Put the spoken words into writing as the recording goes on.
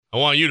I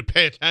want you to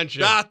pay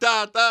attention. Welcome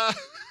to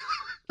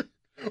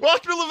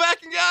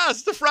Levac and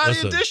Goz, the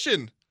Friday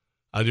edition.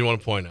 I do want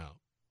to point out,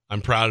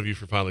 I'm proud of you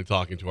for finally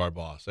talking to our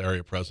boss,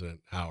 Area President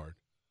Howard.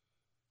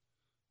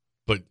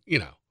 But,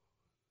 you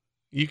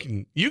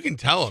can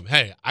tell him,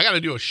 hey, I got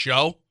to do a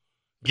show.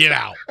 Get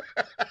out.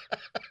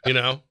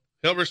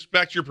 He'll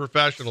respect your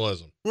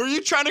professionalism. Were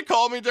you trying to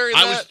call me during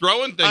that? I was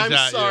throwing things at you.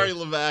 I'm sorry,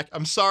 Levac.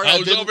 I'm sorry. I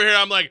was over here.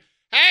 I'm like,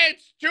 hey,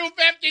 it's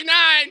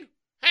 2:59.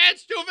 Hey,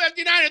 it's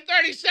 2:59 and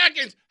 30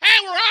 seconds. Hey,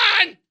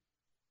 we're on.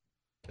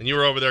 And you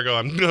were over there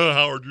going,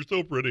 Howard, you're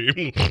so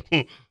pretty.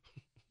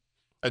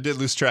 I did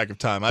lose track of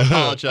time. I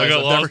apologize. I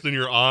got lost in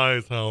your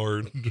eyes,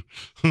 Howard.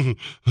 Hi,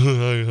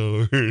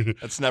 Howard.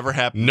 That's never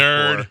happened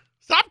Nerd. before.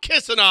 Stop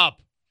kissing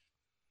up.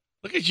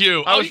 Look at you.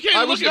 You can't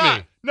even look at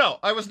me. No,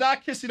 I was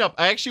not kissing up.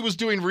 I actually was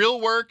doing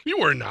real work. You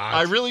were not.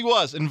 I really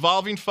was.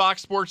 Involving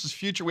Fox Sports'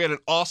 future. We had an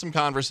awesome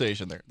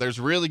conversation there. There's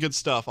really good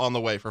stuff on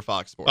the way for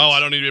Fox Sports. Oh, I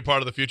don't need to be a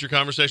part of the future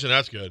conversation?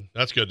 That's good.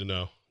 That's good to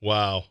know.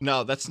 Wow.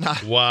 No, that's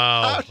not.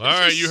 Wow. All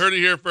right, you heard it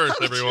here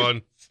first,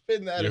 everyone.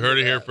 Spin that. You heard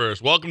it here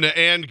first. Welcome to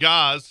And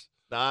Goz.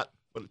 Not,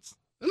 but it's.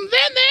 And then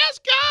there's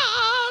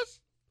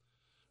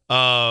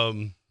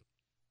Goz.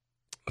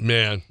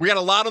 Man. We got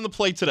a lot on the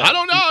plate today. I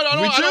don't know. I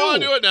don't want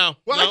to do it now.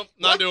 What? Nope,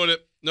 not doing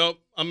it. Nope.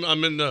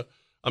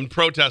 I'm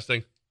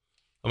protesting.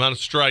 I'm on a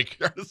strike.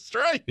 You're on a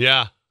strike.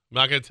 Yeah. I'm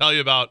not going to tell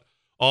you about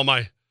all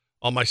my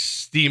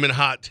steaming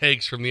hot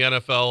takes from the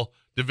NFL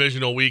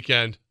divisional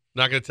weekend.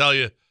 I'm not going to tell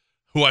you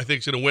who I think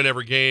is going to win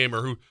every game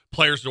or who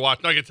players to watch.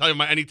 I'm not going to tell you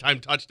my anytime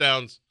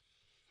touchdowns.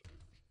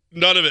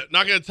 None of it.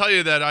 Not going to tell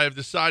you that I have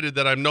decided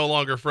that I'm no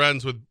longer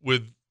friends with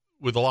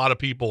a lot of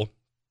people.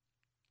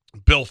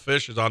 Bill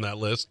Fish is on that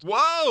list.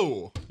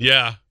 Whoa.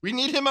 Yeah. We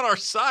need him on our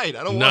side.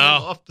 I don't want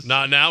him off the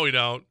not now we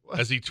don't,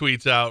 as he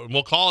tweets out. And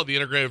we'll call it the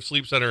Integrative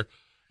Sleep Center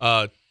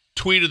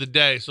tweet of the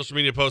day, social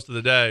media post of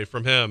the day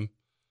from him.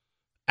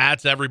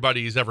 At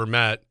everybody he's ever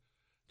met.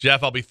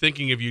 Jeff, I'll be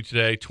thinking of you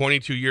today.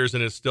 22 years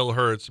and it still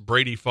hurts.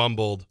 Brady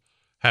fumbled.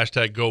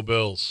 # Go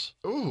Bills.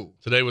 Ooh.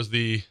 Today was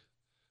the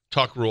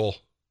Tuck Rule.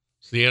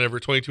 It's the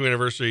 22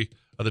 anniversary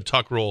of the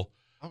Tuck Rule,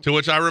 to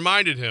which I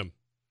reminded him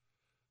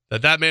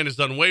that man has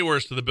done way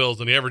worse to the Bills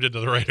than he ever did to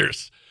the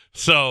Raiders.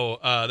 So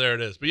there it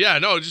is. But yeah,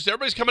 no, just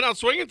everybody's coming out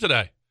swinging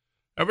today.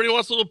 Everybody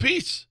wants a little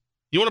piece.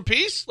 You want a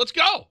piece? Let's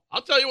go.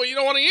 I'll tell you what you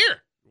don't want to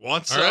hear.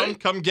 Want some? Right?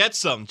 Come get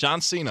some.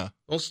 John Cena.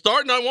 Well,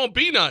 start and I won't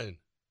be nothing.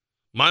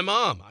 My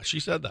mom, she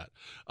said that.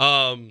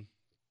 Mom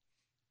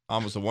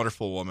was a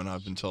wonderful woman,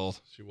 I've been told.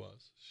 She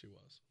was.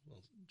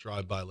 I'll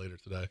drive by later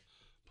today.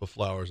 Put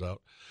flowers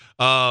out.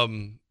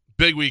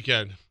 Big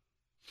weekend.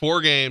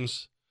 4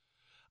 games.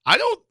 I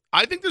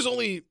think there's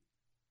only,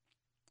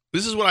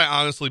 this is what I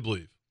honestly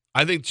believe.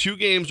 I think 2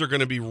 games are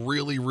going to be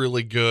really,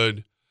 really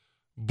good,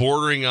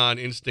 bordering on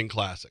instant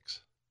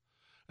classics.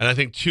 And I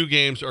think 2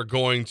 games are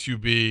going to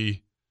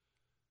be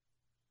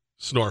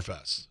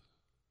snorefest.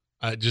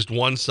 Just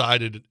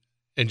one-sided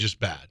and just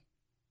bad.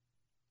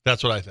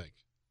 That's what I think.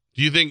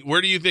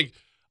 Where do you think,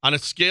 on a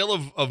scale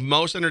of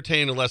most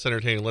entertaining and less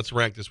entertaining, let's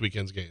rank this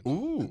weekend's games.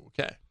 Ooh,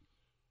 okay.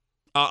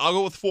 I'll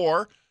go with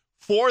 4.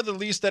 4, the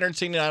least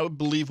entertaining, I would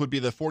believe, would be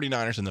the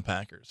 49ers and the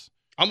Packers.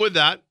 I'm with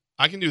that.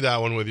 I can do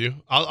that one with you.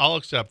 I'll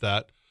accept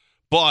that.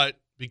 But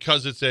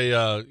because it's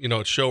a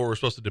show where we're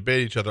supposed to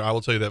debate each other, I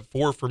will tell you that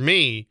 4 for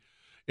me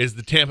is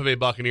the Tampa Bay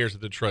Buccaneers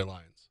and the Detroit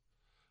Lions.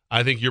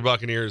 I think your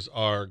Buccaneers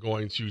are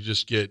going to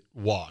just get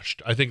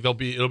washed. I think it'll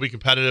be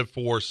competitive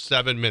for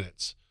 7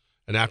 minutes.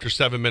 And after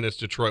 7 minutes,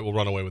 Detroit will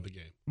run away with the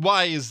game.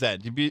 Why is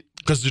that?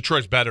 Because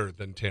Detroit's better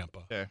than Tampa.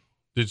 Okay.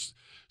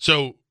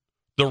 So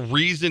the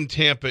reason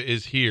Tampa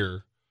is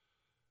here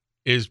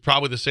is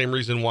probably the same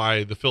reason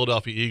why the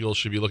Philadelphia Eagles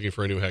should be looking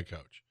for a new head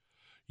coach.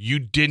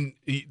 When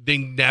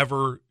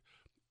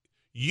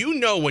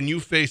you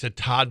face a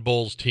Todd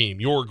Bowles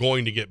team, you're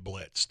going to get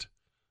blitzed.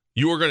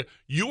 You are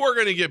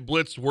going to get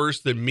blitzed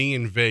worse than me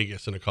in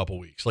Vegas in a couple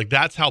weeks. Like,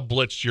 that's how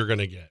blitzed you're going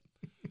to get.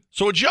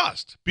 So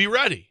adjust. Be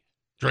ready.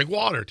 Drink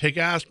water. Take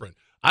aspirin.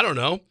 I don't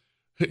know.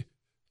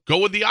 Go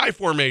with the I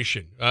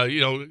formation.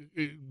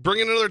 Bring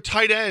in another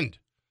tight end.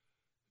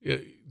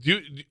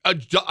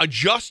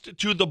 Adjust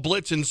to the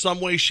blitz in some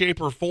way, shape,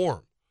 or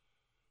form.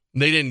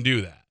 They didn't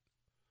do that.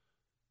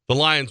 The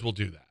Lions will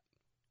do that.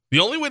 The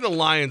only way the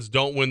Lions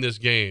don't win this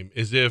game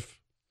is if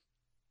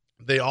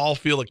they all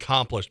feel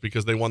accomplished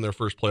because they won their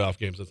first playoff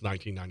game since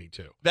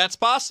 1992. That's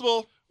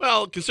possible.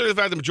 Well, considering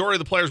the fact the majority of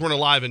the players weren't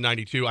alive in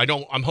 92,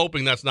 I'm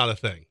hoping that's not a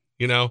thing.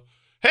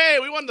 Hey,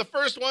 we won the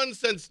first one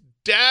since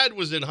Dad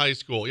was in high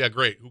school. Yeah,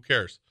 great. Who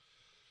cares?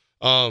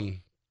 I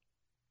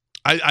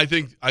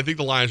think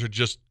the Lions are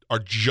just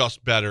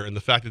better, and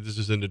the fact that this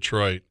is in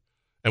Detroit,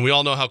 and we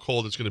all know how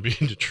cold it's going to be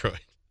in Detroit.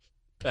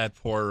 That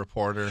poor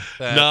reporter.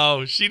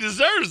 No, she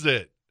deserves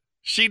it.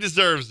 She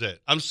deserves it.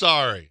 I'm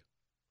sorry.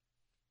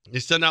 They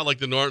send out like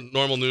the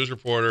normal news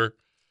reporter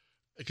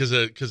because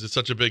it's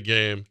such a big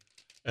game,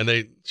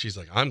 and she's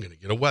like, I'm going to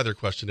get a weather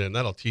question in.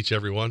 That'll teach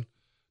everyone.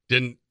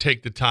 Didn't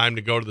take the time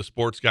to go to the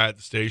sports guy at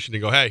the station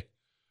and go, hey,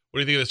 what do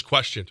you think of this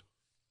question?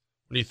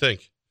 What do you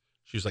think?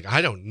 She's like,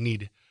 I don't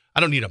need I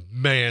don't need a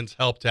man's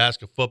help to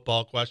ask a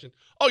football question.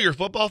 Oh, you're a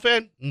football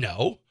fan?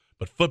 No,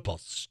 but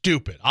football's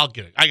stupid. I'll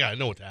get it. I got to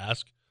know what to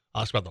ask.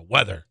 I'll ask about the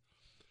weather.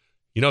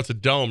 You know it's a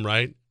dome,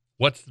 right?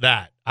 What's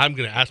that? I'm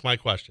going to ask my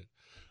question.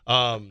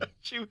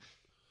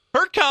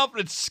 Her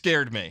confidence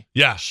scared me.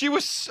 Yeah. She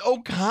was so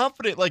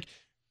confident. Like,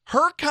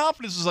 her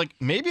confidence was like,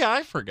 maybe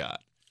I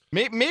forgot.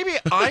 Maybe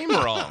I'm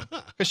wrong.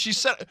 Because she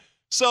said,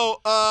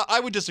 so I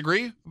would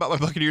disagree about my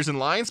Buccaneers and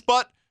Lions,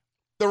 but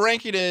the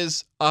ranking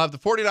is the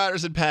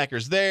 49ers and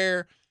Packers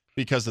there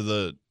because of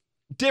the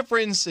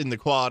difference in the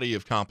quality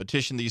of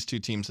competition these two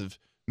teams have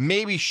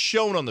maybe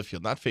shown on the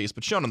field, not faced,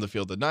 but shown on the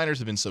field. The Niners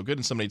have been so good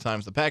and so many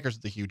times the Packers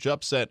are the huge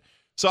upset.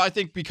 So I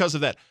think because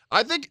of that,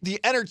 I think the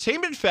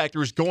entertainment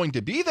factor is going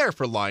to be there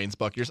for Lions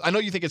Buccaneers. I know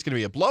you think it's going to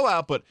be a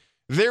blowout, but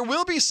there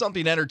will be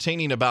something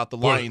entertaining about the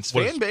Lions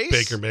fan base.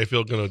 Baker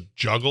Mayfield going to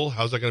juggle?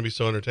 How's that going to be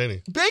so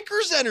entertaining?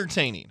 Baker's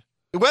entertaining.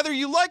 Whether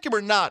you like him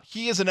or not,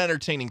 he is an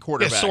entertaining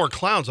quarterback. Yeah, so are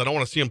clowns. I don't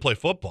want to see him play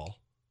football.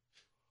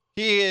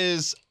 He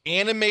is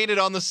animated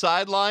on the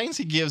sidelines.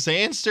 He gives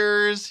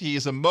answers. He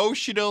is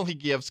emotional. He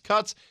gives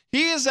cuts.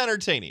 He is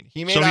entertaining.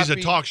 He's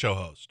a talk show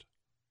host.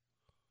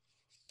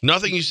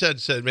 Nothing you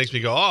said makes me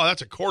go, oh,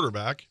 that's a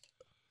quarterback.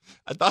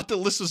 I thought the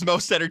list was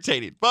most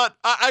entertaining, but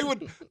I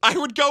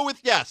would go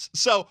with yes.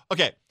 So,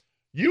 okay.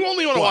 You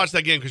only want to watch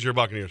that game because you're a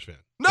Buccaneers fan.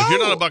 No. If you're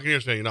not a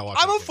Buccaneers fan, you're not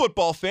watching I'm a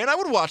football fan. I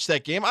would watch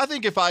that game. I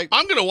think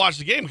I'm going to watch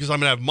the game because I'm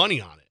going to have money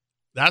on it.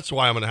 That's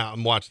why I'm going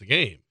to watch the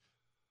game.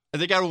 I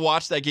think I would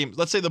watch that game.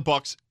 Let's say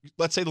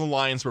the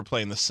Lions were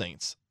playing the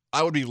Saints.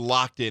 I would be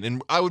locked in,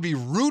 and I would be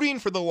rooting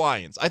for the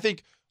Lions. I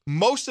think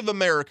most of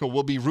America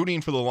will be rooting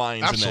for the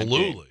Lions in that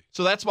game.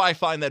 So that's why I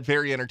find that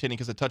very entertaining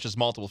because it touches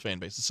multiple fan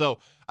bases. So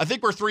I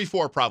think we're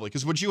 3-4 probably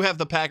because would you have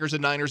the Packers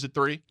and Niners at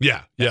 3?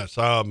 Yeah, yes.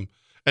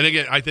 And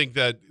again, I think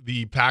that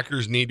the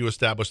Packers need to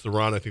establish the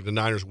run. I think the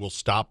Niners will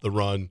stop the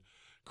run.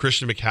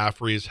 Christian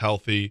McCaffrey is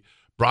healthy.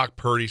 Brock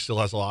Purdy still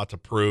has a lot to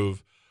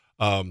prove.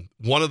 One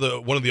of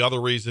the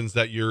other reasons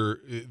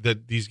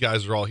that these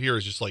guys are all here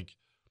is just like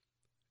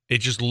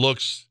it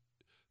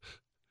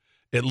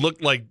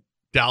looked like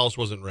Dallas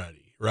wasn't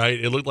ready, right?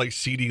 It looked like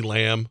CeeDee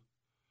Lamb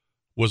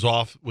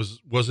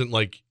wasn't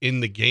like in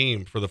the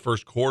game for the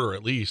first quarter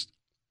at least.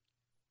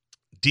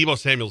 Deebo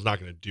Samuel's not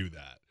going to do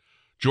that.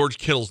 George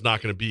Kittle's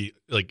not going to be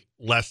like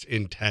less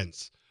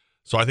intense.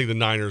 So I think the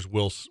Niners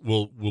will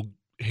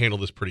handle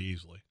this pretty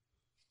easily.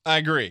 I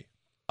agree.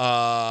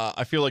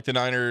 I feel like the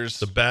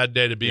Niners. It's a bad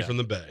day to be from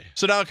the Bay.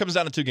 So now it comes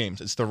down to 2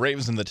 games. It's the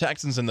Ravens and the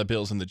Texans and the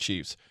Bills and the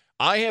Chiefs.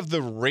 I have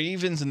the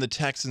Ravens and the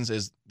Texans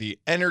as the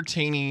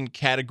entertaining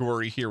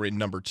category here in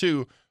number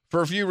 2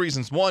 for a few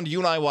reasons. One, you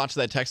and I watched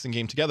that Texan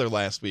game together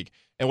last week.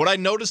 And what I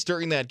noticed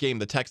during that game,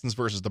 the Texans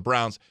versus the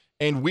Browns,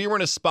 and we were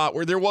in a spot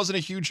where there wasn't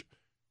a huge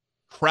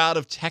crowd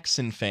of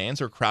Texan fans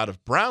or crowd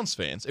of Browns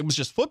fans. It was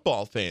just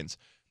football fans.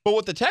 But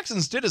what the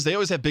Texans did is they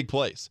always have big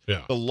plays.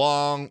 Yeah. The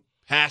long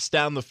pass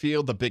down the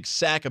field, the big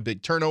sack, a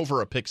big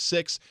turnover, a pick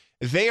six.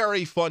 They are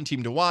a fun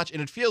team to watch,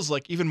 and it feels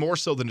like even more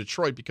so than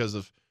Detroit because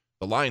of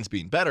the Lions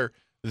being better,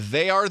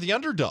 they are the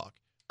underdog.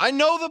 I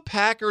know the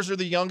Packers are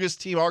the youngest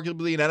team,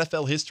 arguably in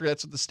NFL history.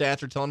 That's what the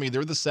stats are telling me.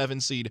 They're the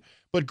 7 seed,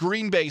 but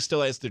Green Bay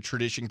still has the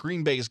tradition.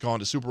 Green Bay has gone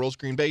to Super Bowls.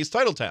 Green Bay is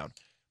title town.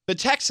 The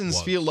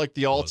Texans feel like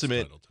the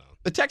ultimate.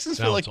 The Texans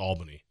feel like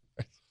Albany.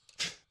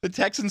 The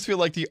Texans feel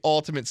like the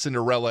ultimate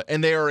Cinderella,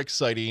 and they are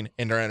exciting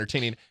and are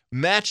entertaining.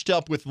 Matched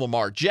up with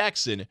Lamar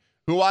Jackson,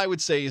 who I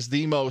would say is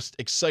the most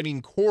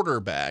exciting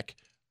quarterback,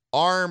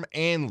 arm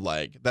and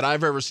leg, that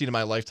I've ever seen in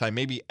my lifetime,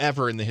 maybe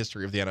ever in the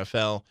history of the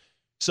NFL.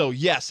 So,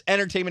 yes,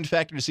 entertainment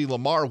factor to see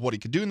Lamar, what he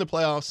could do in the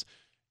playoffs.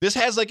 This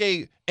has like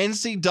a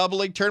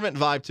NCAA tournament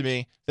vibe to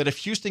me, that if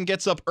Houston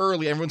gets up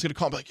early, everyone's going to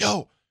call and be like,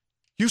 yo,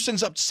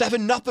 Houston's up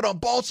 7-0 on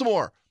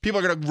Baltimore. People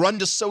are going to run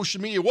to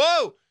social media.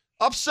 Whoa,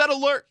 upset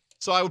alert.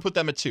 So I would put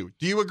them at 2.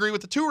 Do you agree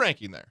with the 2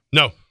 ranking there?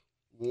 No.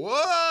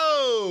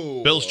 Whoa.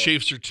 Bills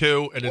Chiefs are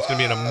 2, and it's going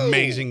to be an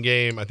amazing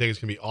game. I think it's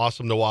going to be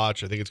awesome to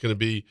watch. I think it's going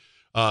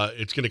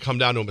to come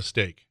down to a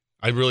mistake.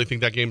 I really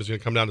think that game is going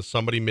to come down to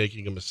somebody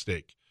making a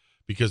mistake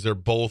because they're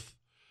both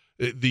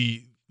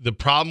the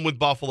problem with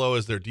Buffalo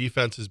is their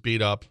defense is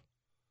beat up,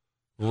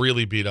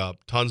 really beat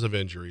up, tons of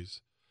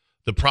injuries.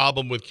 The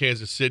problem with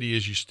Kansas City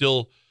is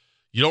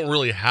you don't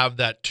really have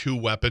that 2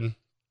 weapon.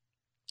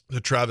 The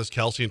Travis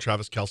Kelce, and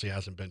Travis Kelce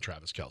hasn't been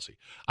Travis Kelce.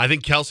 I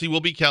think Kelce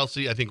will be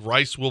Kelce. I think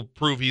Rice will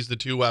prove he's the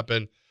 2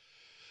 weapon.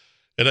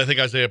 And I think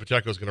Isaiah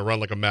Pacheco is going to run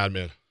like a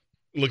madman.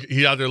 Look,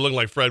 he's out there looking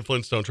like Fred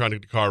Flintstone trying to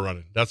get the car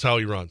running. That's how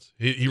he runs.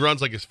 He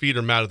runs like his feet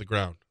are mad at the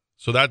ground.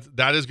 So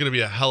that is going to be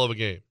a hell of a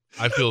game.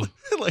 I feel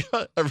like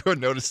everyone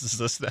notices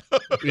this now.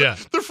 Yeah.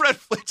 The Fred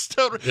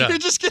Flintstone, he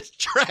just gets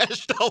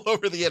trashed all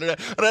over the internet.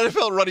 An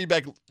NFL running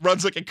back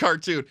runs like a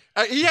cartoon.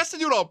 He has to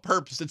do it on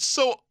purpose. It's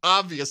so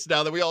obvious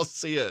now that we all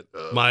see it.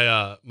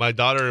 My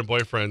daughter and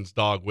boyfriend's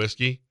dog,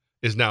 Whiskey,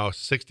 is now a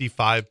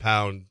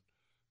 65-pound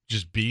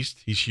just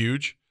beast. He's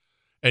huge.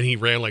 And he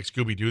ran like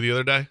Scooby-Doo the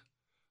other day.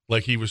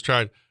 Like he was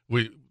trying.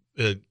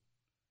 They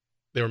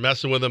were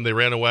messing with him. They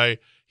ran away.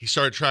 he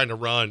started trying to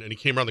run, and he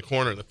came around the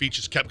corner, and the feet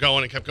just kept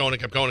going and kept going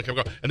and kept going and kept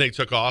going, and then he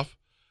took off.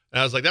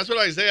 And I was like, that's what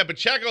Isaiah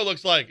Pacheco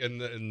looks like. And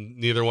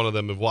neither one of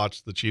them have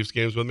watched the Chiefs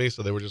games with me,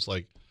 so they were just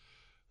like,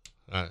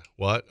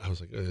 what? I was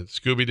like,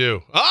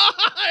 Scooby-Doo. Oh,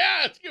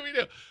 yeah,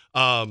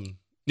 Scooby-Doo.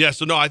 Yeah,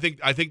 so no, I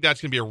think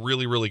that's going to be a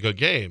really, really good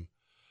game.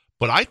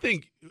 But I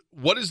think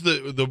what is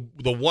the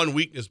one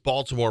weakness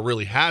Baltimore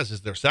really has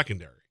is their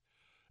secondary.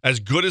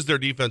 As good as their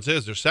defense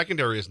is, their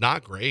secondary is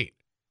not great.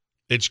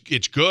 It's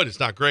good. It's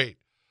not great.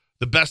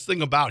 The best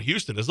thing about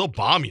Houston is they'll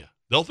bomb you.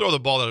 They'll throw the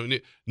ball down.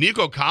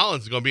 Nico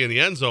Collins is going to be in the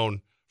end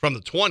zone from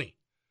the 20.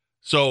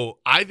 So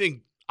I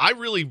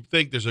really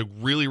think there's a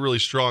really, really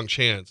strong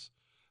chance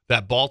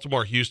that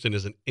Baltimore-Houston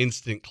is an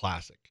instant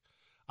classic.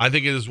 I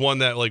think it is one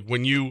that, like,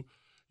 when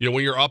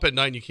when you're up at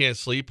night and you can't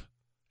sleep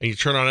and you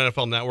turn on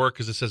NFL Network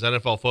because it says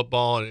NFL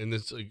football and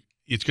it's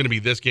going to be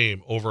this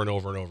game over and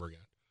over and over again.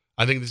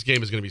 I think this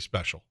game is going to be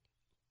special.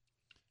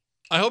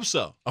 I hope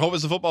so. I hope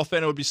as a football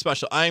fan it would be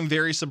special. I am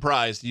very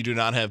surprised you do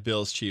not have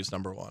Bills Chiefs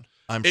number one.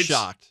 I'm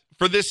shocked.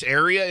 For this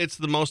area, it's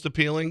the most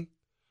appealing.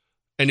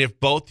 And if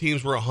both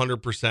teams were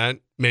 100%,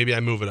 maybe I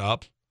move it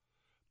up.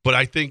 But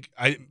I think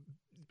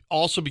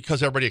also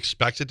because everybody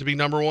expects it to be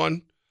number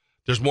one,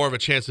 there's more of a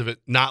chance of it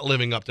not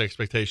living up to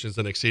expectations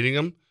than exceeding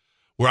them.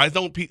 Where I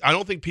don't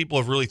think people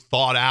have really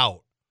thought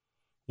out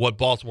what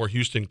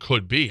Baltimore-Houston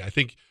could be. I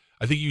think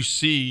you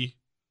see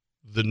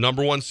the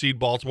number one seed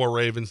Baltimore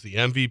Ravens, the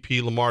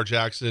MVP Lamar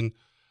Jackson,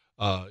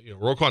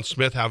 Roquan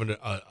Smith having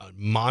a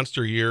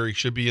monster year. He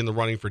should be in the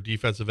running for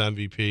defensive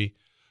MVP.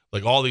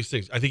 Like all these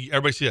things. I think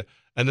everybody see it.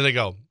 And then they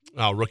go,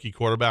 rookie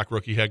quarterback,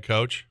 rookie head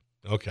coach.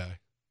 Okay.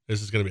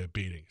 This is going to be a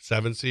beating.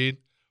 7 seed,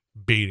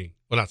 beating.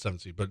 Well, not 7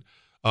 seed, but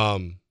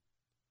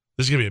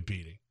this is going to be a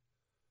beating.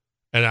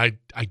 And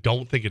I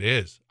don't think it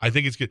is. I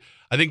think it's good.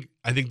 I think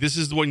this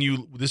is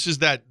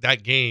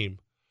that game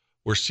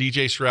where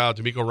CJ Stroud,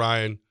 DeMeco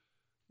Ryan,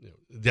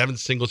 Devin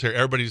Singletary,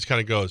 everybody just kind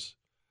of goes,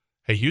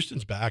 hey,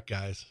 Houston's back,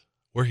 guys.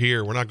 We're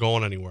here. We're not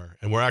going anywhere.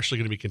 And we're actually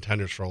going to be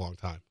contenders for a long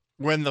time.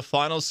 When the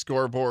final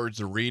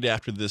scoreboards read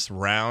after this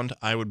round,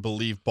 I would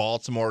believe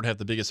Baltimore would have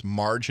the biggest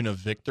margin of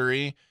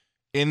victory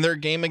in their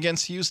game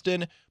against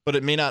Houston, but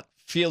it may not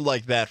feel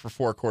like that for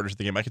 4 quarters of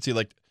the game. I could see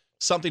like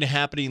something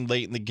happening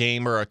late in the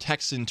game or a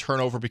Texan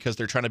turnover because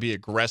they're trying to be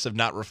aggressive,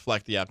 not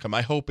reflect the outcome.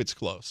 I hope it's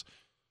close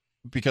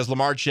because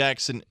Lamar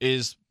Jackson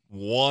is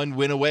one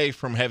win away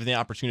from having the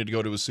opportunity to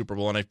go to a Super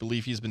Bowl, and I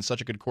believe he's been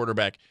such a good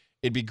quarterback.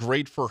 It'd be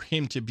great for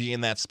him to be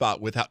in that spot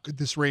with how good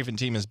this Raven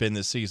team has been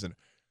this season.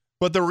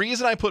 But the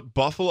reason I put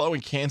Buffalo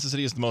and Kansas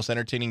City as the most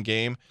entertaining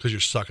game... Because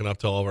you're sucking up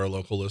to all of our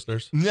local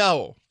listeners?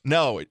 No.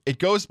 It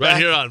goes back...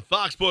 Right here on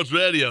Fox Sports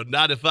Radio,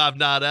 95.9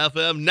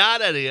 FM,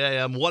 980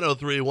 AM,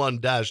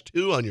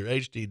 103.1-2 on your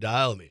HD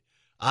dial me.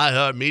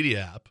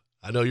 iHeartMedia app.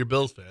 I know you're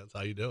Bills fans.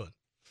 How you doing?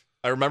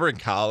 I remember in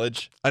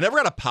college, I never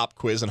got a pop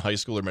quiz in high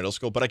school or middle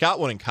school, but I got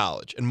one in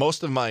college. And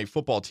most of my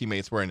football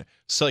teammates were in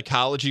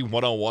Psychology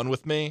 101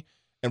 with me.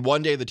 And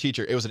one day the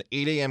teacher, it was an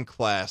 8 a.m.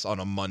 class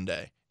on a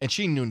Monday. And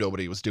she knew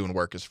nobody was doing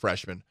work as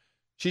freshmen.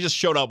 She just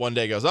showed up one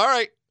day, goes, all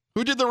right,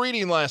 who did the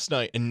reading last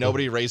night? And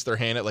nobody raised their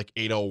hand at like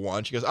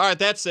 8:01. She goes, all right,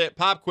 that's it.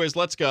 Pop quiz,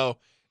 let's go.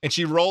 And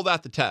she rolled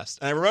out the test.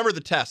 And I remember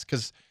the test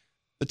because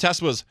the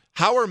test was,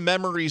 how are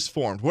memories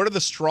formed? What are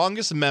the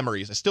strongest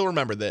memories? I still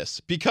remember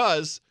this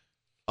because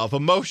of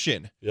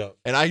emotion. Yeah.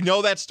 And I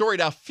know that story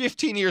now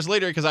 15 years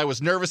later because I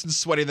was nervous and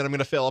sweaty that I'm going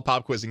to fail a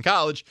pop quiz in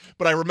college,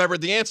 but I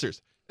remembered the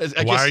answers.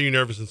 Why are you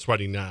nervous and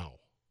sweaty now?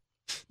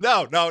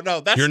 No.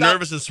 You're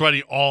nervous and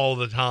sweaty all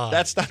the time.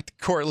 That's not the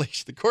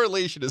correlation. The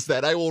correlation is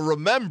that I will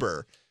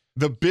remember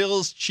the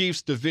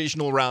Bills-Chiefs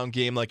divisional round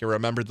game like I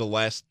remembered the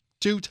last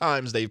 2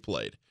 times they've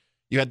played.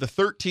 You had the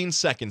 13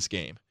 seconds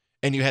game,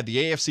 and you had the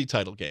AFC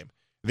title game.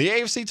 The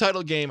AFC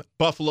title game,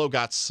 Buffalo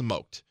got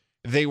smoked.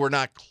 They were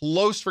not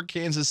close for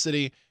Kansas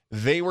City.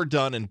 They were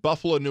done, and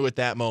Buffalo knew at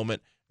that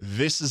moment,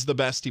 this is the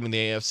best team in the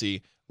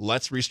AFC.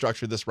 Let's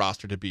restructure this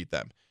roster to beat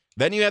them.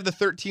 Then you have the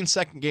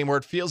 13-second game where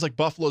it feels like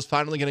Buffalo's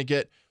finally going to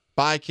get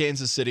by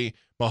Kansas City.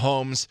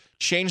 Mahomes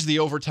changed the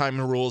overtime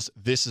rules.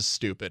 This is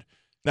stupid.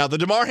 Now, the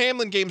DeMar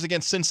Hamlin game's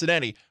against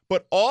Cincinnati,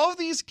 but all of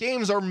these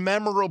games are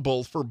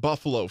memorable for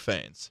Buffalo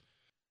fans.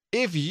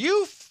 If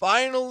you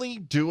finally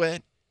do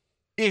it,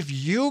 if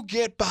you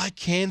get by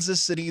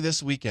Kansas City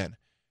this weekend,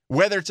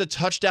 whether it's a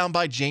touchdown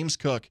by James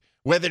Cook,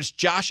 whether it's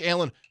Josh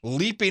Allen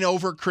leaping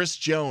over Chris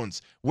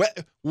Jones,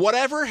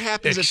 whatever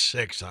happens. Pick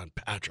 6 on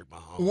Patrick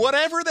Mahomes.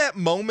 Whatever that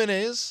moment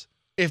is,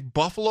 if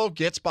Buffalo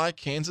gets by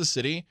Kansas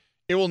City,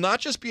 it will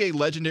not just be a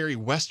legendary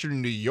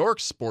Western New York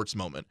sports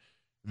moment.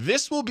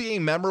 This will be a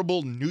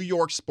memorable New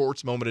York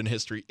sports moment in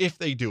history if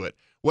they do it.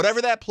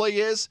 Whatever that play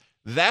is,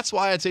 that's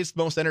why I'd say it's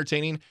the most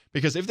entertaining,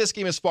 because if this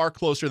game is far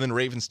closer than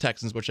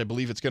Ravens-Texans, which I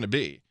believe it's going to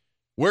be,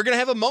 we're going to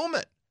have a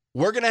moment.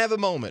 We're going to have a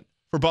moment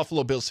for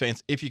Buffalo Bills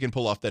fans if you can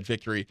pull off that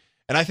victory.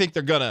 And I think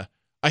they're going to.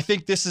 I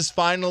think this is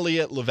finally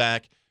it,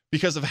 Levac,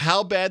 because of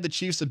how bad the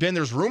Chiefs have been.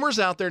 There's rumors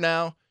out there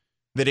now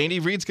that Andy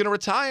Reid's going to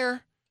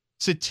retire.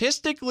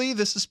 Statistically,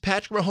 this is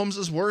Patrick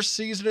Mahomes' worst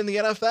season in the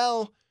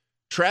NFL.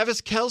 Travis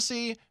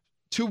Kelce,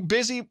 too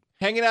busy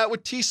hanging out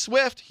with T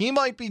Swift. He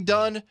might be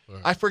done.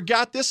 Right. I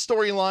forgot this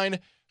storyline.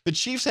 The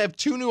Chiefs have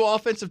 2 new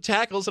offensive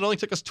tackles. It only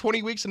took us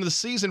 20 weeks into the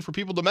season for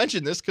people to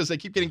mention this because they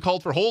keep getting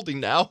called for holding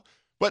now.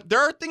 But there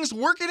are things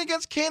working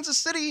against Kansas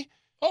City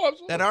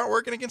that aren't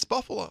working against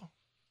Buffalo. All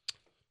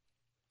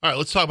right,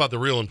 let's talk about the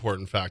real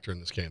important factor in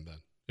this game then,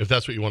 if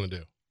that's what you want to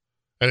do.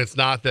 And it's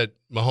not that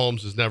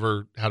Mahomes has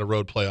never had a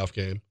road playoff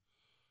game.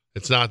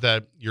 It's not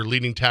that your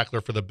leading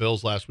tackler for the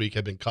Bills last week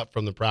had been cut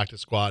from the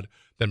practice squad,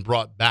 then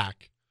brought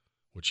back,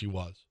 which he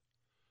was.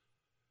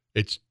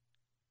 It's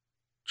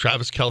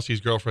Travis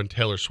Kelce's girlfriend,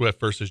 Taylor Swift,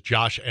 versus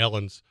Josh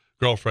Allen's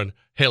girlfriend,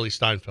 Haley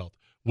Steinfeld.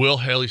 Will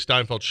Haley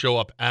Steinfeld show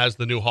up as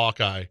the new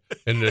Hawkeye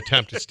in an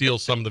attempt to steal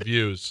some of the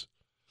views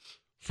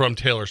from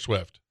Taylor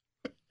Swift?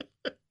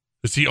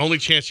 It's the only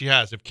chance she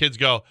has. If kids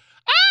go,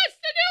 it's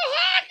the new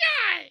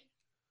Hawkeye!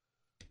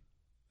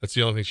 That's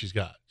the only thing she's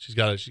got. She's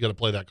got to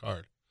play that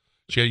card.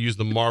 She got to use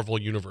the Marvel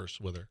universe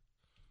with her.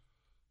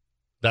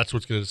 That's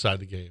what's going to decide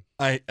the game.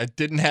 I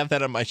didn't have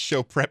that on my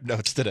show prep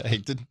notes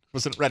today.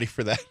 Wasn't ready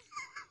for that.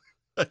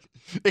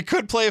 It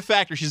could play a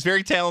factor. She's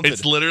very talented.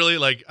 It's literally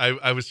like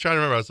I was trying to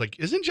remember. I was like,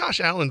 isn't Josh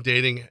Allen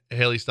dating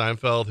Haley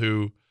Steinfeld?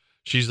 Who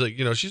she's like,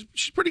 she's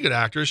a pretty good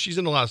actress. She's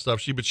in a lot of stuff.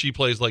 She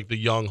plays like the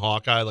young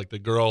Hawkeye, like the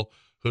girl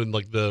who in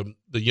like the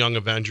young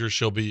Avengers.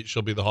 She'll be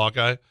the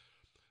Hawkeye.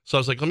 So I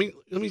was like, let me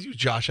use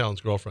Josh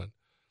Allen's girlfriend.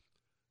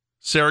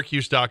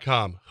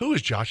 Syracuse.com. Who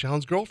is Josh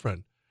Allen's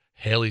girlfriend?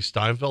 Haley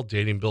Steinfeld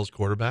dating Bills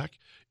quarterback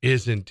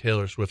is in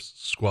Taylor Swift's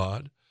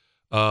squad.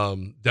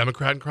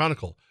 Democrat and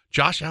Chronicle.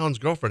 Josh Allen's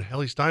girlfriend,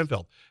 Haley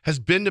Steinfeld, has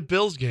been to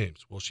Bills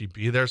games. Will she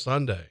be there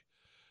Sunday?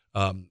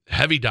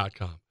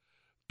 Heavy.com.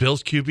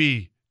 Bills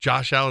QB,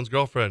 Josh Allen's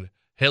girlfriend,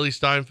 Haley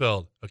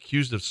Steinfeld,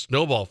 accused of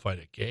snowball fight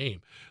at game.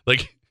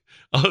 Like,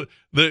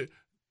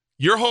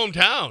 your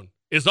hometown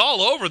is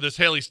all over this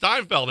Haley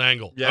Steinfeld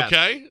angle. Yes.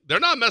 Okay? They're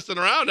not messing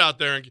around out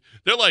there. And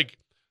they're like,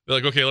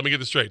 okay, let me get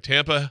this straight.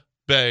 Tampa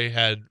Bay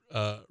had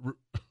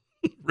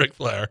Ric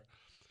Flair.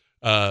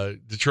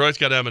 Detroit's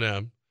got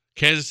Eminem.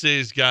 Kansas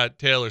City's got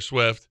Taylor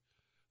Swift.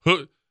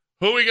 Who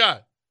we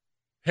got?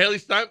 Haley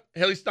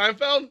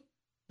Steinfeld?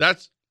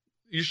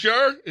 You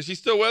sure? Is he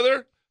still with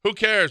her? Who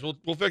cares?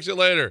 We'll fix it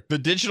later. The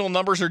digital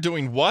numbers are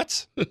doing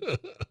what?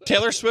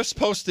 Taylor Swift's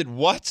posted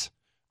what?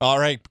 All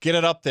right, get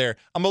it up there.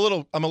 I'm a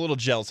little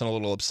jealous and a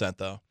little upset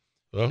though.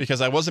 Well,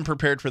 because I wasn't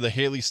prepared for the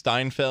Haley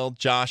Steinfeld,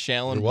 Josh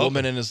Allen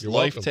woman in his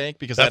life tank.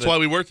 Because that's why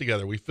we work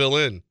together. We fill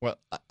in. Well,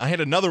 I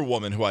had another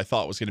woman who I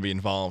thought was going to be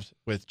involved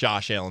with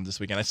Josh Allen this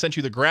weekend. I sent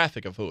you the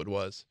graphic of who it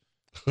was.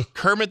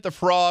 Kermit the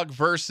Frog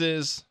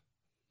versus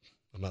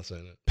I'm not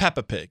saying it.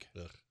 Peppa Pig.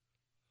 Ugh.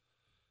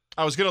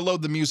 I was going to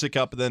load the music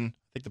up, and then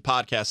I think the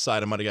podcast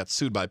side I might have got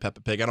sued by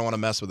Peppa Pig. I don't want to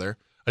mess with her.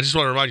 I just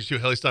want to remind you,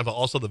 too, Haley Steinfeld,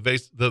 also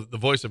the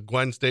voice of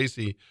Gwen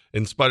Stacy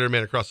in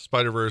Spider-Man Across the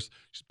Spider-Verse.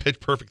 She's Pitch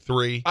Perfect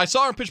 3. I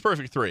saw her in Pitch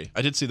Perfect 3.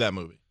 I did see that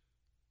movie.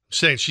 I'm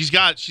saying she's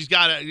got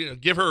to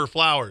give her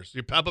flowers.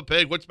 Your Peppa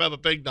Pig, what's Peppa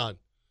Pig done?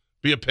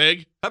 Be a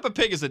pig? Peppa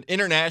Pig is an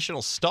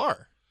international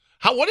star.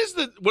 What is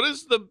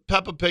the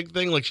Peppa Pig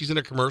thing? Like she's in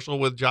a commercial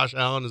with Josh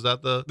Allen? Is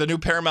that the new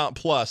Paramount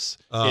Plus?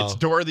 Oh. It's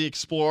Dora the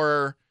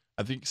Explorer.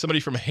 I think somebody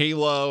from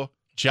Halo,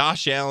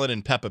 Josh Allen,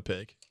 and Peppa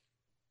Pig.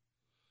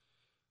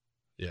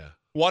 Yeah.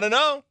 Want to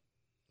know?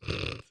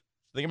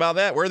 Think about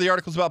that. Where are the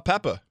articles about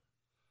Peppa?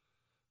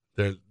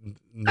 They're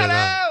Hello,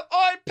 not.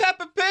 oi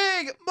Peppa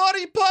Pig,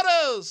 Muddy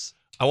Puddles.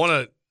 I'm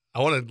going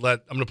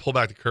to pull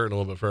back the curtain a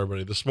little bit for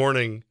everybody. This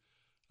morning,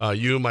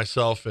 you,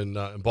 myself,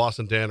 and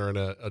Boston Dan are in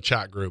a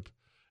chat group,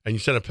 and you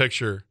sent a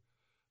picture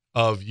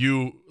of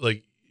you,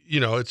 like,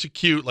 it's a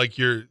cute, like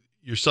your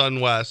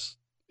son Wes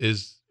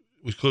was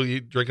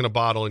clearly drinking a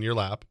bottle in your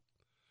lap,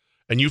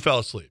 and you fell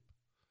asleep.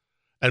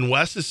 And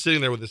Wes is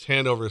sitting there with his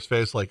hand over his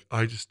face like,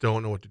 I just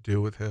don't know what to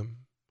do with him.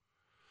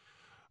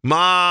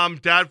 Mom,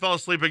 Dad fell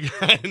asleep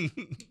again.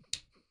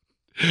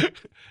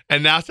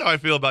 And that's how I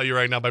feel about you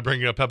right now by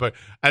bringing up Peppa.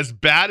 As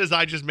bad as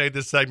I just made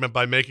this segment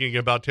by making it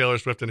about Taylor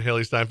Swift and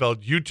Haley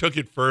Steinfeld, you took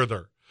it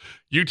further.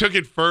 You took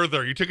it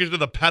to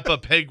the Peppa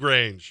Pig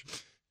range.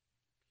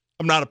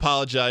 I'm not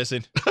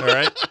apologizing. All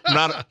right.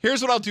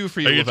 Here's what I'll do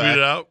for you. Are you tweet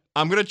it out?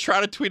 I'm gonna try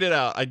to tweet it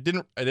out. I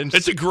didn't.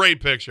 It's a great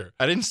picture.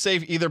 I didn't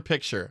save either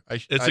picture.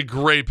 It's a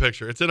great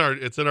picture. It's in our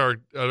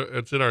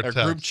text.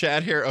 Group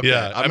chat here. Okay.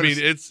 Yeah.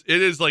 It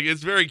is like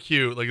it's very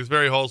cute. Like it's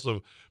very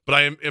wholesome. But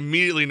I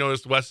immediately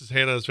noticed Wes's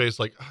hand on his face.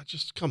 Like,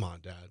 just come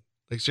on, Dad.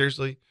 Like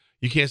seriously,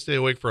 you can't stay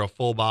awake for a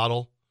full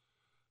bottle.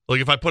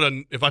 Like if I put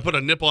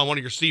a nipple on one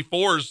of your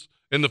C4s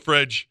in the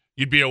fridge,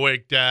 you'd be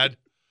awake, Dad.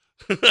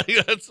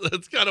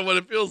 That's kind of what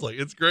it feels like.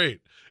 It's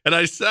great. And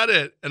I said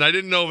it, and I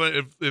didn't know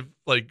if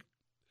like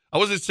I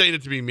wasn't saying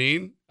it to be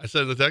mean. I said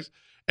it in the text,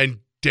 and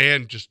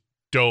Dan just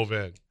dove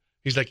in.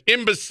 He's like,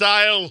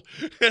 imbecile.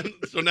 And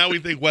so now we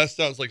think Wes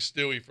sounds like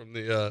Stewie from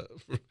the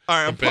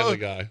all right, Family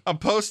Guy. I'm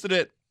posting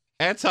it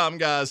at Tom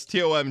Goz,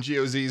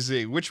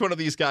 TOMGOZZ. Which one of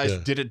these guys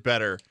did it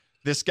better?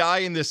 This guy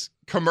in this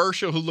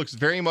commercial who looks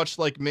very much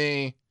like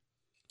me,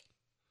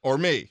 or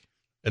me?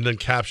 And then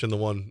caption the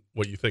one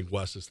what you think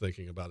Wes is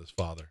thinking about his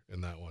father in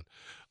that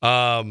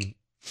one.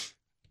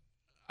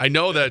 I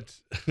know that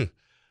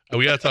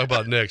we got to talk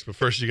about Knicks, but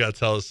first you got to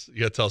tell us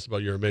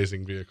about your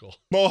amazing vehicle.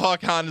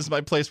 Mohawk Honda is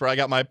my place where I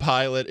got my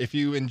Pilot. If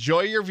you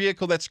enjoy your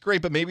vehicle, that's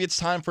great, but maybe it's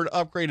time for an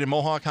upgrade, and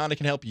Mohawk Honda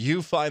can help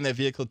you find that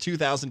vehicle.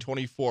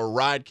 2024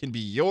 ride can be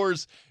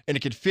yours, and it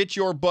can fit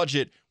your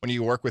budget when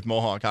you work with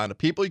Mohawk Honda.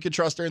 People you can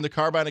trust during the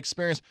car buying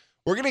experience.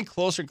 We're getting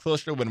closer and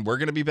closer to when we're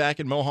going to be back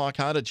in Mohawk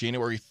Honda,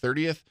 January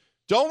 30th.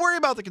 Don't worry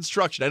about the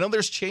construction. I know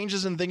there's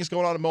changes and things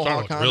going on at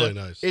Mohawk Honda. Really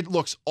nice. It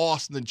looks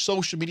awesome. The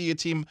social media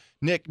team,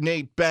 Nick,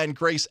 Nate, Ben,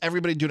 Grace,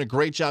 everybody doing a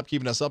great job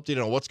keeping us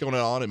updated on what's going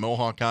on at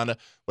Mohawk Honda.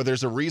 But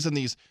there's a reason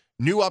these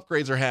new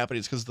upgrades are happening.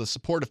 It's because of the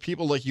support of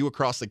people like you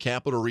across the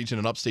capital region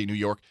and upstate New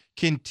York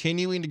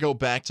continuing to go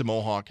back to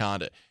Mohawk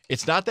Honda.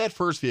 It's not that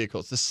first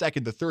vehicle. It's the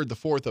second, the third, the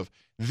fourth of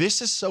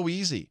this is so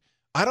easy.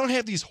 I don't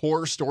have these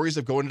horror stories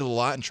of going into the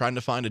lot and trying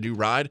to find a new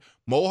ride.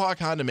 Mohawk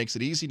Honda makes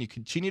it easy, and you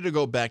continue to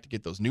go back to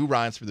get those new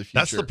rides for the future.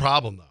 That's the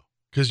problem, though,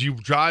 because you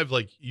drive,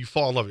 like, you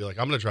fall in love. You're like,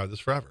 I'm going to drive this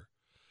forever.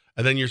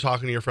 And then you're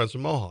talking to your friends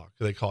from Mohawk.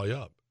 They call you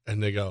up,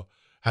 and they go,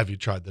 have you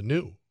tried the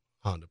new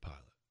Honda Pilot?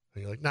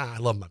 And you're like, nah, I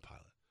love my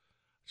Pilot.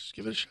 Just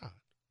give it a shot.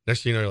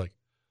 Next thing you know, you're like,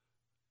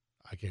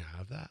 I can't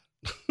have that.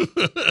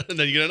 And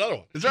then you get another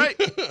one. That's right.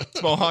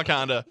 It's Mohawk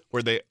Honda,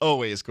 where they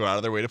always go out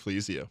of their way to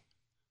please you.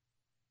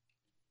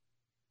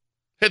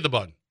 Hit the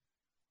button.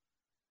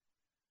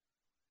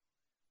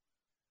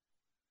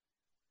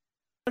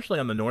 Especially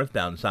on the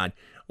northbound side.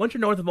 Once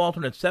you're north of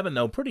alternate 7,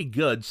 though, pretty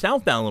good.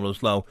 Southbound a little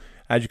slow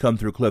as you come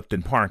through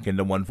Clifton Park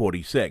into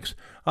 146.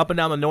 Up and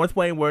down the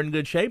Northway, we're in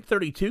good shape.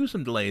 32,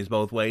 some delays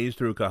both ways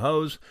through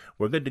Cohoes.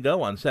 We're good to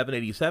go on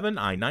 787,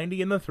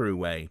 I-90 and the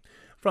Thruway.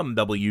 From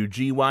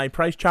WGY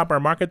Price Chopper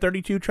Market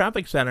 32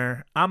 Traffic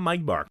Center, I'm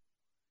Mike Bark.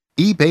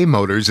 eBay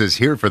Motors is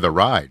here for the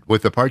ride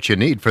with the parts you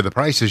need for the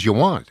prices you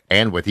want.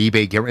 And with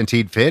eBay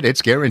Guaranteed Fit,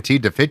 it's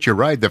guaranteed to fit your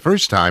ride the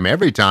first time,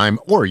 every time,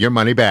 or your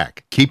money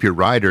back. Keep your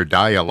ride or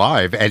die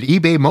alive at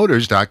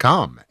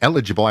ebaymotors.com.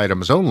 Eligible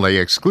items only.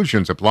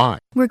 Exclusions apply.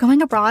 We're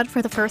going abroad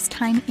for the first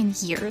time in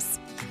years.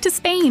 To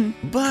Spain.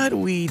 But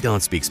we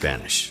don't speak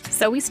Spanish.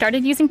 So we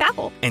started using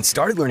Babbel. And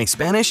started learning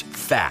Spanish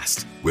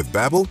fast. With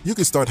Babbel, you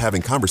can start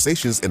having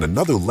conversations in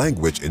another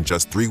language in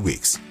just 3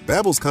 weeks.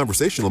 Babbel's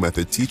conversational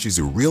method teaches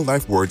you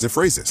real-life words and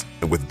phrases.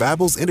 And with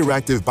Babbel's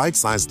interactive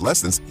bite-sized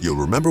lessons, you'll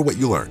remember what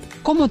you learned.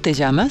 ¿Cómo te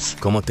llamas?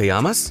 ¿Cómo te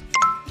llamas?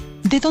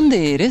 ¿De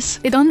dónde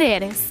eres? ¿De dónde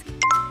eres?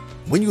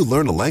 When you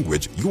learn a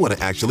language, you want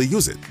to actually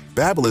use it.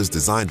 Babbel is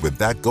designed with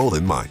that goal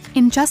in mind.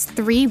 In just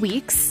 3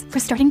 weeks, we're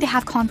starting to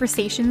have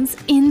conversations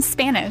in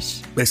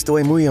Spanish.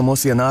 Estoy muy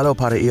emocionado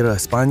para ir a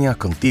España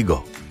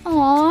contigo.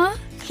 Aww.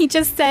 He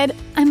just said,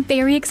 I'm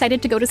very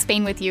excited to go to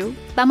Spain with you.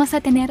 Vamos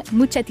a tener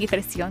mucha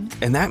diversión.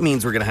 And that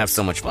means we're going to have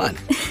so much fun.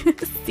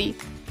 Sí.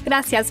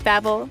 Gracias,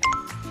 Babbel.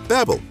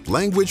 Babbel,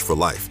 language for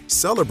life.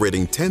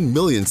 Celebrating 10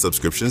 million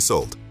subscriptions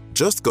sold.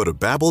 Just go to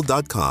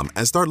Babbel.com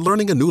and start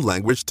learning a new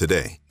language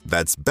today.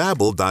 That's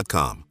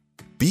Babbel.com.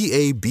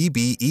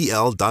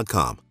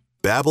 Babbel.com.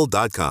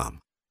 Babbel.com.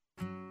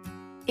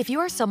 If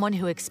you're someone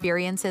who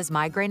experiences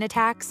migraine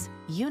attacks,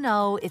 you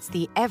know it's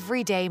the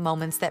everyday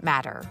moments that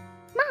matter.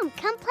 Mom,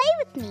 come play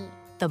with me.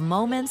 The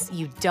moments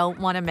you don't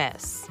want to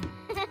miss.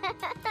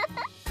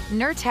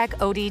 Nurtec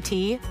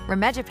ODT,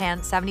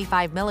 Rimegepant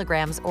 75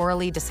 milligrams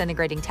orally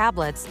disintegrating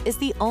tablets, is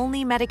the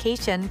only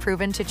medication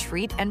proven to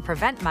treat and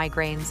prevent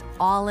migraines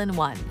all in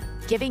one,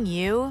 giving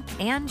you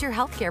and your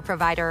healthcare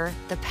provider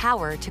the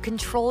power to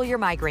control your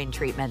migraine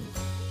treatment.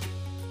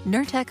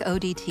 Nurtec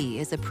ODT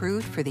is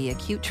approved for the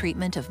acute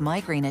treatment of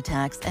migraine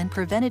attacks and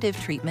preventative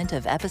treatment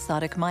of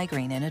episodic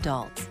migraine in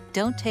adults.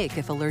 Don't take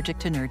if allergic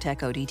to Nurtec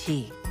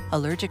ODT.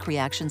 Allergic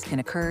reactions can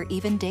occur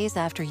even days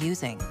after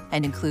using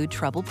and include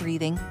trouble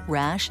breathing,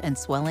 rash, and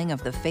swelling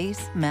of the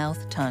face,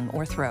 mouth, tongue,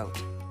 or throat.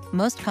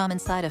 Most common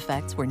side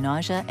effects were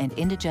nausea and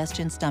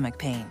indigestion stomach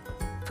pain.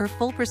 For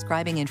full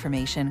prescribing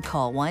information,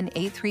 call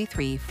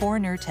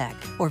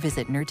 1-833-4-NURTEC or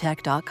visit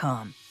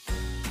Nurtec.com.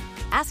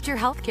 Ask your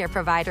healthcare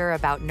provider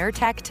about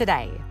Nurtec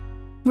today.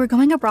 We're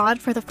going abroad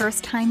for the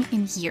first time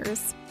in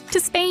years. To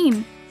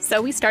Spain.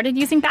 So we started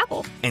using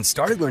Babbel. And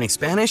started learning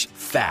Spanish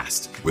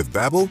fast. With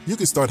Babbel, you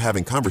can start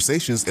having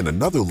conversations in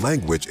another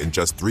language in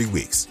just 3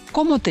 weeks.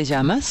 ¿Cómo te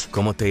llamas?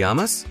 ¿Cómo te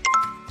llamas?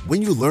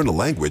 When you learn a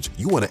language,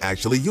 you want to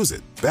actually use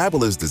it.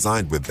 Babbel is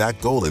designed with that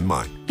goal in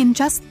mind. In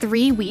just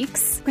 3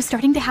 weeks, we're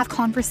starting to have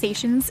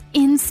conversations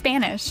in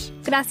Spanish.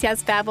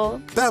 Gracias,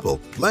 Babbel. Babbel,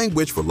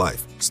 language for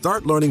life.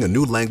 Start learning a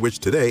new language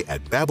today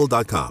at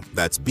Babbel.com.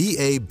 That's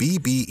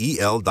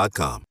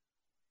Babbel.com.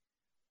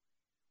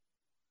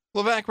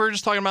 Well, back, we're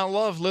just talking about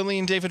love. Lily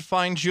and David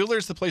Fine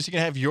Jewelers, the place you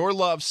can have your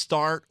love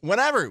start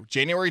whenever.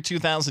 January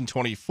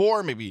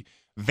 2024, maybe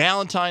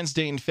Valentine's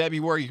Day in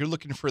February. You're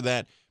looking for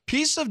that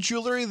piece of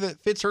jewelry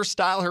that fits her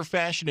style, her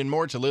fashion, and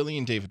more to Lily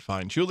and David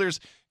Fine Jewelers.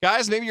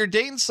 Guys, maybe you're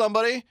dating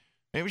somebody.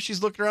 Maybe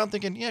she's looking around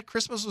thinking, yeah,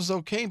 Christmas was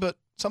okay, but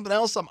something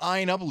else I'm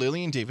eyeing up.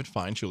 Lily and David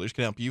Fine Jewelers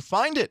can help you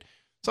find it.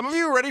 Some of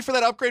you are ready for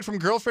that upgrade from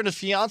girlfriend to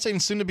fiance and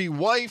soon-to-be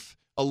wife.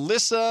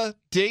 Alyssa,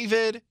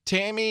 David,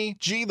 Tammy,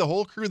 G, the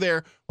whole crew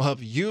there will help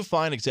you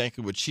find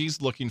exactly what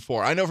she's looking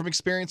for. I know from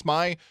experience,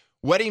 my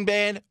wedding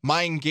band,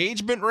 my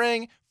engagement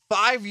ring.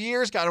 5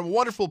 years, got a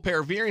wonderful pair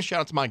of earrings. Shout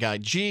out to my guy,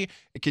 G.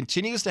 It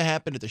continues to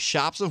happen at the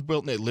shops of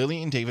Wilton at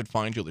Lily and David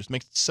Fine Jewelers.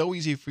 Makes it so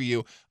easy for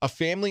you. A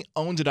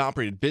family-owned and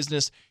operated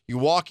business. You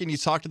walk in, you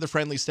talk to the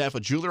friendly staff, a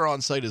jeweler on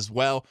site as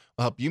well.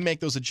 Will help you make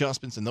those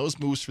adjustments and those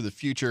moves for the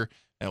future.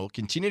 And will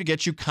continue to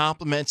get you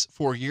compliments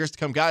for years to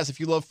come. Guys, if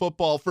you love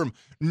football from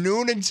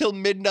noon until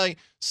midnight,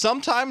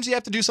 sometimes you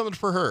have to do something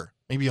for her.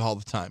 Maybe all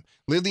the time.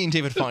 Lily and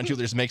David Fine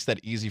Jewelers makes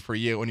that easy for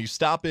you. When you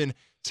stop in,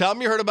 tell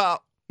them you heard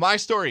about my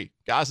story,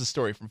 Goz's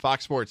story from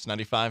Fox Sports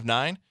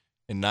 95.9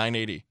 and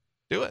 980.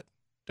 Do it.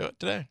 Do it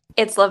today.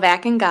 It's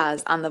Levac and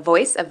Goz on the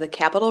voice of the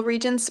Capital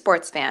Region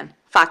sports fan.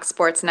 Fox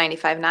Sports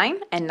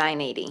 95.9 and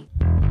 980.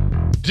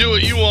 Do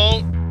it, you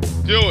won't.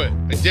 Do it.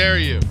 I dare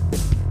you.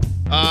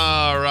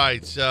 All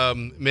right.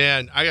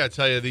 Man, I got to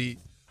tell you,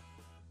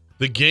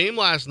 the game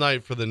last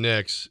night for the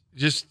Knicks,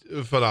 just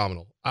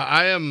phenomenal.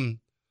 I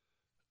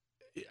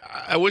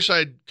wish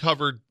I'd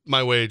covered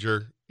my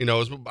wager. You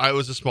know, I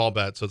was a small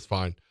bet, so it's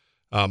fine.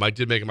 I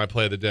did make it my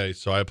play of the day,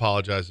 so I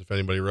apologize if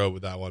anybody rode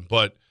with that one.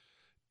 But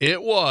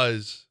it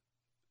was,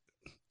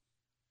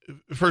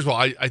 first of all,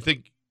 I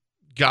think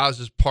Goz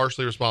is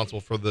partially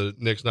responsible for the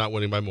Knicks not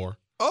winning by more.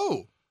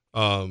 Oh.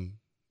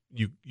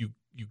 You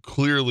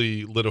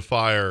clearly lit a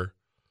fire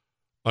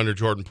under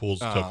Jordan Poole's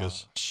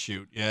tuchus.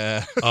 Shoot,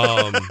 yeah.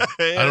 I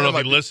don't know if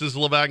he listens to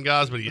Levac and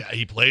Goz, but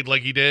he played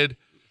like he did.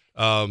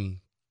 But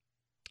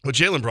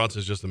Jalen Brunson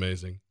is just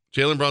amazing.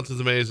 Jalen Brunson's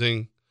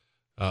amazing.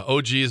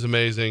 OG is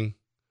amazing.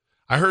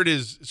 I heard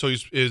his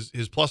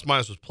plus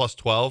minus was plus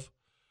 12.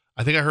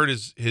 I think I heard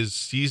his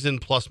season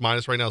plus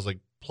minus right now is like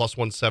plus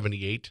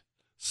 178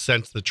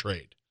 since the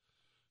trade.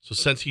 So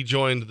since he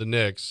joined the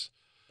Knicks,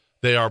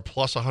 they are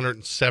plus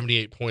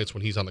 178 points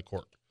when he's on the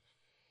court.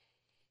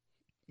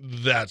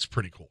 That's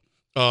pretty cool.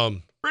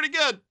 Pretty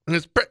good. And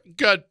it's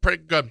pretty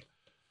good.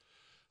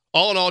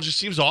 All in all, just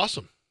seems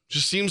awesome.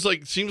 Just seems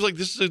like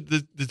this is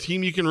the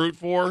team you can root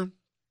for.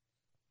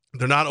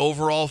 They're not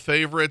overall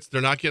favorites.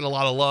 They're not getting a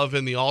lot of love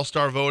in the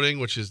All-Star voting,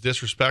 which is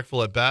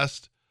disrespectful at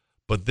best.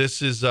 But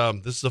this is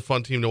a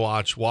fun team to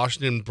watch.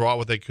 Washington brought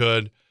what they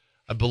could.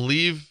 I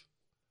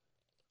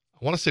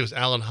want to say it was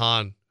Alan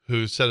Hahn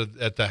who said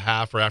at the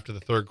half or after the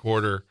third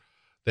quarter,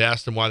 they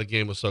asked him why the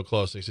game was so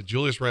close. And he said,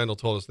 Julius Randle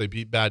told us they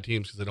beat bad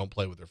teams because they don't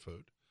play with their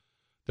food.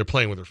 They're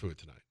playing with their food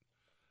tonight.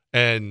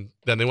 And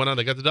then they went on,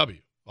 they got the W.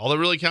 All that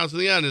really counts in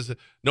the end is that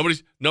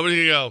nobody's going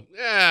to go,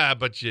 yeah,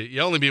 but you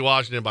only beat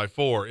Washington by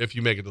 4 if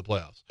you make it to the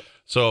playoffs.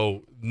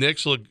 So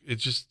Knicks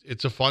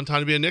it's a fun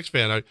time to be a Knicks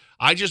fan.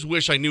 I just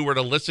wish I knew where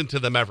to listen to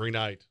them every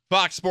night.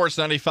 Fox Sports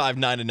 95.9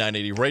 and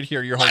 980, right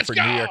here, your home for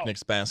New York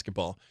Knicks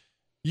basketball.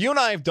 You and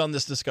I have done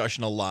this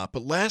discussion a lot,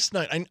 but last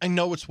night, I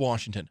know it's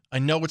Washington. I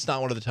know it's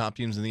not one of the top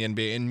teams in the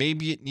NBA, and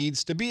maybe it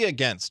needs to be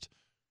against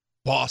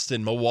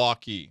Boston,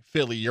 Milwaukee,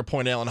 Philly. Your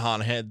point Alan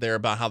Hahn had there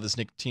about how this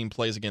Knicks team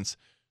plays against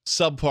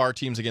subpar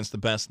teams against the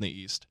best in the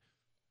East.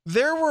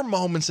 There were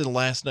moments in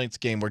last night's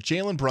game where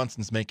Jalen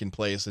Brunson's making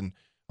plays, and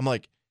I'm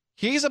like,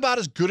 he's about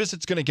as good as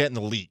it's going to get in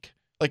the league.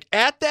 Like,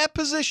 at that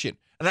position,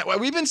 and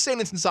we've been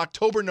saying it since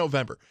October,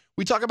 November.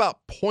 We talk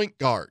about point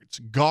guards,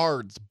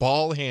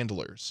 ball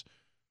handlers,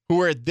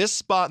 who are at this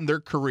spot in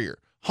their career.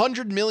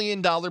 $100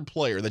 million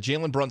player that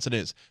Jalen Brunson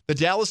is. The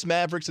Dallas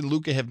Mavericks and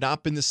Luka have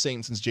not been the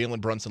same since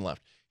Jalen Brunson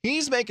left.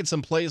 He's making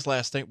some plays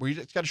last night where you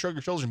just got to shrug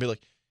your shoulders and be like,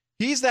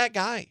 he's that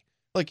guy.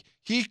 Like,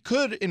 he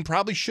could and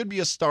probably should be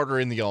a starter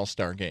in the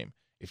All-Star game.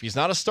 If he's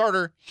not a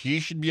starter, he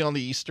should be on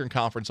the Eastern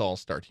Conference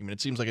All-Star team, and it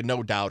seems like a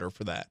no-doubter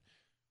for that.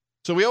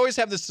 So we always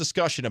have this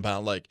discussion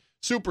about, like,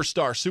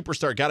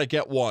 superstar, got to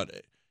get one.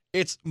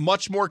 It's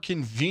much more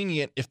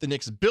convenient if the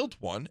Knicks built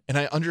one, and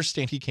I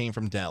understand he came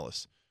from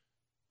Dallas.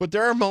 But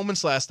there are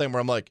moments last night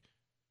where I'm like,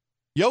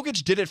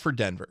 Jokic did it for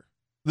Denver.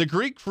 The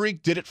Greek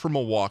Freak did it for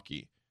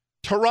Milwaukee.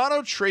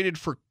 Toronto traded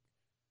for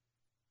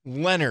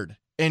Leonard,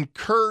 and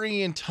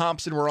Curry and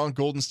Thompson were on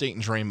Golden State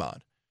and Draymond.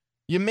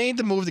 You made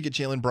the move to get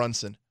Jalen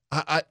Brunson.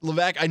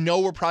 Levac, I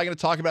know we're probably going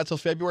to talk about it till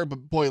February,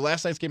 but boy,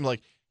 last night's game,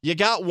 like, you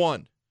got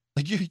one.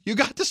 Like, you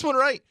got this one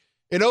right.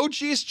 And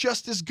OG is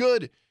just as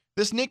good.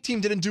 This Knicks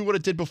team didn't do what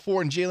it did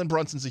before, and Jalen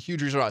Brunson's a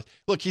huge reason.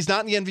 Look, he's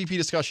not in the MVP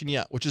discussion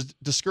yet, which is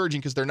discouraging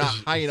because they're not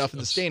high enough in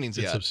the standings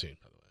yet. It's obscene,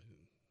 by the way.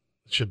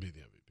 It should be the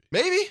MVP.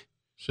 Maybe.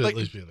 Should at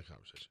least be in the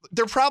conversation.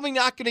 They're probably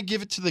not going to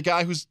give it to the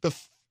guy who's the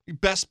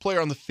best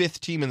player on the 5th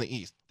team in the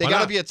East. They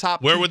got to be a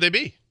top. Where would they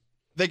be?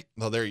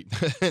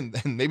 And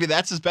maybe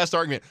that's his best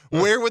argument.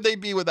 Where would they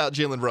be without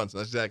Jalen Brunson?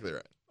 That's exactly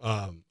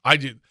right.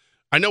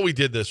 I know we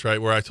did this,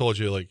 right, where I told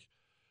you, like,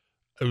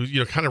 it was,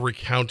 kind of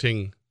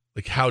recounting,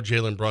 like, how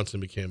Jalen Brunson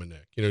became a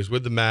Knick. He's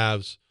with the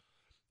Mavs,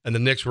 and the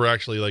Knicks were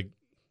actually, like,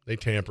 they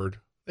tampered.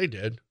 They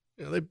did.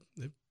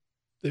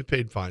 They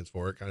paid fines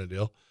for it, kind of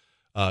deal.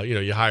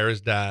 You hire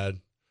his dad,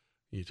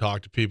 you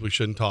talk to people you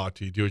shouldn't talk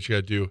to, you do what you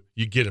got to do,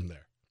 you get him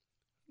there.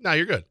 Now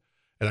you're good.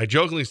 And I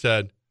jokingly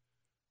said,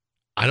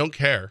 I don't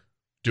care.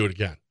 Do it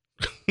again.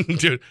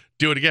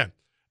 do it again.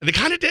 And they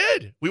kind of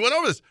did. We went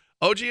over this.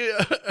 OG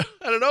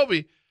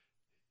Anunoby,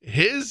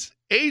 his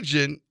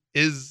agent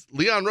is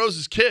Leon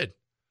Rose's kid.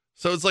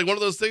 So it's like one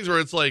of those things where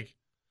it's like,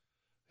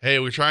 hey,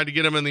 we tried to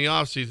get him in the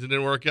offseason. It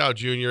didn't work out,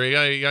 Junior.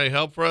 You got any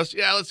help for us?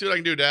 Yeah, let's see what I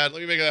can do, Dad.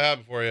 Let me make that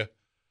happen for you.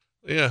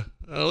 Yeah.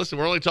 Listen,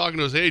 we're only talking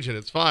to his agent.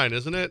 It's fine,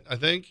 isn't it? I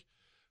think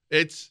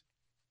it's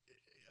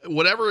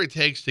whatever it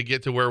takes to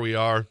get to where we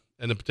are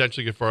and to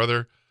potentially get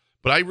further.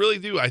 But I really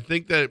do. I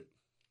think if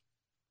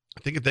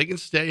they can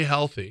stay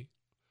healthy,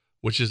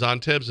 which is on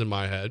Tibbs in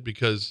my head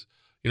because,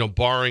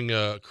 barring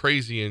a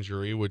crazy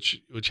injury, which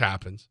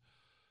happens,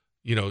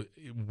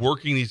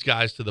 working these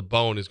guys to the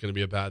bone is going to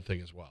be a bad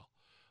thing as well.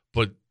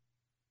 But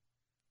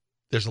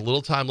there's a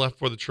little time left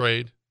for the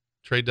trade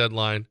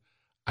deadline.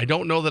 I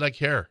don't know that I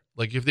care.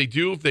 Like if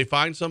they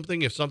find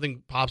something, if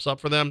something pops up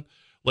for them,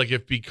 like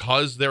if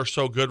because they're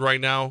so good right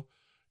now,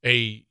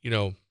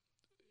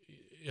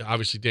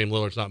 obviously Dame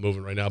Lillard's not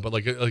moving right now, but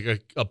like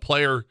a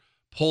player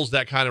pulls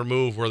that kind of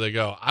move where they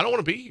go, I don't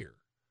want to be here.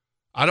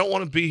 I don't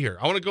want to be here.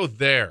 I want to go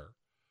there.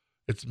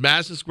 It's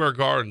Madison Square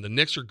Garden. The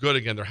Knicks are good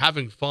again. They're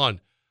having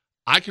fun.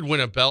 I could win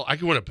a belt. I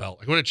could win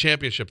a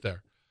championship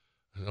there.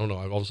 I don't know.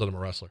 All of a sudden I'm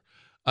a wrestler.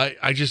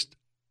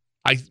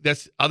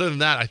 That's other than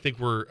that, I think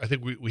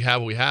we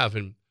have what we have.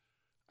 And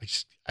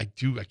I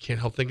can't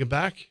help thinking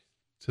back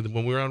to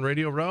when we were on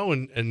Radio Row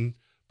and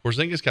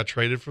Porzingis got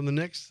traded from the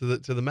Knicks to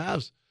the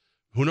Mavs.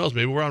 Who knows?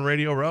 Maybe we're on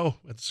Radio Row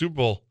at the Super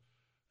Bowl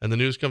and the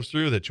news comes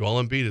through that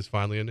Joel Embiid is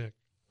finally a Knick.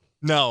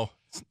 No,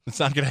 it's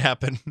not going to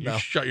happen. You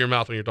shut your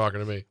mouth when you're talking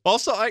to me.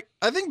 Also, I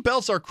think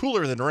belts are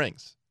cooler than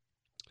rings.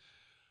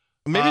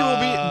 Maybe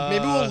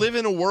we'll live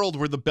in a world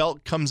where the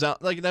belt comes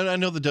out. Like I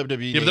know the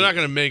WWE. Yeah, but they're not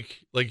going to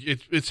make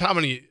it's how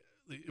many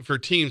for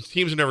teams.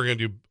 Teams are never going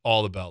to do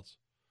all the belts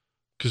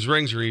because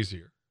rings are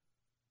easier.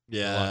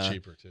 Yeah, a lot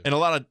cheaper too. And a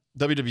lot of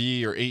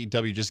WWE or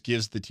AEW just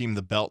gives the team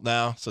the belt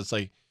now, so it's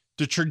like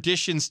the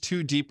tradition's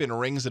too deep in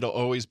rings. It'll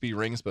always be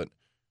rings, but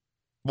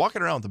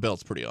walking around with the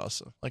belt's pretty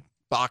awesome. Like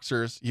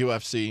boxers,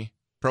 UFC,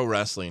 pro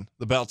wrestling,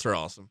 the belts are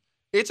awesome.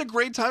 It's a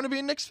great time to be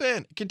a Knicks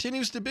fan. It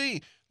continues to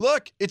be.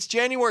 Look, it's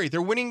January.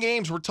 They're winning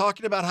games. We're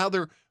talking about how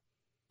they're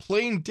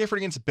playing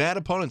different against bad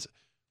opponents.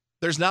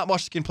 There's not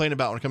much to complain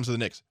about when it comes to the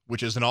Knicks,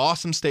 which is an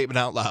awesome statement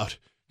out loud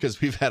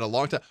because we've had a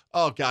long time.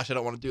 Oh, gosh, I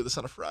don't want to do this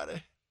on a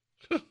Friday.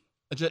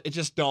 It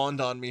just dawned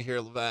on me here,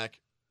 Levac.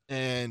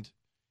 And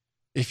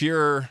if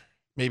you're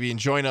maybe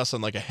enjoying us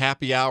on like a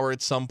happy hour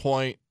at some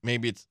point,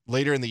 maybe it's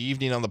later in the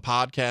evening on the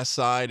podcast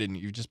side and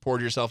you just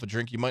poured yourself a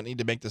drink, you might need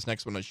to make this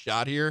next one a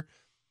shot here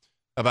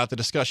about the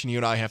discussion you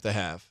and I have to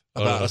have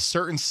about a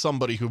certain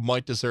somebody who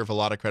might deserve a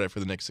lot of credit for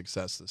the Knicks'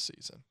 success this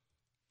season.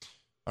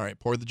 All right,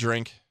 pour the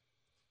drink.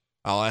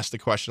 I'll ask the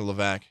question to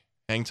Levac.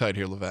 Hang tight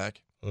here, Levac.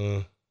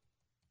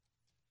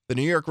 The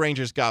New York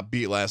Rangers got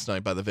beat last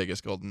night by the Vegas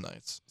Golden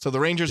Knights. So the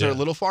Rangers are a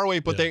little far away,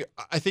 but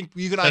I think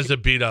you and I... It's a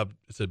beat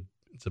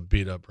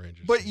up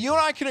Rangers. But you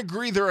and I can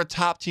agree they're a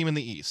top team in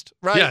the East,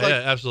 right? Yeah,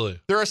 yeah,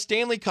 absolutely. They're a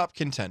Stanley Cup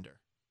contender.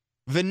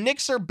 The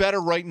Knicks are better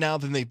right now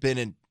than they've been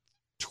in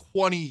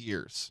 20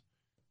 years.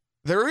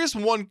 There is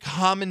one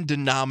common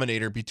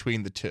denominator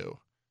between the two.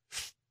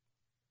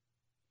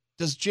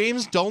 Does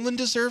James Dolan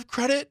deserve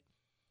credit?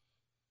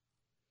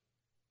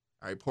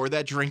 All right, pour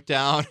that drink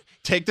down.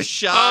 Take the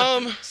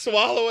shot.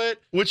 Swallow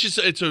it. Which is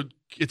it's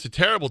a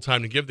terrible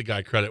time to give the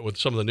guy credit with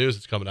some of the news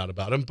that's coming out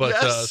about him, but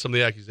some of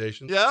the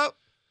accusations. Yeah.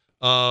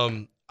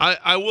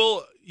 I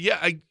will.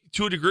 Yeah,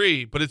 to a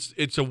degree, but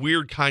it's a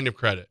weird kind of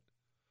credit.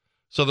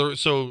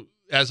 So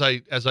as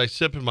I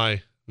sip in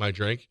my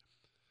drink,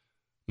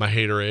 my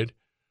haterade.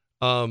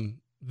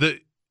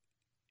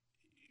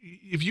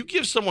 If you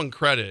give someone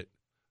credit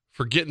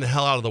for getting the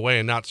hell out of the way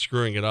and not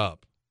screwing it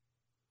up,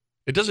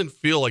 it doesn't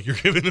feel like you're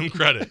giving them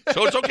credit.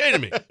 So it's okay to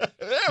me.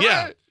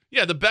 Right.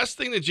 Yeah. The best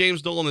thing that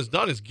James Dolan has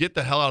done is get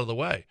the hell out of the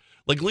way.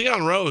 Like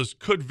Leon Rose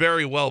could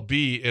very well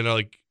be in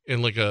a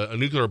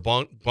nuclear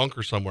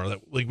bunker somewhere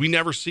that like we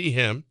never see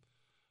him,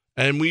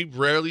 and we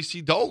rarely see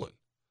Dolan.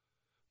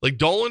 Like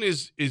Dolan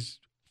is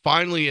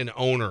finally an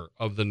owner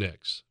of the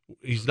Knicks.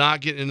 He's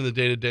not getting into the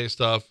day-to-day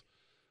stuff.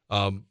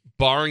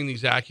 Barring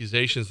these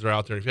accusations that are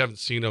out there, if you haven't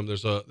seen them,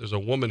 there's a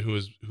woman who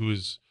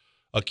is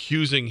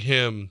accusing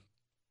him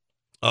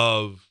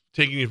of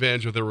taking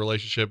advantage of their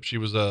relationship. She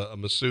was a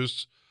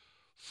masseuse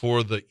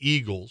for the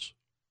Eagles.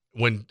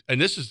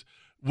 There's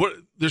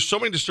so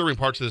many disturbing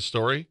parts of this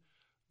story.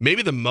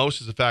 Maybe the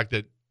most is the fact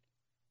that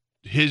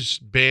his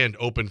band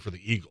opened for the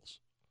Eagles.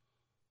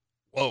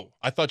 Whoa.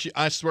 I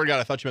swear to God,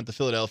 I thought you meant the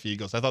Philadelphia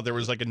Eagles. I thought there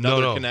was like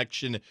another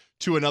connection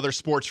to another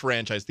sports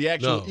franchise. The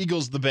actual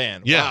Eagles, the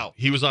band. Yeah. Wow.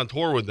 He was on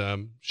tour with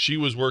them. She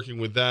was working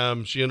with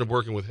them. She ended up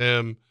working with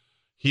him.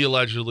 He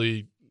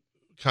allegedly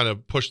kind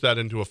of pushed that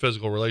into a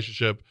physical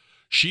relationship.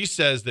 She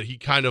says that he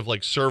kind of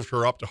like served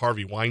her up to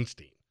Harvey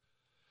Weinstein.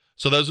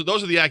 So those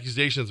are the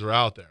accusations that are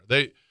out there.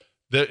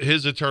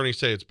 His attorneys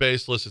say it's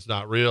baseless, it's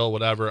not real,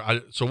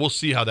 whatever. So we'll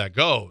see how that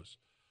goes.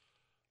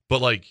 But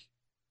like,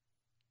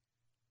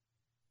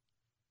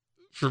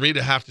 for me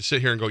to have to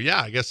sit here and go,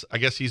 yeah, I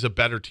guess he's a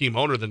better team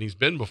owner than he's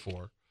been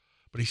before,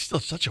 but he's still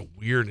such a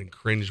weird and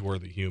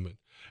cringeworthy human.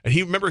 And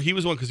he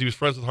was one because he was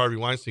friends with Harvey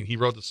Weinstein. He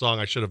wrote the song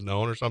 "I Should Have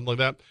Known" or something like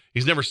that.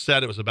 He's never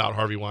said it was about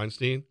Harvey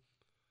Weinstein,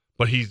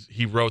 but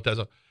he wrote that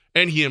song.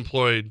 And he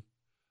employed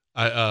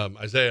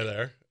Isaiah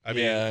there. I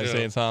mean,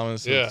 Isaiah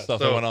Thomas and stuff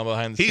that went on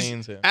behind the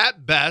scenes. Yeah.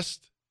 At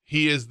best,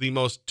 he is the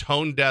most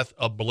tone-deaf,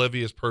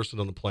 oblivious person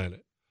on the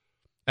planet.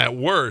 At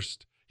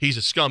worst, he's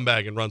a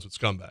scumbag and runs with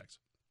scumbags.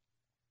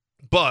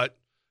 But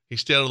he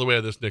stayed out of the way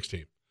of this Knicks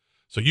team.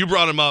 So you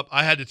brought him up.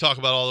 I had to talk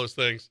about all those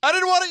things. I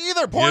didn't want it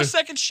either. Poor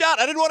second shot.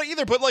 I didn't want it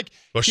either.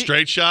 But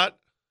straight shot?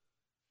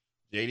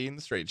 JD in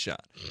the straight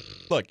shot.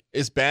 Look,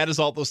 as bad as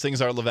all those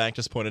things are, Levac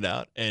just pointed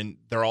out, and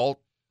they're all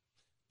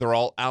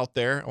out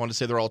there. I want to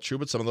say they're all true,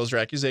 but some of those are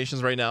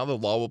accusations right now. The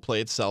law will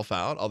play itself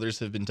out. Others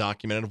have been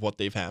documented of what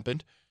they've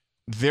happened.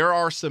 There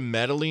are some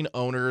meddling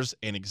owners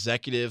and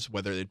executives,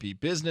 whether it be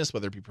business,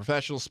 whether it be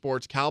professional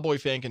sports. Cowboy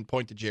fan can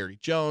point to Jerry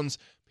Jones.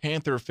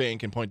 Panther fan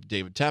can point to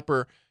David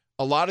Tepper.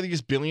 A lot of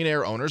these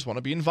billionaire owners want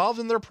to be involved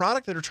in their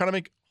product that are trying to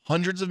make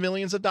hundreds of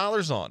millions of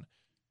dollars on.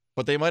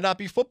 But they might not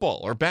be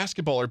football or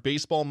basketball or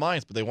baseball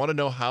minds, but they want to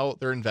know how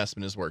their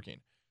investment is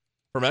working.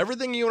 From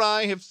everything you and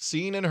I have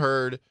seen and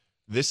heard,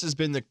 this has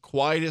been the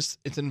quietest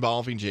it's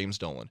involving James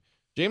Dolan.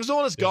 James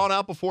Dolan has gone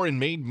out before and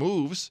made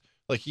moves.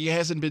 Like, he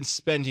hasn't been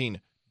spending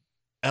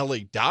LA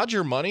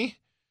Dodger money.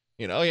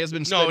 He has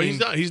been spending. No, he's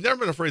not. He's never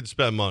been afraid to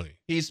spend money.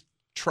 He's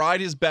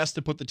tried his best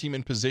to put the team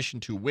in position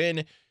to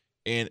win.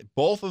 And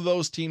both of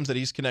those teams that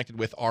he's connected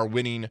with are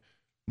winning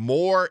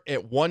more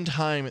at one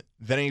time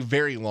than a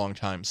very long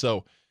time.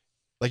 So,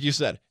 like you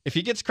said, if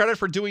he gets credit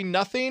for doing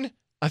nothing,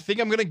 I think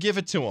I'm going to give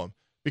it to him.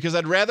 Because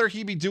I'd rather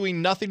he be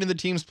doing nothing and the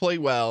teams play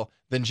well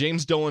than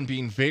James Dolan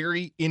being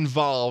very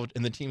involved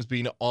and the teams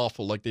being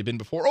awful like they've been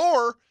before.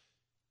 Or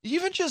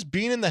even just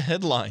being in the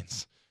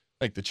headlines.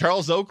 Like the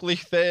Charles Oakley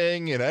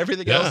thing and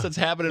everything else that's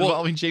happened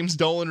involving James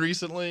Dolan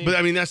recently. But,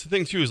 I mean, that's the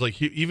thing, too, is like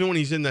even when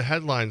he's in the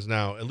headlines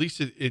now, at least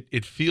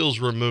it feels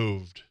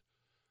removed.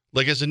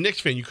 Like, as a Knicks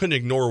fan, you couldn't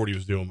ignore what he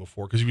was doing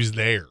before because he was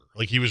there.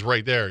 Like, he was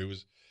right there.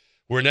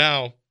 Where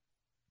now,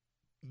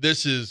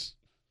 this is...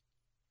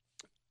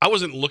 I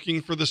wasn't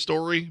looking for the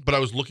story, but I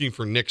was looking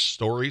for Knicks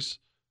stories,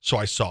 so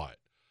I saw it.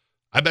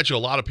 I bet you a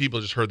lot of people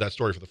just heard that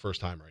story for the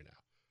first time right now.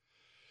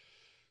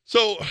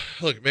 So,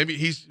 look, maybe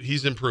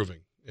he's improving.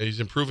 He's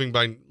improving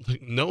by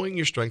knowing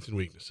your strengths and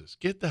weaknesses.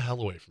 Get the hell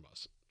away from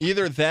us.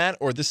 Either that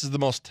or this is the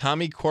most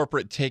Tommy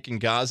corporate take in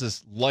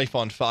Goz's life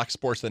on Fox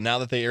Sports that now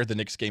that they aired the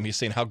Knicks game, he's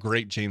saying how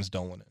great James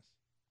Dolan is.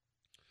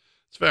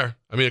 It's fair.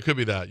 I mean, it could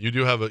be that. You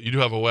do have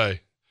a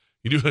way.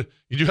 You do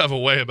have a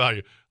way about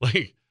you.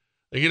 Like,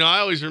 I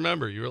always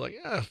remember you were like,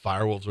 yeah,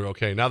 Firewolves are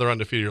okay. Now they're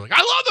undefeated. You're like, I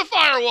love the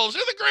Firewolves.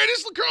 They're the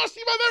greatest lacrosse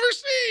team I've ever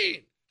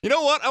seen. You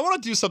know what? I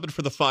want to do something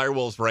for the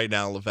Firewolves right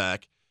now,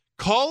 Levac.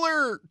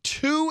 Caller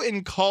 2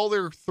 and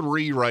caller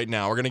 3 right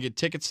now are going to get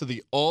tickets to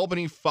the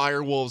Albany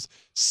Firewolves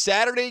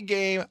Saturday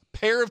game,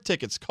 pair of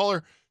tickets.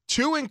 Caller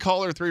 2 and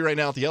caller 3 right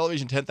now at the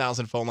Elevation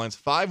 10,000 phone lines,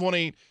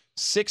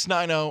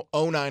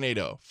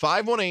 518-690-0980.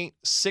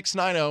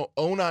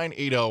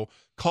 518-690-0980.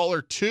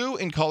 Caller 2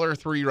 and caller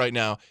 3 right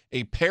now,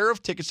 a pair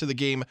of tickets to the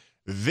game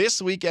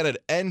this weekend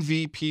at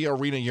MVP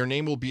Arena. Your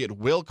name will be at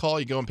will call.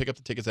 You go and pick up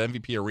the tickets at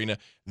MVP Arena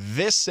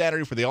this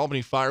Saturday for the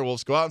Albany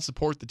Firewolves. Go out and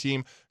support the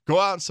team. Go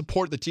out and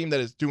support the team that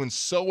is doing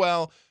so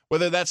well,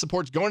 whether that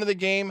support's going to the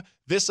game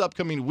this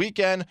upcoming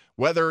weekend,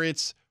 whether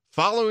it's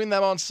following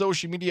them on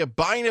social media,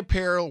 buying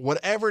apparel,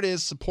 whatever it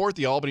is, support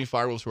the Albany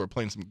Firewolves who are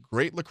playing some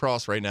great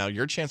lacrosse right now.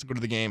 Your chance to go to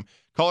the game.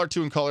 Caller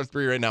 2 and caller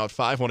 3 right now at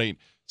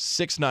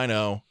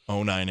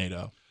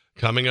 518-690-0980.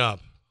 Coming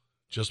up,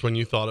 just when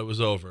you thought it was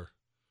over,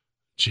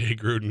 Jay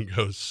Gruden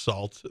goes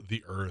salt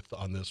the earth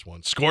on this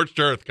one. Scorched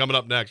earth coming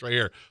up next right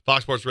here.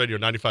 Fox Sports Radio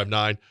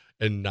 95.9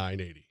 and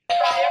 980.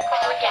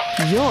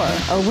 You're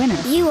a winner.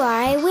 You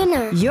are a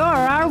winner. You're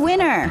our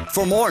winner.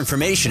 For more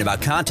information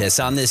about contests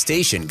on this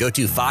station, go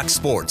to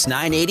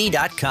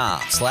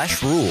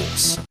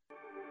foxsports980.com/rules.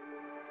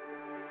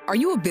 Are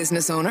you a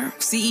business owner,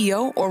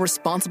 CEO, or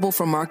responsible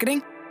for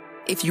marketing?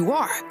 If you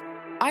are,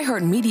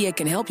 iHeartMedia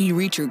can help you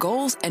reach your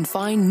goals and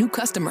find new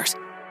customers.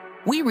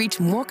 We reach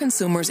more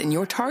consumers in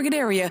your target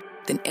area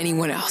than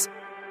anyone else,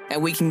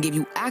 and we can give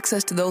you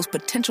access to those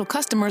potential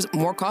customers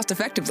more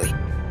cost-effectively.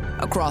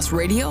 Across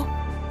radio,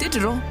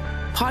 digital,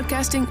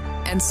 podcasting,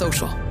 and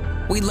social.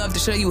 We'd love to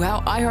show you how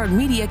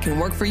iHeartMedia can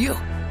work for you.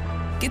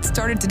 Get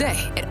started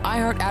today at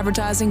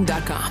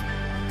iHeartAdvertising.com.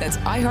 That's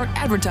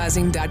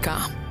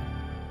iHeartAdvertising.com.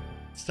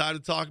 It's time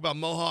to talk about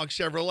Mohawk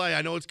Chevrolet.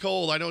 I know it's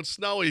cold, I know it's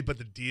snowy, but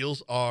the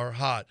deals are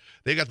hot.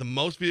 They got the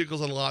most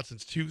vehicles on the lot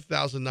since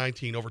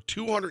 2019. Over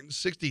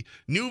 260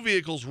 new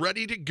vehicles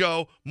ready to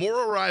go,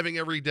 more arriving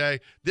every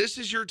day. This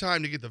is your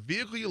time to get the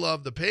vehicle you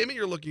love, the payment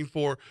you're looking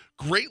for,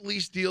 great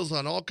lease deals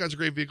on all kinds of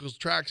great vehicles,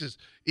 Traxxas,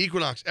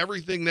 Equinox,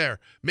 everything there.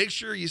 Make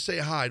sure you say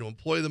hi to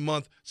Employee of the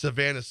Month,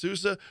 Savannah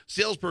Sousa,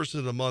 Salesperson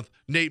of the Month,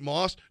 Nate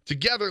Moss.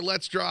 Together,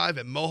 let's drive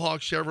at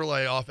Mohawk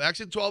Chevrolet off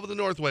Exit 12 of the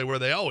Northway, where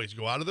they always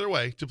go out of their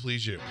way to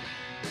please you.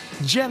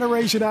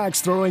 Generation Axe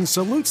Throwing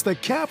salutes the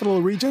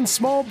Capital Region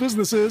small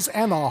businesses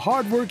and the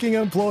hardworking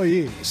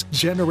employees.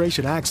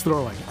 Generation Axe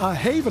Throwing, a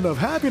haven of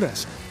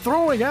happiness.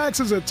 Throwing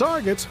axes at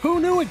targets, who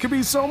knew it could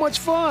be so much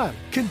fun?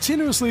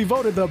 Continuously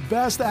voted the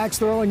best axe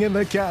throwing in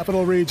the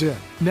Capital Region.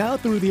 Now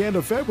through the end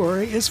of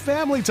February is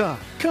family time.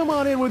 Come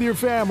on in with your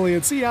family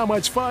and see how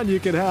much fun you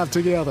can have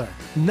together.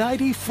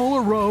 90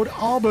 Fuller Road,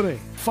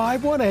 Albany.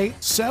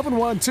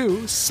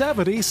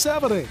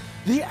 518-712-7070.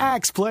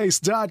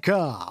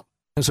 TheAxePlace.com.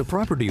 As a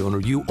property owner,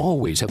 you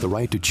always have the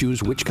right to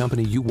choose which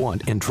company you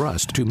want and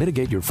trust to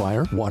mitigate your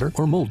fire, water,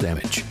 or mold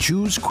damage.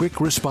 Choose Quick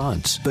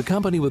Response, the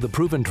company with a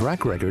proven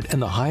track record and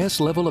the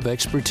highest level of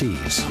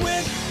expertise.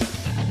 Quick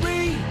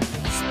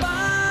Response!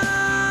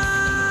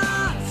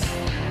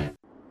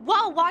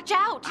 Whoa, watch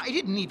out! I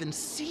didn't even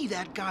see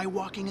that guy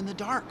walking in the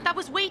dark. That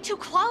was way too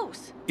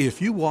close.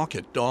 If you walk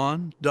at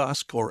dawn,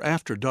 dusk, or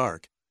after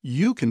dark,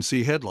 you can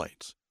see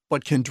headlights.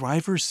 But can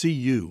drivers see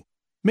you?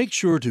 Make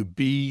sure to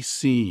be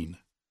seen.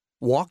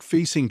 Walk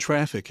facing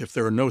traffic if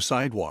there are no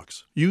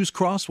sidewalks. Use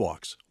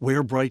crosswalks,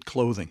 wear bright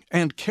clothing,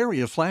 and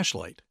carry a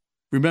flashlight.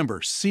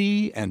 Remember,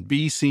 see and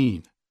be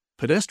seen.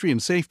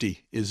 Pedestrian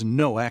safety is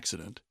no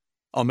accident.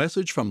 A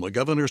message from the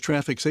Governor's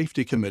Traffic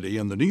Safety Committee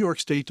and the New York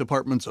State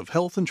Departments of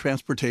Health and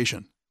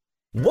Transportation.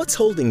 What's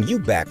holding you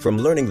back from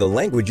learning the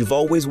language you've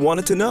always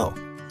wanted to know?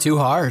 Too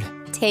hard.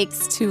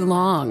 Takes too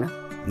long.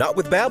 Not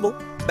with Babbel.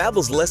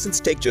 Babbel's lessons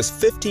take just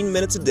 15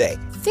 minutes a day.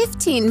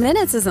 15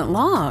 minutes isn't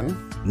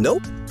long.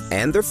 Nope.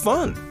 And they're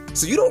fun.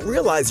 So you don't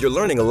realize you're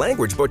learning a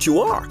language, but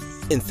you are.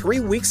 In 3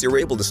 weeks, you're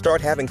able to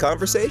start having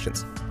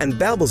conversations. And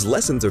Babbel's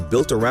lessons are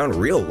built around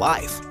real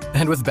life.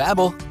 And with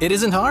Babbel, it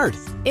isn't hard.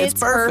 It's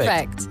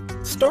perfect.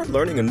 Start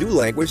learning a new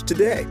language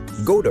today.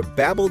 Go to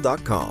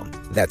Babbel.com.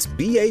 That's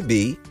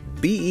BABBEL.com.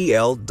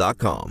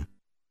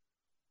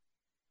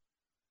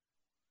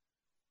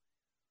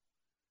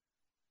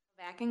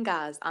 Back in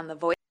Goz on the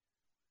Voice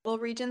of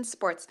Capital Region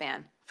Sports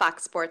Fan,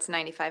 Fox Sports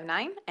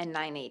 95.9 and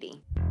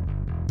 980.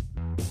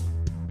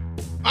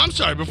 I'm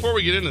sorry, before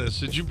we get into this,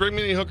 did you bring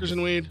me any hookers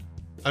and weed?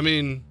 I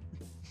mean...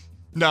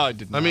 No, I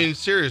did not. I mean,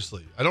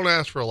 seriously. I don't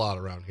ask for a lot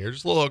around here.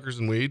 Just a little hookers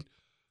and weed.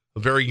 A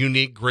very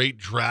unique, great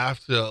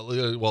draft.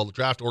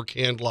 Draft or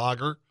canned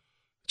lager.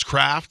 It's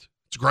craft.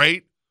 It's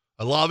great.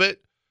 I love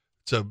it.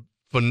 It's a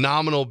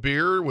phenomenal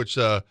beer, which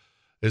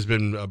has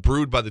been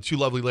brewed by the two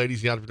lovely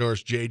ladies, the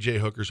entrepreneurs, JJ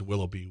Hookers and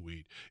Willow Bean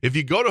Weed. If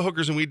you go to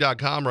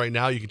hookersandweed.com right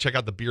now, you can check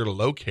out the beer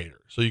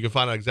locator. So you can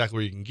find out exactly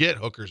where you can get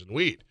hookers and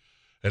weed.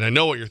 And I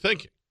know what you're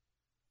thinking.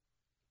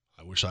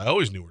 I wish I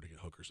always knew where to get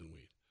hookers and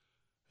weed.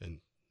 And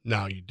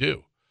now you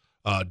do.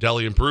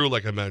 Deli and Brew,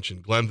 like I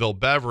mentioned. Glenville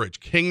Beverage.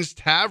 King's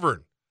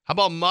Tavern. How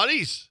about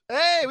Muddy's?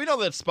 Hey, we know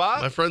that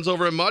spot. My friends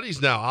over at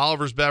Muddy's now.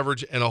 Oliver's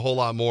Beverage and a whole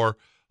lot more.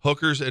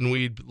 Hookers and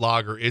Weed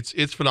Lager.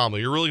 It's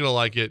phenomenal. You're really going to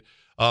like it.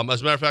 As a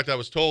matter of fact, I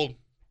was told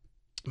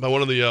by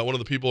one of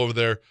the people over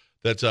there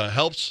that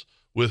helps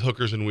with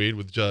Hookers and Weed,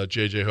 with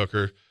JJ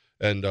Hooker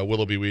and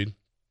Willoughby Weed,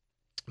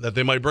 that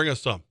they might bring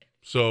us some.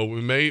 So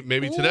we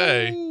maybe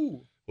today...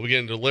 We'll be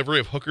getting delivery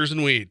of Hookers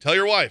and Weed. Tell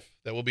your wife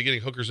that we'll be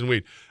getting Hookers and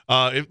Weed.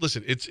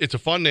 Listen, it's a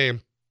fun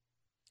name.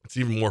 It's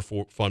even more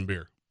fun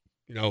beer.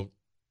 You know,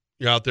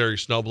 you're out there, you're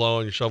snow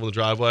blowing, you're shoveling the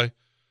driveway,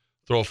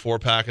 throw a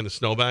 4-pack in the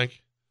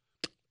snowbank,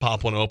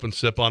 pop one open,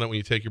 sip on it when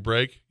you take your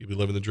break. You'll be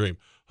living the dream.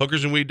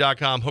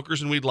 Hookersandweed.com,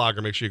 Hookers and Weed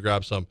Lager. Make sure you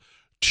grab some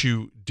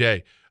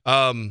today.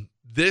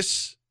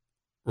 This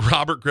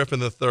Robert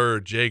Griffin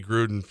III, Jay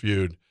Gruden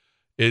feud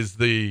is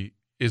the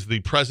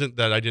present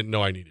that I didn't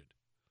know I needed.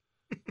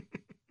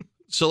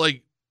 So,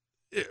 like,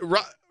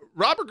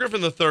 Robert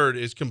Griffin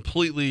III is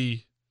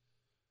completely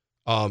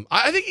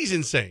I think he's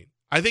insane.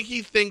 I think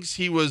he thinks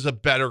he was a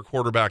better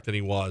quarterback than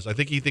he was. I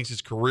think he thinks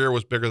his career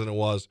was bigger than it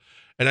was.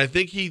 And I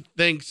think he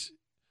thinks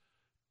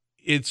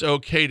it's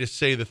okay to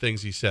say the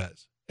things he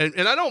says.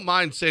 And I don't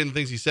mind saying the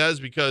things he says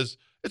because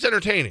it's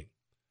entertaining.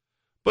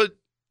 But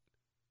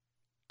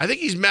I think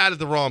he's mad at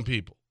the wrong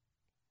people.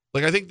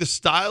 Like, I think the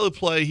style of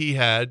play he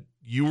had,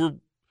 you were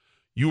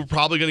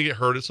probably going to get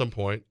hurt at some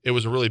point. It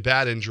was a really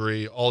bad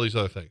injury, all these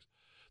other things.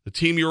 The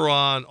team you were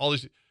on, all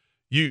these,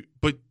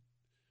 but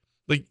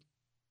like,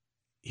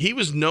 he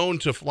was known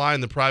to fly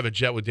in the private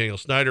jet with Daniel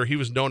Snyder. He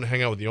was known to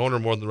hang out with the owner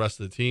more than the rest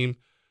of the team.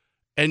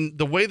 And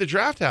the way the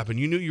draft happened,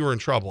 you knew you were in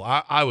trouble,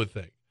 I would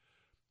think.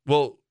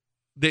 Well,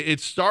 it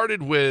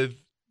started with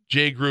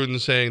Jay Gruden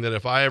saying that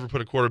if I ever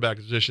put a quarterback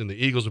position, the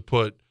Eagles would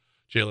put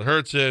Jalen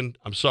Hurts in.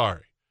 I'm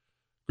sorry.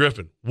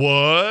 Griffin,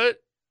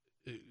 what?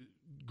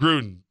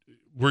 Gruden,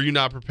 were you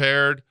not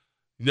prepared?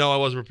 No, I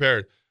wasn't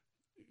prepared.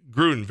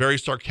 Gruden, very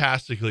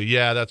sarcastically,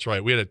 yeah, that's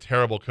right. We had a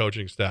terrible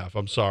coaching staff.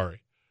 I'm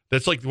sorry.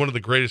 That's like one of the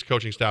greatest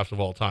coaching staffs of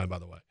all time, by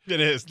the way. It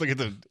is. Look at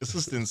the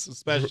assistants,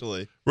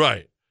 especially.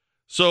 Right.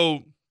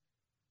 So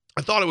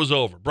I thought it was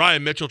over.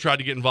 Brian Mitchell tried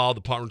to get involved,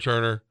 the punt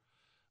returner,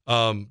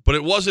 but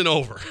it wasn't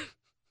over.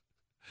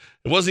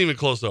 It wasn't even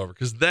close to over,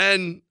 because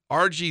then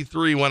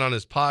RG3 went on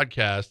his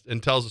podcast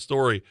and tells a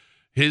story.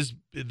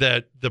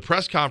 That the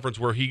press conference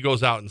where he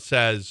goes out and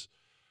says,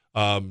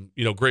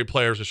 Great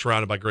players are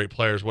surrounded by great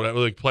players. Whatever,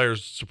 like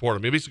players support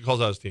him. He basically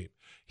calls out his team.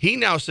 He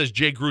now says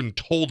Jay Gruden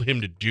told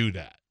him to do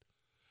that,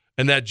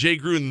 and that Jay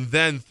Gruden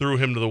then threw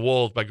him to the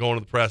wolves by going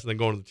to the press and then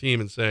going to the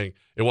team and saying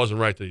it wasn't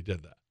right that he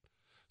did that.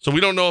 So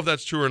we don't know if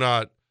that's true or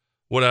not.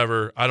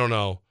 Whatever, I don't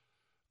know.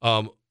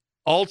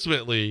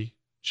 Ultimately,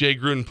 Jay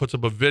Gruden puts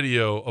up a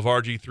video of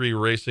RG3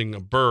 racing a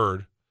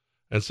bird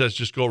and says,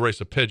 "Just go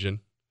race a pigeon."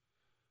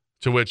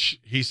 To which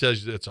he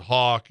says it's a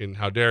hawk and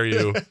how dare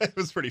you. It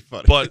was pretty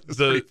funny. But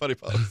pretty funny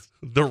post.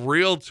 The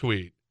real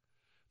tweet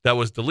that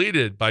was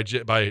deleted by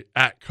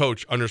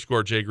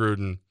 @coach_Jay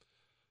Gruden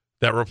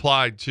that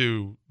replied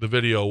to the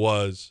video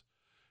was,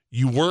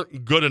 "You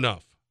weren't good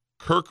enough.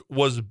 Kirk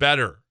was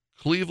better.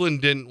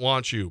 Cleveland didn't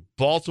want you.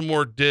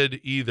 Baltimore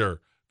did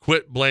either.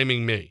 Quit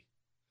blaming me."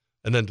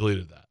 And then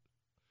deleted that.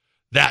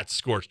 That's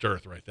scorched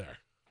earth right there.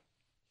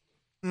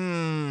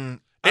 And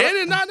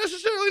it's not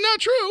necessarily not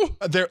true.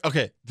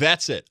 Okay,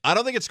 that's it. I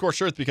don't think it's scorched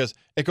earth because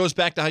it goes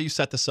back to how you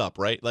set this up,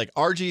 right? Like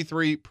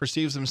RG3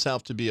 perceives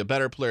himself to be a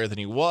better player than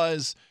he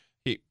was.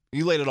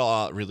 You laid it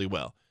all out really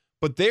well.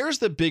 But there's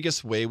the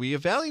biggest way we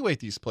evaluate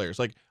these players.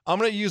 Like I'm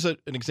going to use an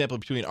example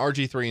between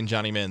RG3 and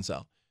Johnny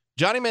Manziel.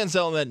 Johnny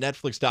Manziel in that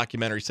Netflix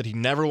documentary said he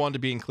never wanted to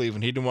be in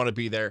Cleveland. He didn't want to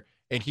be there.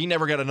 And he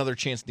never got another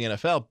chance in the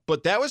NFL.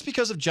 But that was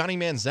because of Johnny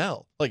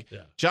Manziel.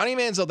 Johnny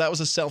Manziel, that was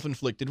a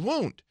self-inflicted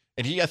wound.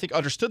 And he, I think,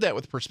 understood that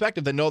with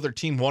perspective that no other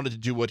team wanted to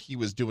do what he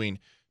was doing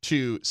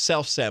to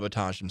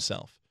self-sabotage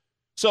himself.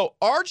 So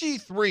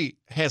RG3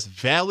 has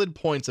valid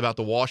points about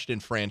the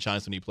Washington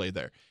franchise when he played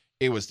there.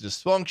 It was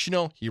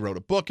dysfunctional. He wrote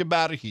a book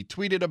about it. He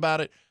tweeted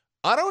about it.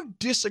 I don't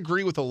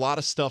disagree with a lot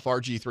of stuff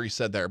RG3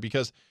 said there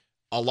because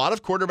a lot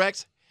of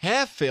quarterbacks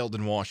have failed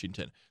in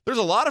Washington. There's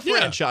a lot of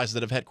franchises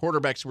that have had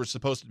quarterbacks who were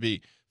supposed to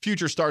be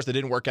future stars that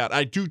didn't work out.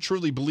 I do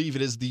truly believe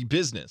it is the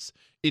business.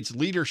 It's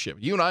leadership.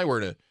 You and I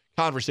were in a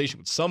conversation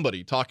with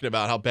somebody talking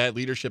about how bad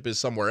leadership is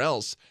somewhere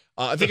else.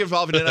 I think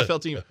involving an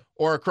NFL team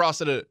or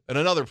across at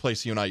another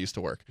place you and I used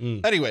to work.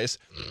 Anyways,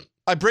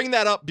 I bring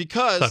that up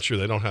because... It's not true.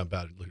 They don't have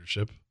bad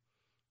leadership.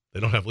 They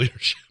don't have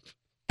leadership.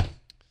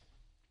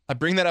 I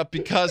bring that up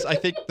because I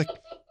think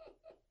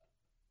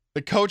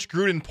the Coach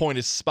Gruden point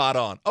is spot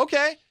on.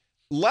 Okay,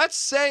 let's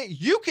say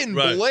you can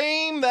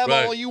blame them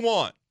all you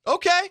want.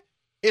 Okay,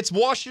 it's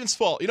Washington's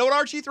fault. You know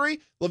what, RG3?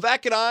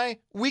 Levac and I,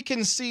 we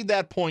concede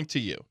that point to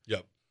you.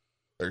 Yep.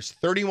 There's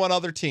 31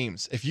 other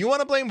teams. If you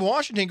want to blame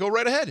Washington, go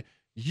right ahead.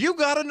 You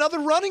got another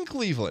run in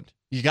Cleveland.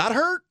 You got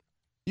hurt.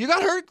 You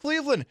got hurt,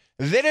 Cleveland.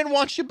 They didn't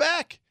want you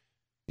back.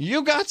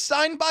 You got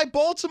signed by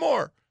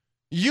Baltimore.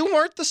 You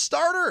weren't the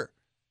starter.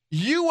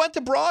 You went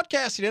to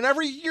broadcasting, and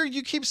every year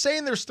you keep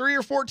saying there's 3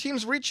 or 4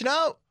 teams reaching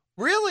out.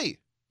 Really?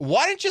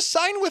 Why didn't you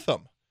sign with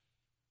them?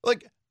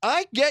 Like,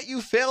 I get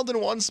you failed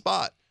in one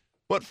spot.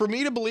 But for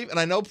me to believe, and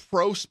I know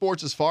pro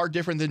sports is far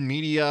different than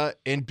media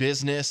and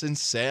business and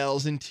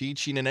sales and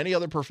teaching and any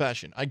other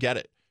profession. I get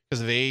it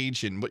because of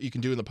age and what you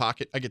can do in the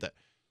pocket. I get that.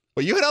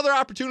 But you had other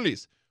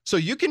opportunities. So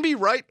you can be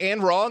right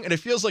and wrong, and it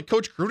feels like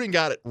Coach Gruden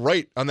got it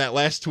right on that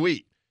last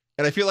tweet.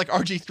 And I feel like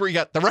RG3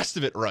 got the rest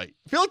of it right.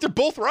 I feel like they're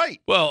both right.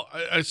 Well,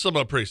 I sum it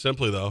up pretty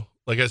simply, though.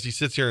 Like, as he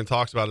sits here and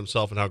talks about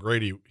himself and how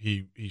great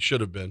he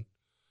should have been.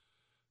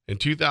 In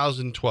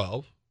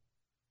 2012,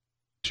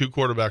 2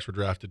 quarterbacks were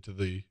drafted to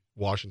the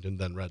Washington,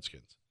 then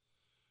Redskins.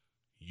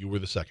 You were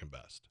the second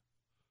best.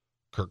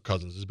 Kirk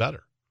Cousins is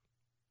better.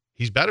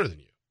 He's better than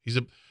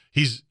you.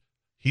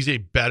 He's a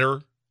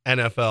better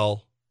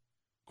NFL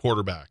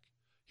quarterback.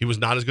 He was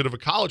not as good of a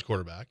college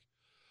quarterback.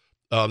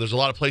 There's a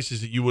lot of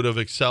places that you would have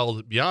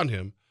excelled beyond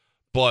him,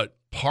 but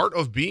part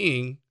of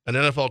being an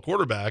NFL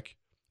quarterback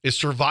is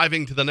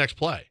surviving to the next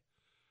play.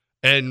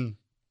 And,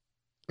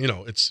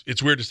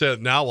 it's weird to say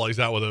that now while he's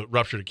out with a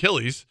ruptured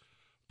Achilles,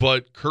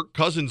 but Kirk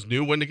Cousins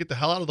knew when to get the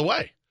hell out of the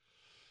way.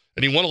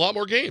 And he won a lot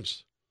more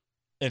games.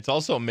 It's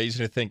also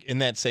amazing to think in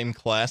that same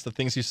class, the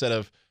things you said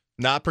of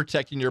not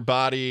protecting your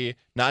body,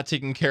 not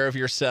taking care of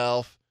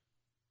yourself.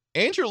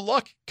 Andrew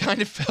Luck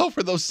kind of fell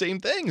for those same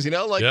things,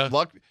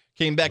 Luck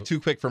came back too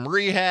quick from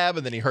rehab,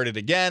 and then he hurt it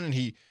again, and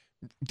he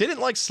didn't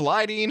like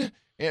sliding.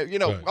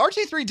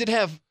 RG3 did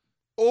have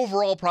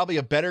overall probably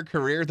a better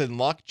career than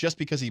Luck just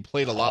because he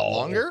played a lot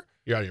longer.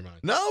 You're out of your mind.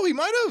 No, he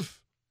might have.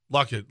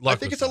 Luck I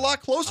think it's a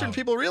lot closer than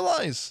people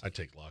realize. I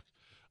take Luck.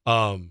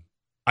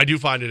 I do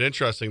find it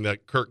interesting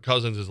that Kirk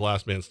Cousins is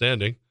last man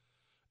standing.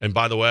 And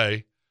by the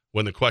way,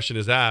 when the question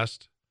is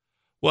asked,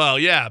 well,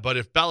 yeah, but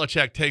if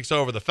Belichick takes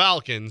over the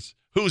Falcons,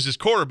 who's his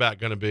quarterback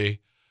going to be?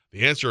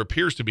 The answer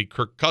appears to be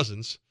Kirk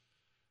Cousins.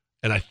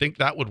 And I think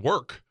that would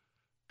work.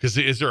 Because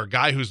is there a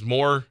guy who's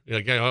more,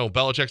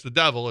 Belichick's the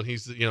devil, and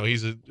he's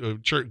a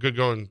good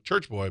going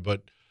church boy,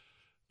 but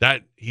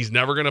that he's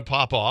never going to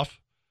pop off.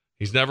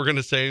 He's never going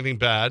to say anything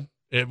bad.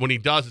 And when he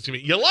does, it's going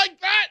to be, you like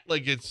that?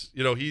 Like it's,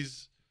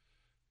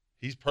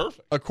 he's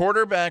perfect. A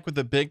quarterback with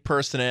a big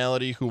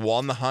personality who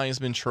won the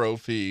Heisman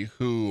Trophy,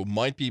 who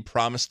might be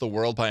promised the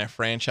world by a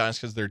franchise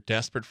because they're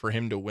desperate for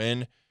him to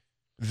win.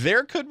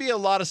 There could be a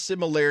lot of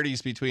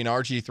similarities between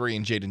RG3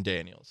 and Jaden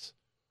Daniels.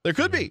 There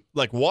could be.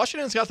 Like,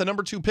 Washington's got the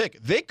number 2 pick.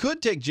 They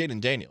could take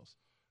Jaden Daniels.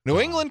 New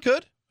England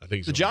could. I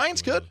think the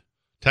Giants could.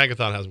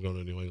 Tankathon has him going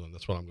to New England.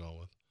 That's what I'm going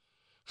with.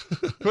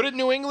 Couldn't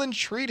New England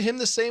treat him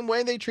the same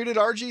way they treated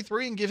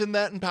RG3 and give him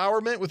that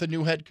empowerment with a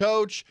new head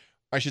coach?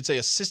 I should say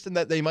assistant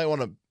that they might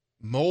want to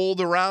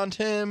mold around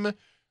him.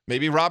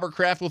 Maybe Robert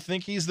Kraft will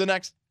think he's the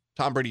next.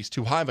 Tom Brady's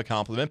too high of a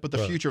compliment, but the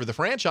future of the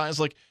franchise,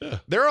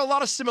 there are a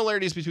lot of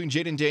similarities between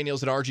Jaden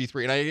Daniels and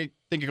RG3, and I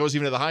think it goes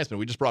even to the Heisman.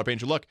 We just brought up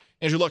Andrew Luck.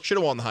 Andrew Luck should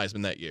have won the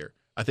Heisman that year.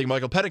 I think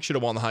Michael Pettit should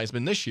have won the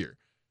Heisman this year.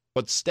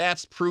 But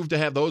stats prove to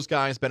have those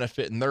guys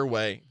benefit in their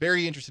way.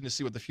 Very interesting to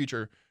see what the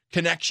future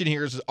connection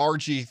here is with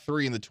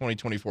RG3 in the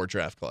 2024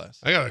 draft class.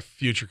 I got a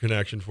future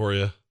connection for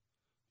you.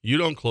 You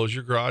don't close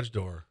your garage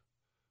door.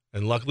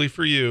 And luckily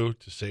for you,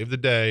 to save the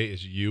day,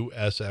 is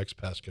USX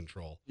Pest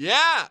Control.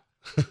 Yeah.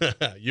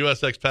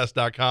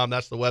 USXPest.com.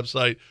 That's the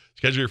website.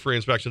 Schedule your free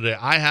inspection today.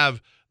 I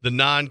have the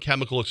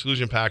non-chemical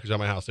exclusion package on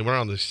my house. They went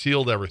around, they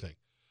sealed everything.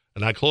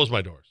 And I closed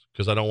my doors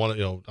because I don't want to,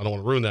 I don't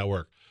want to ruin that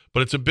work.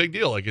 But it's a big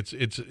deal. Like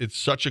it's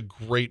such a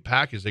great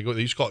package. They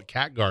used to call it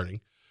cat guarding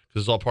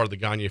because it's all part of the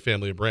Gagne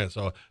family of brands.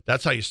 So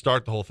that's how you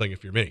start the whole thing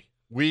if you're me.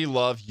 We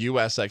love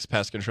USX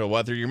Pest Control.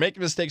 Whether you're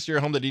making mistakes to your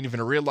home that you didn't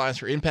even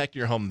realize are impacting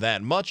your home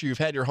that much, or you've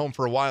had your home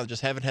for a while and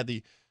just haven't had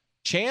the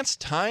chance,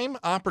 time,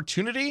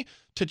 opportunity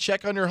to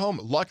check on your home.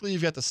 Luckily,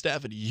 you've got the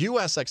staff at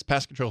USX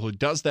Pest Control who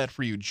does that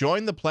for you.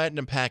 Join the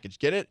Platinum Package.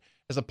 Get it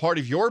as a part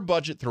of your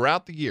budget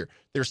throughout the year.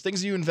 There's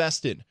things you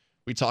invest in.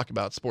 We talk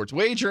about sports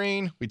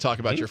wagering. We talk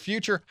about your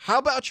future. How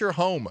about your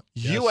home?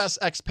 Yes.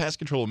 USX Pest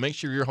Control will make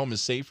sure your home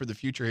is safe for the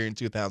future here in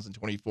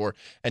 2024.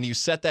 And you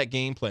set that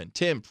game plan.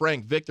 Tim,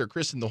 Frank, Victor,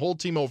 Kristen, the whole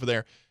team over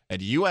there at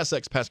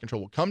USX Pest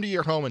Control will come to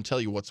your home and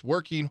tell you what's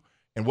working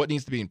and what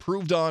needs to be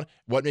improved on,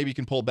 what maybe you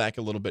can pull back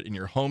a little bit in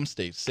your home.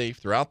 Stay safe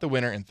throughout the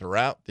winter and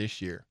throughout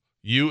this year.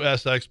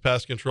 USX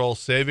Pest Control,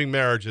 saving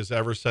marriages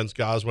ever since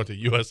Goz went to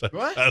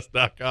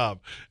USXPest.com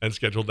and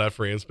scheduled that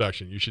free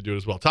inspection. You should do it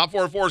as well. Top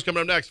 4 and 4 is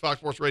coming up next. Fox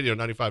Sports Radio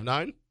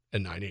 95.9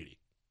 and 980.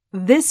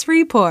 This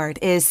report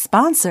is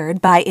sponsored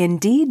by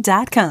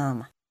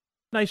Indeed.com.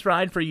 Nice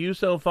ride for you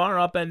so far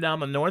up and down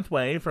the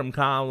Northway from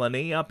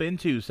Colony up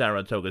into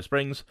Saratoga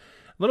Springs.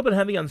 A little bit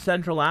heavy on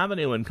Central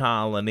Avenue in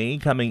Colony,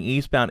 coming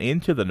eastbound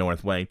into the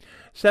Northway.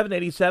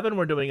 787,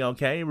 we're doing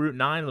okay. Route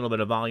 9, a little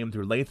bit of volume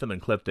through Latham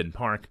and Clifton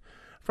Park.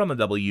 From the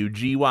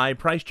WGY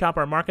Price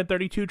Chopper Market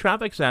 32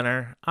 Traffic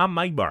Center, I'm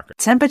Mike Barker.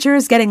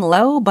 Temperatures getting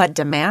low, but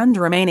demand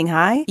remaining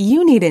high?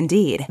 You need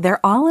Indeed.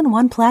 Their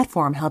all-in-one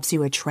platform helps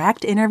you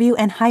attract, interview,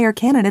 and hire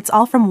candidates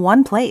all from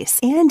one place.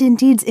 And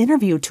Indeed's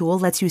interview tool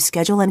lets you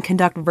schedule and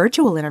conduct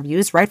virtual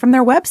interviews right from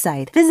their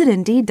website. Visit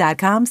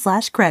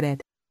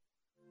Indeed.com/credit.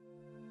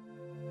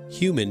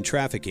 Human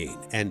trafficking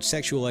and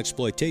sexual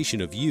exploitation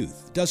of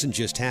youth doesn't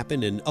just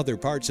happen in other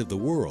parts of the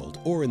world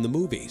or in the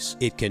movies.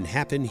 It can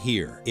happen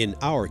here, in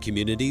our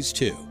communities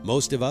too.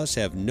 Most of us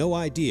have no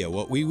idea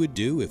what we would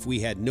do if we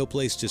had no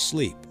place to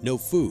sleep, no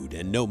food,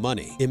 and no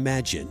money.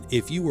 Imagine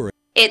if you were...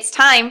 It's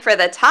time for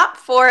the Top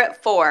 4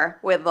 at 4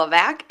 with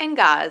Levac and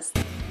Goz.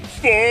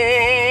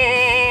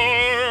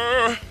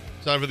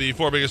 Time for the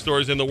 4 biggest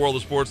stories in the world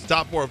of sports.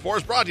 Top 4 at 4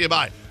 is brought to you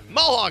by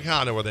Mohawk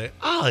Honda, where they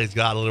always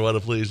got a little way to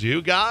please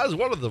you. Guys,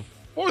 what are the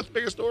 4th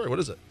biggest story? What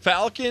is it?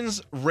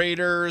 Falcons,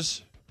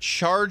 Raiders,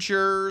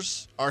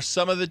 Chargers are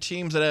some of the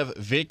teams that have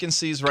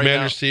vacancies right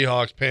Commanders, now.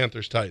 Seahawks,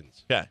 Panthers,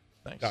 Titans. Okay,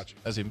 thanks. Gotcha.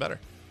 That's even better.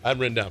 I have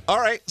written down. All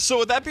right, so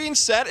with that being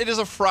said, it is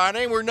a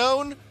Friday. We're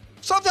known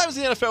sometimes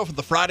in the NFL for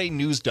the Friday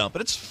news dump,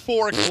 but it's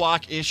 4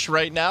 o'clock-ish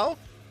right now.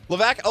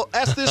 Levac, I'll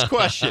ask this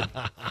question.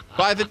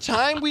 By the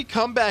time we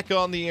come back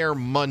on the air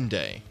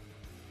Monday,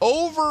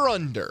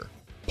 over-under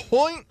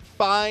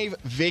 0.5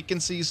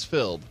 vacancies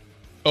filled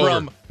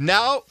from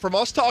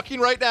us talking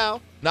right now,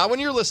 not when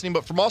you're listening,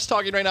 but from us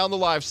talking right now on the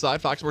live side,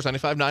 Fox Sports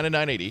 95.9 and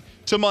 980,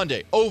 to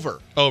Monday.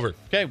 Over.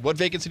 Okay, what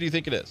vacancy do you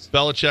think it is?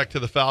 Belichick to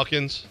the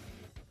Falcons.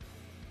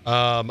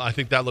 I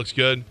think that looks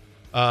good.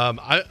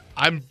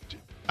 I'm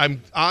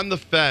on the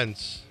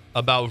fence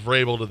about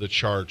Vrabel to the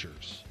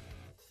Chargers.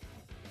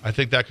 I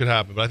think that could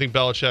happen, but I think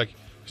Belichick,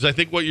 because I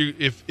think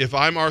if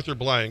I'm Arthur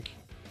Blank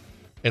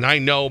and I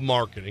know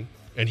marketing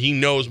and he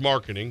knows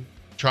marketing,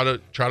 try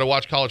to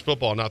watch college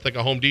football, not think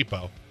of Home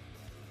Depot.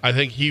 I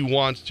think he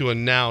wants to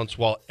announce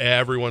while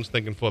everyone's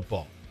thinking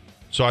football.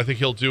 So I think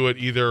he'll do it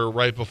either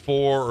right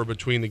before or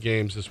between the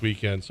games this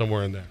weekend,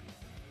 somewhere in there.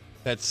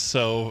 That's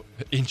so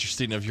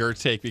interesting of your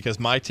take, because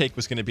my take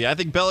was going to be, I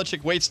think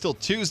Belichick waits till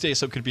Tuesday,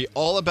 so it could be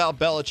all about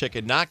Belichick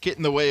and not get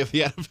in the way of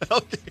the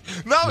NFL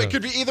game. No, it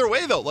could be either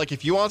way, though. Like,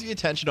 if you want the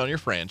attention on your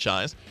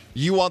franchise,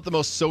 you want the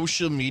most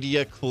social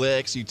media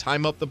clicks, you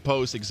time up the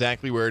post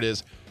exactly where it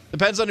is.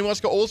 Depends on who wants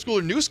to go old school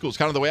or new school. It's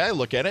kind of the way I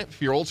look at it. If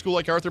you're old school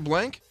like Arthur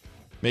Blank,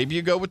 maybe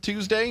you go with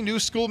Tuesday. New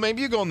school,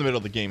 maybe you go in the middle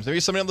of the games.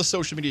 Maybe somebody on the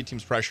social media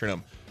team's pressuring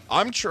them.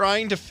 I'm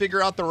trying to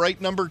figure out the right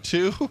number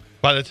 2.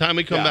 By the time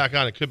we come back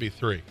on, it could be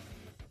 3.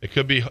 It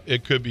could be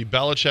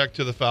Belichick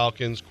to the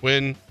Falcons,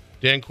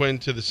 Dan Quinn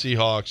to the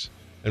Seahawks,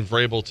 and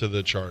Vrabel to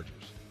the Chargers.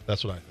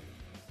 That's what I think.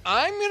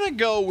 I'm going to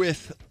go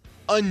with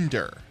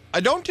under. I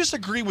don't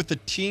disagree with the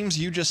teams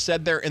you just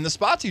said there and the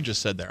spots you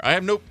just said there. I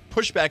have no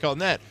pushback on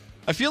that.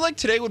 I feel like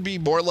today would be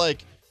more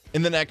like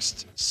in the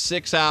next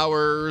 6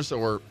 hours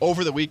or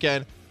over the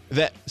weekend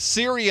that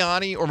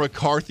Sirianni or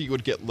McCarthy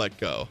would get let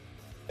go.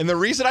 And the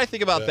reason I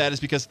think about that is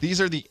because these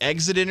are the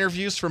exit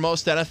interviews for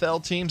most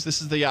NFL teams.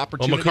 This is the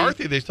opportunity. Well,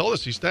 McCarthy, they told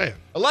us he's staying.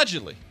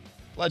 Allegedly.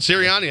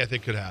 Sirianni, I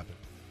think, could happen.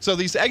 So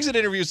these exit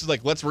interviews is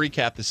like, let's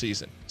recap the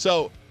season.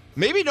 So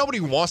maybe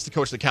nobody wants to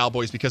coach the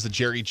Cowboys because of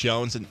Jerry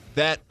Jones. And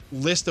that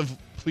list of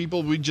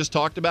people we just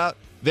talked about,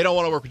 they don't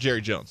want to work with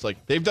Jerry Jones.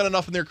 Like, they've done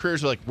enough in their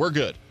careers. They're like, we're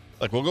good.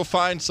 Like, we'll go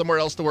find somewhere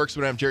else to work so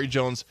we don't have Jerry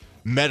Jones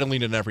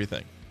meddling in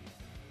everything.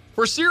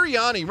 For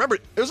Sirianni, remember,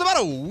 it was about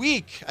a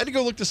week. I had to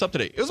go look this up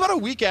today. It was about a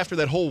week after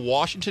that whole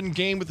Washington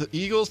game with the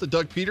Eagles that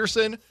Doug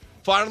Peterson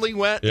finally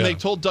went. And they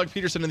told Doug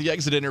Peterson in the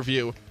exit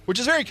interview, which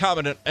is very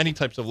common at any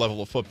types of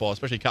level of football,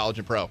 especially college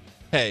and pro,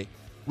 hey,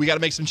 we got to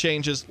make some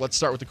changes. Let's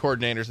start with the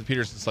coordinators. And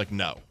Peterson's like,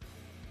 no.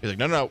 He's like,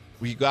 no,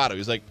 we got to.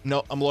 He's like,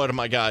 no, I'm loyal to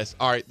my guys.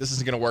 All right, this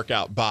isn't going to work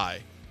out. Bye.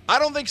 I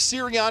don't think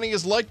Sirianni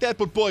is like that,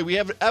 but boy, we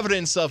have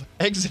evidence of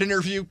exit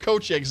interview,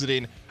 coach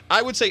exiting.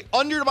 I would say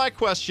under my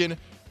question,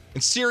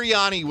 and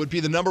Sirianni would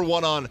be the number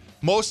one on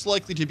most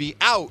likely to be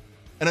out,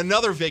 and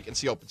another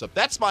vacancy opens up.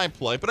 That's my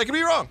play, but I could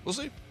be wrong. We'll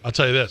see. I'll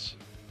tell you this.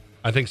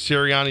 I think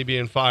Sirianni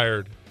being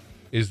fired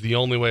is the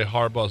only way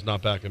Harbaugh's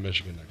not back in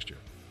Michigan next year.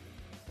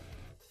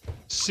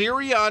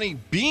 Sirianni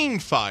being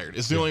fired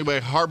is the only way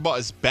Harbaugh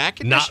is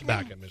back in Michigan?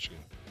 Not back in Michigan.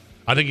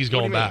 I think he's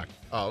going back.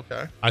 Oh,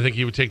 okay. I think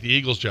he would take the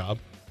Eagles job,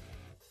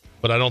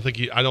 but I think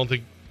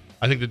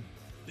that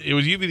it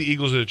was either the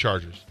Eagles or the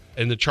Chargers,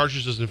 and the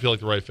Chargers doesn't feel like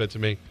the right fit to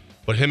me.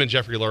 But him and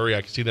Jeffrey Lurie,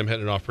 I can see them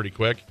hitting it off pretty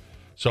quick.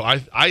 So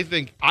I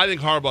think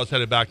Harbaugh's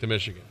headed back to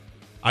Michigan.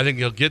 I think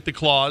he'll get the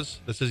clause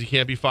that says he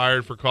can't be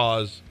fired for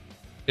cause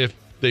if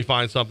they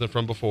find something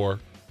from before.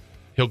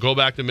 He'll go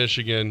back to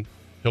Michigan.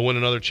 He'll win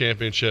another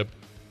championship.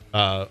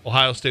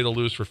 Ohio State will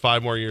lose for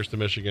 5 more years to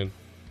Michigan,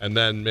 and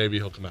then maybe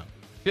he'll come out.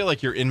 I feel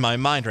like you're in my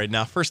mind right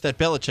now. First that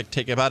Belichick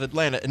take about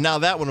Atlanta, and now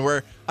that one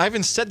where I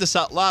haven't said this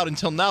out loud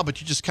until now, but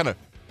you just kind of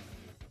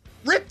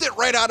ripped it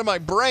right out of my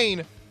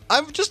brain.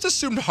 I've just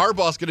assumed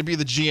Harbaugh's going to be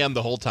the GM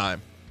the whole time.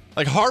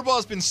 Like,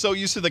 Harbaugh's been so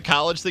used to the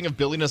college thing of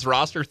building his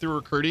roster through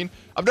recruiting.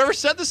 I've never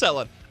said this out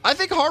loud. I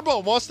think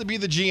Harbaugh wants to be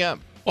the GM.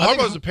 Well,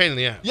 Harbaugh's a pain in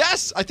the ass.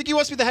 Yes, I think he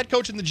wants to be the head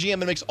coach and the GM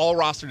and makes all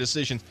roster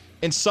decisions.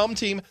 And some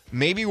team,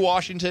 maybe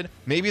Washington,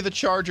 maybe the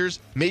Chargers,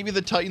 maybe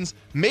the Titans,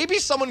 maybe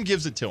someone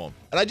gives it to him.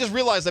 And I just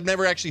realized I've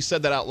never actually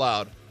said that out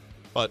loud.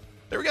 But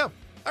there we go.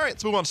 All right,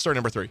 let's move on to story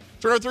number 3.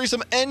 Story number 3,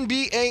 some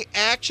NBA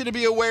action to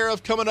be aware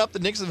of coming up. The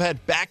Knicks have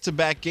had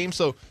back-to-back games,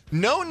 so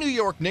no New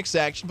York Knicks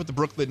action, but the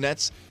Brooklyn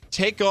Nets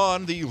take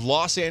on the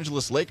Los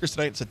Angeles Lakers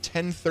tonight. It's a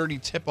 10:30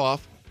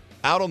 tip-off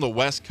out on the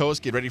West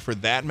Coast. Get ready for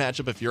that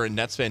matchup if you're a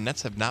Nets fan.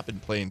 Nets have not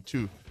been playing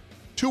too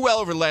well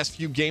over the last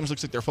few games.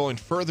 Looks like they're falling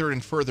further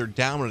and further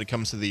down when it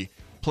comes to the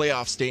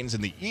playoff standings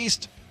in the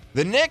East.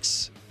 The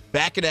Knicks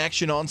back in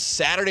action on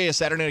Saturday, a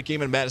Saturday night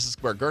game in Madison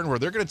Square Garden where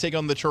they're going to take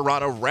on the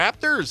Toronto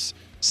Raptors.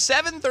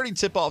 7:30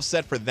 tip-off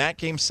set for that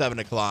game, 7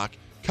 o'clock.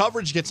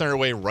 Coverage gets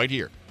underway right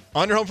here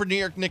on your home for New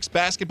York Knicks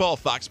basketball,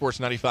 Fox Sports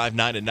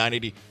 95.9 and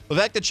 980. The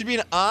fact that should be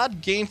an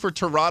odd game for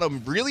Toronto,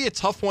 really a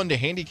tough one to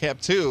handicap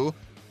too,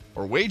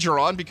 or wager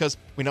on, because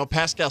we know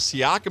Pascal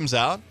Siakam's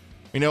out.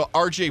 We know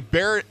RJ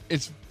Barrett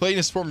is playing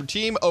his former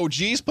team.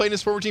 OG's playing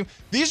his former team.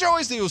 These are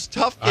always those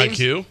tough games.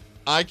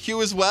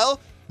 IQ as well.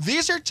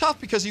 These are tough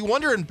because you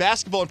wonder in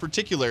basketball in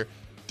particular,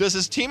 does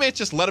his teammates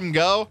just let him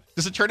go?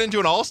 Does it turn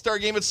into an all-star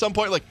game at some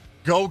point? Like,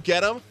 go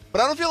get him. But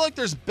I don't feel like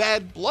there's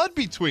bad blood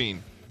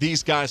between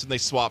these guys when they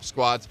swap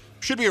squads.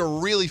 Should be a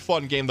really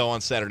fun game, though,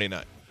 on Saturday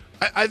night.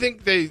 I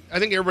think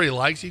everybody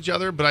likes each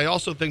other, but I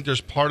also think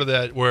there's part of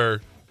that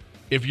where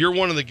if you're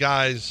one of the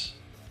guys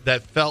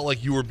that felt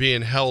like you were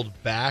being held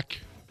back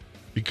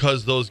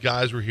because those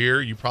guys were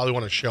here, you probably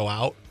want to show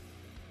out.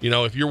 You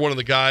know, if you're one of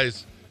the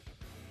guys,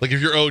 like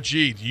if you're OG,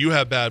 do you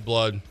have bad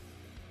blood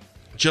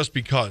just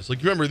because?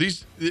 Like, remember,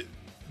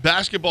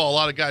 basketball, a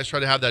lot of guys try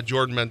to have that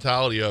Jordan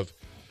mentality of,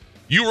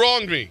 you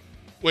wronged me.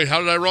 Wait, how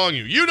did I wrong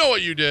you? You know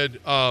what you did.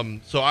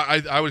 So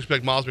I would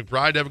expect Miles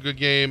McBride to have a good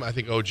game. I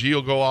think OG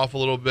will go off a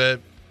little bit.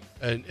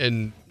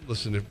 And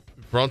listen, if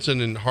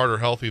Brunson and Hart are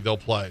healthy, they'll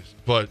play.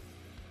 But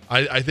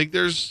I think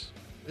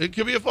it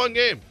could be a fun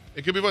game.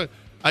 It could be fun.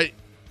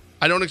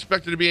 I don't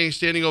expect there to be any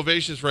standing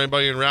ovations for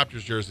anybody in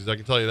Raptors jerseys. I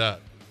can tell you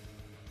that.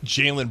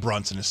 Jalen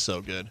Brunson is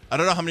so good. I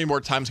don't know how many more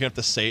times I'm going to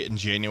have to say it in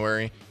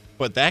January,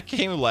 but that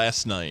game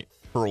last night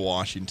for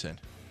Washington,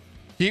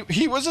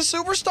 He was a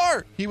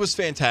superstar. He was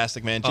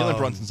fantastic, man. Jalen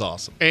Brunson's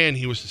awesome. And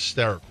he was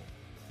hysterical.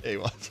 He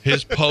was.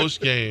 His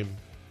post-game,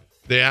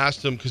 they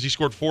asked him, because he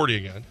scored 40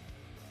 again.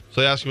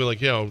 So they asked him, like,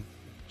 did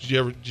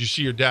you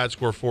see your dad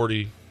score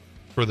 40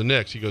 for the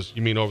Knicks? He goes,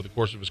 you mean over the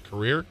course of his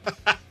career?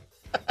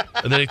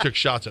 And then he took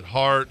shots at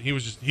Hart. He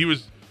is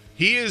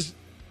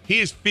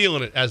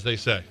feeling it, as they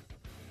say.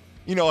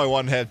 You know, I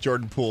wanted to have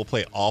Jordan Poole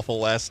play awful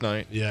last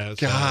night. Yeah.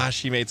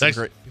 Gosh, he made some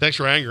great. Thanks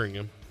for angering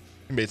him.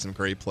 He made some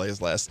great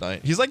plays last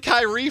night. He's like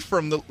Kyrie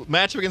from the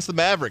matchup against the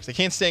Mavericks. I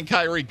can't stand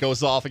Kyrie.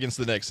 Goes off against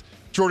the Knicks.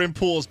 Jordan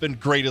Poole has been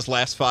great his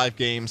last 5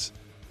 games.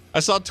 I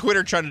saw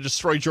Twitter trying to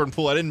destroy Jordan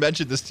Poole. I didn't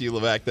mention this to you,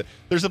 Levac, that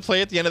there's a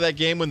play at the end of that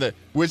game when the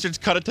Wizards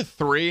cut it to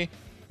 3.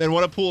 Then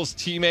one of Poole's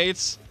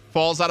teammates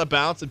falls out of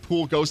bounds and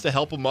Poole goes to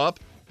help him up.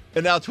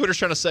 And now Twitter's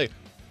trying to say,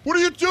 what are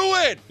you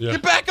doing? Yeah.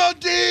 Get back on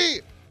D!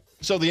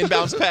 So the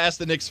inbounds pass,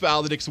 the Knicks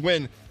foul, the Knicks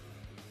win.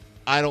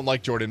 I don't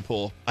like Jordan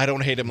Poole. I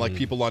don't hate him like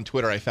people on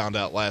Twitter I found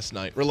out last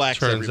night. Relax,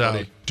 Turns everybody.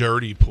 out,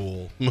 dirty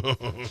Poole.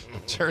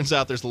 Turns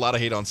out there's a lot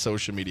of hate on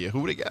social media. Who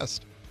would have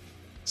guessed?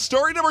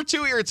 Story number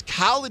 2 here. It's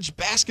college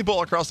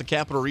basketball across the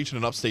Capital Region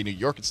in upstate New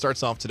York. It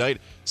starts off tonight.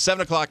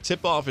 7 o'clock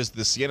tip-off is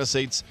the Siena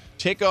Saints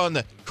take on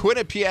the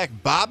Quinnipiac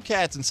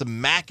Bobcats and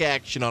some MAC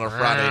action on a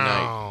Friday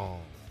night.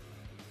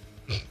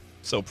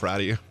 So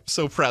proud of you.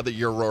 So proud that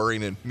you're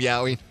roaring and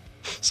meowing.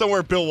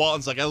 Somewhere Bill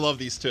Walton's like, I love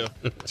these two.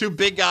 Two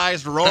big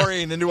guys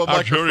roaring into a microphone.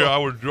 I tell you, I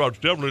would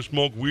definitely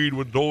smoke weed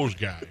with those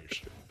guys.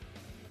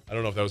 I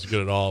don't know if that was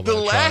good at all. But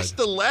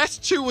the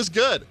last 2 was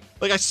good.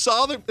 Like, I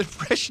saw the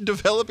impression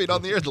developing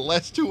on the air. The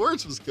last 2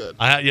 words was good.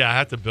 I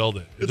had to build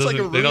it. They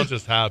don't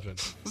just happen.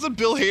 Isn't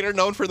Bill Hader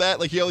known for that?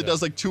 Like, he only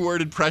does like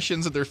 2-word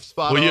impressions and they're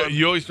spot on. Well,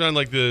 you always find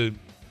like the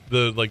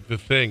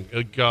thing,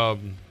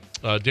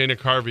 like Dana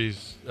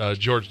Carvey's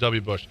George W.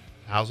 Bush.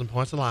 1,000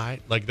 points of light.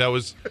 Like it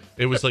was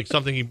like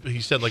something he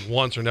said like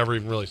once or never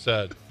even really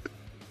said.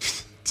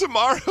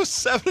 Tomorrow,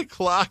 7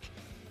 o'clock.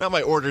 Now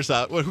my order's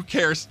out. Well, who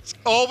cares?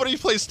 Albany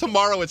plays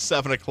tomorrow at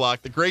 7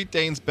 o'clock. The Great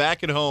Danes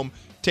back at home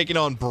taking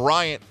on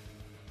Bryant.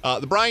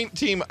 The Bryant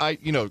team,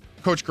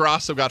 Coach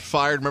Grasso got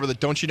fired. Remember the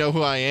 "Don't you know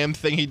who I am"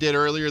 thing he did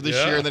earlier this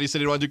year, and then he said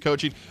he didn't want to do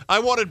coaching. I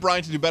wanted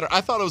Bryant to do better.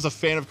 I thought I was a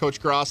fan of Coach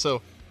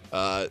Grasso.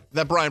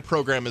 That Bryant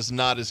program is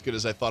not as good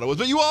as I thought it was.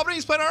 But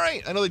UAlbany's playing all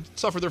right. I know they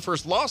suffered their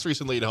first loss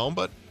recently at home,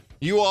 but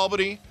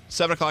UAlbany,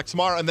 7 o'clock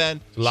tomorrow. And then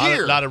a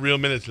lot of real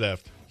minutes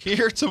left.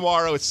 Here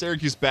tomorrow at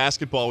Syracuse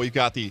basketball, we've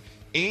got the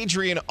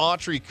Adrian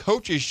Autry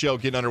Coaches Show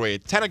getting underway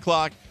at 10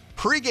 o'clock,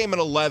 pregame at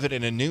 11,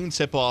 and a noon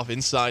tip-off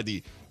inside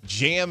the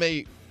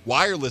JMA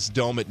Wireless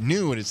Dome at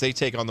noon as they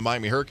take on the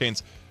Miami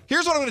Hurricanes.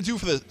 Here's what I'm going to do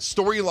for the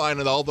storyline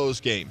of all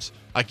those games.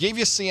 I gave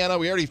you Siena.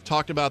 We already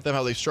talked about them,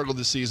 how they've struggled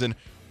this season.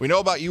 We know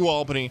about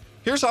UAlbany.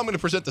 Here's how I'm going to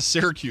present the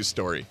Syracuse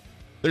story.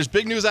 There's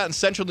big news out in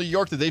central New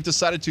York that they've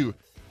decided to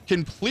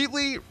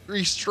completely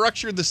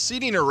restructure the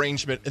seating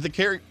arrangement at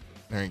the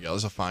there you go,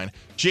 there's a fine.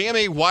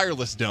 JMA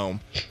Wireless Dome.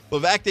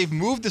 Levac, they've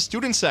moved the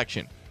student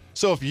section.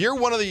 So if you're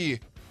one of the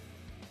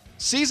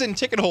season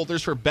ticket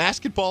holders for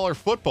basketball or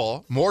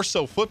football, more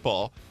so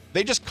football,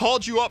 they just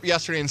called you up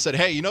yesterday and said,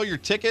 hey, your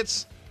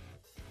tickets,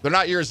 they're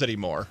not yours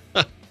anymore.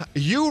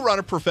 You run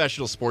a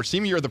professional sports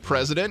team. You're the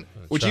president.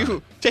 Would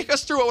you take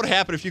us through what would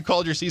happen if you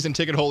called your season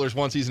ticket holders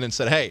one season and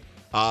said, hey,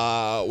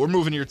 we're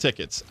moving your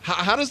tickets?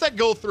 How does that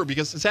go through?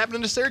 Because it's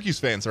happening to Syracuse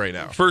fans right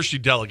now. First, you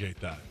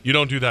delegate that. You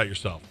don't do that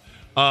yourself.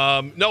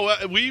 No,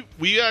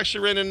 we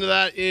actually ran into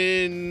that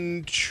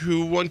in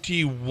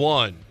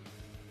 21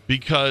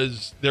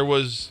 because there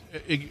was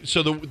 –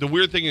 so the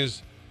weird thing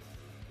is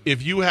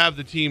if you have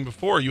the team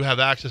before, you have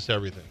access to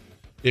everything.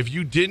 If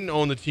you didn't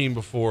own the team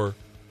before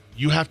 –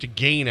 you have to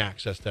gain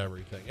access to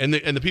everything. And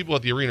the people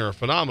at the arena are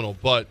phenomenal,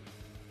 but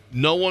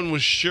no one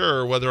was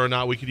sure whether or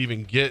not we could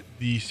even get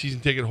the season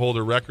ticket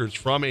holder records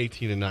from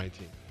 18 and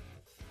 19.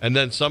 And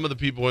then some of the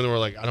people in there were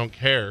like, I don't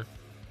care.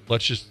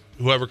 Let's just,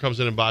 whoever comes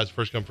in and buys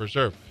first come, first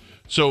serve.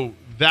 So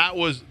there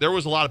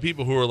was a lot of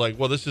people who were like,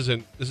 well, this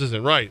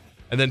isn't right.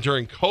 And then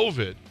during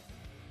COVID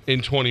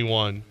in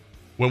 21,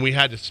 when we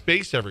had to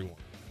space everyone,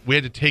 we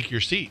had to take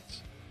your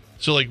seats.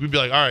 So like, we'd be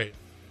like, all right,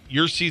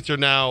 your seats are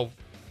now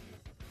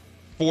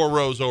 4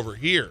 rows over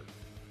here,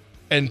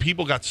 and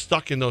people got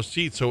stuck in those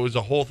seats. So it was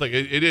a whole thing.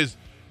 It is,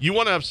 you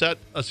want to upset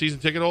a season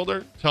ticket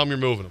holder, tell them you're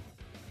moving them.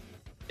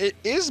 It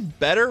is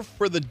better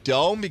for the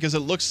Dome because it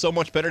looks so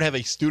much better to have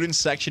a student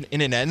section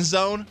in an end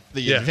zone,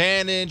 the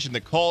advantage and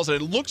the calls,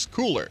 and it looks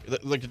cooler.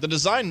 Like the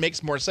design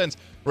makes more sense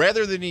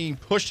rather than being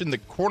pushed in the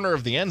corner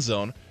of the end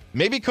zone.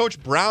 Maybe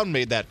Coach Brown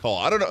made that call.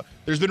 I don't know.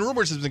 There's been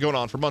rumors that's been going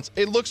on for months.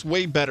 It looks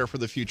way better for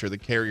the future, the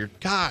Carrier.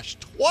 Gosh,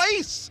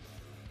 twice!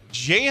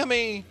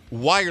 JMA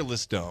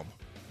Wireless Dome.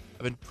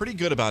 I've been pretty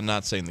good about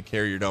not saying the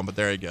Carrier Dome, but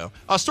there you go.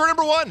 Story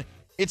number 1.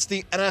 It's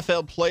the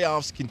NFL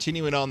playoffs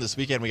continuing on this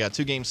weekend. We got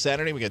 2 games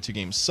Saturday. We got 2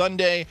 games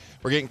Sunday.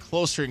 We're getting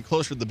closer and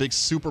closer to the big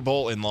Super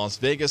Bowl in Las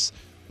Vegas.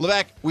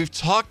 Levac, we've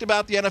talked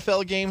about the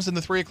NFL games in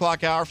the 3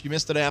 o'clock hour. If you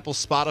missed it, Apple,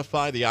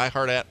 Spotify, the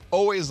iHeart app,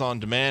 always on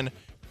demand.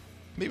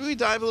 Maybe we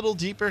dive a little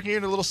deeper here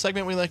in a little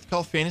segment we like to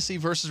call Fantasy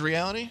versus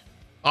Reality.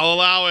 I'll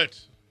allow it.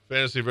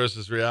 Fantasy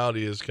versus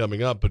Reality is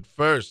coming up. But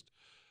first,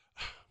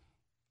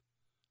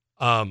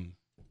 I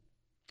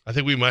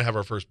think we might have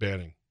our first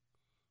banning.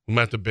 We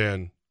might have to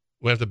ban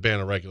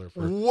a regular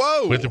for.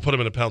 Whoa! We have to put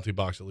him in a penalty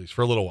box at least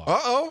for a little while.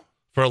 Uh-oh.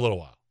 For a little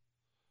while.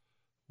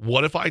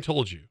 What if I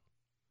told you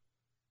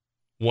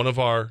one of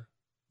our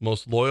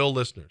most loyal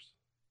listeners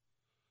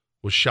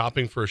was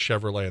shopping for a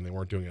Chevrolet and they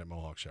weren't doing it at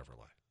Mohawk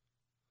Chevrolet?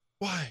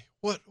 Why?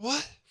 What?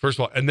 First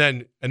of all, and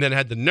then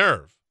had the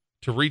nerve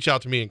to reach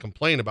out to me and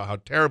complain about how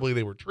terribly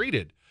they were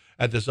treated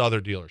at this other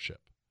dealership.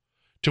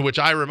 To which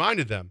I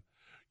reminded them,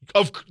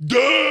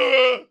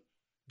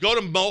 Go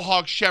to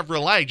Mohawk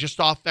Chevrolet, just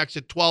off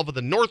exit 12 of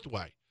the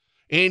Northway.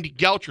 Andy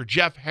Gelcher,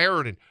 Jeff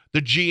Harridan,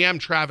 the GM,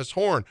 Travis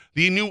Horn,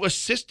 the new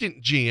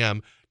assistant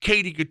GM,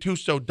 Katie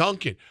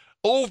Gattuso-Duncan.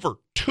 Over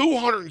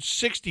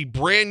 260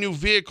 brand new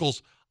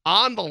vehicles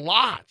on the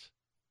lot,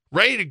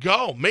 ready to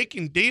go,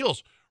 making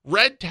deals,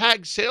 red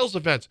tag sales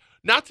events,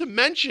 not to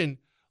mention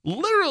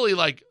literally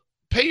like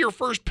pay your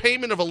first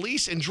payment of a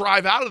lease and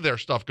drive out of there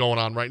stuff going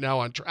on right now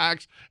on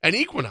Trax and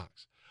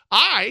Equinox.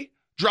 I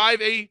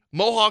drive a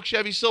Mohawk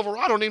Chevy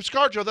Silverado named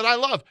ScarJo that I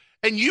love,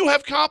 and you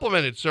have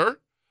complimented, sir.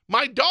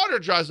 My daughter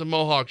drives a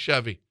Mohawk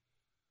Chevy.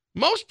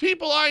 Most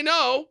people I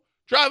know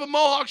drive a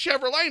Mohawk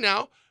Chevrolet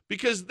now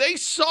because they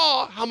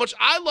saw how much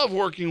I love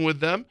working with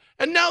them,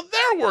 and now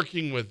they're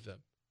working with them.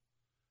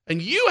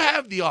 And you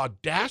have the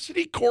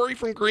audacity, Corey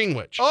from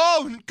Greenwich.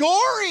 Oh,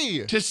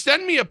 Corey! To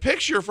send me a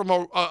picture from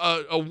a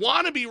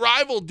wannabe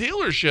rival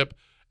dealership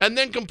and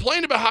then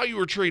complain about how you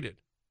were treated.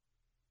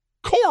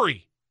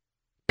 Corey,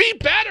 be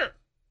better,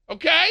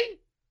 okay?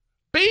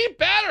 Be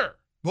better.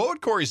 What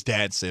would Corey's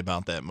dad say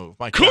about that move?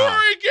 My Corey,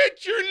 God.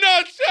 get your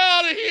nuts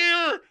out of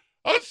here.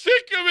 I'm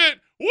sick of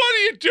it. What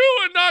are you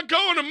doing not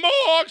going to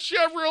Mohawk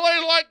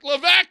Chevrolet like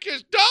Levac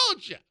has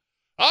told you?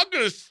 I'm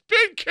going to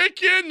spin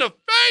kick you in the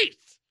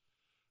face.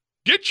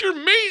 Get your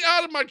meat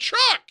out of my truck.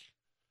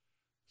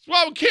 That's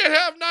why we can't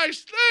have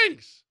nice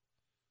things.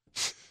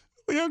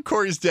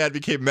 Corey's dad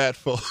became Matt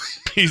Foley.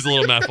 He's a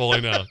little Matt Foley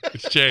now.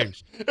 It's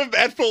changed. If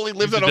Matt Foley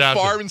lived on a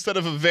farm instead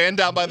of a van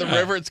down by the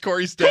river, it's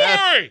Corey's dad.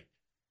 Corey!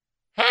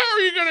 How are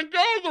you going to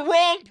go to the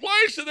wrong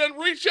place and then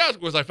reach out?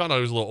 Because I found out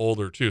he was a little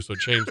older, too, so it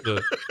changed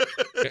the...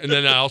 And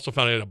then I also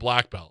found out he had a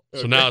black belt.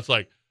 So now it's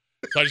like...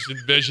 So I just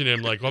envision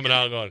him, like, coming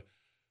out and going,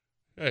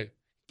 hey,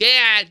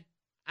 Dad,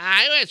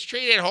 I was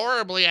treated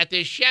horribly at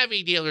this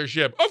Chevy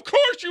dealership. Of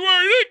course you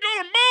were. You didn't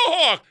go to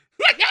Mohawk.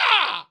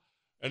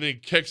 And then he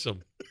kicks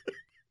him.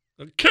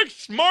 And kicks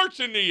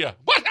smarts into you.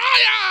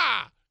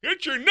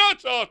 Get your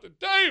nuts off the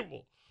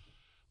table.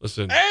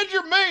 Listen. And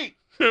your meat.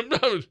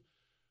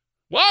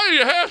 Why do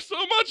you have so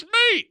much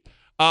meat?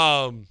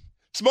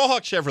 It's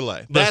Mohawk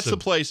Chevrolet. That's the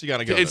place you got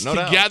to go. It's no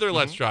together. Doubt.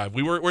 Let's drive.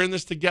 We're in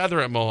this together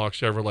at Mohawk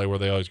Chevrolet, where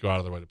they always go out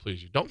of their way to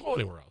please you. Don't go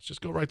anywhere else.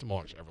 Just go right to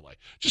Mohawk Chevrolet.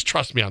 Just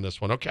trust me on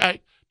this one,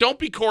 okay? Don't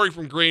be Corey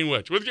from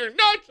Greenwich with your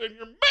nuts and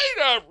your meat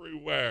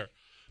everywhere.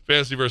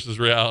 Fantasy versus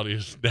Reality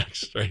is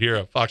next, right here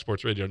at Fox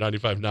Sports Radio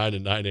 95.9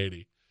 and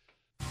 980.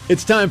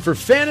 It's time for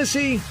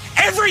Fantasy.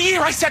 Every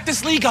year I set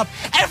this league up.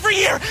 Every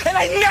year, and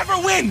I never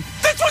win.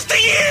 This was the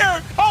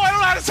year. Oh, I don't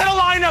know how to set a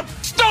lineup.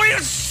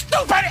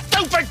 Stupid.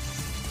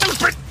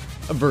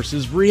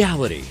 Versus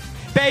Reality.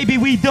 Baby,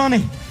 we done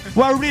it.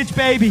 We're rich,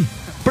 baby.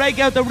 Break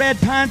out the red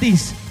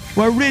panties.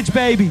 We're rich,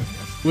 baby.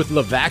 With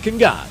Levac and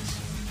Goz.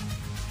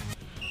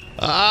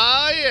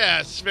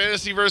 Yes,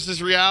 Fantasy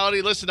versus Reality.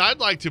 Listen, I'd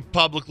like to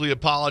publicly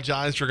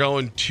apologize for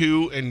going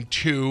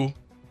 2-2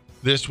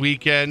 this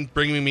weekend,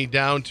 bringing me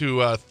down to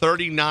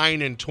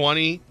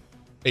 39-20,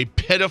 a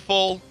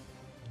pitiful,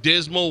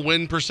 dismal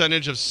win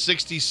percentage of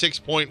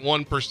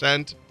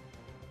 66.1%.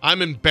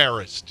 I'm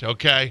embarrassed,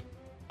 okay?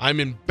 I'm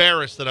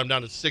embarrassed that I'm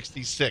down to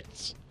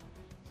 66.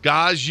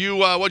 Guys, you,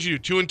 what'd you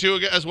do,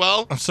 2-2 as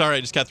well? I'm sorry,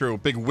 I just got through a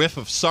big whiff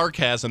of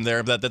sarcasm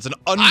there. That's an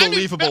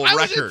unbelievable record.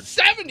 I was at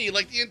 70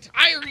 like the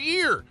entire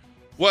year.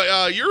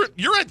 Well,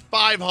 you're at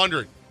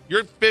 500. You're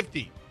at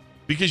 50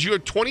 because you are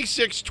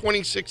 26,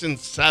 26, and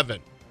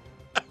 7.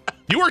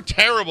 You are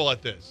terrible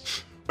at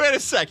this. Wait a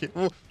second.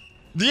 Well,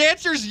 the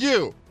answer's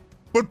you.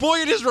 But boy,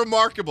 it is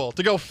remarkable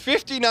to go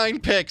 59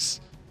 picks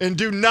and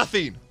do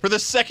nothing for the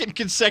second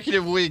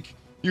consecutive week.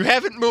 You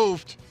haven't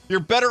moved.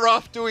 You're better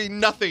off doing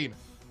nothing.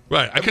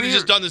 Right. I could have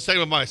just done the same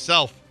with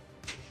myself.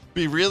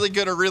 Be really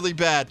good or really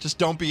bad. Just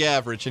don't be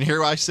average. And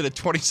here I sit at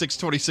 26,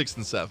 26,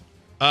 and 7.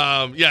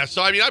 Yeah,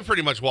 so, I mean, I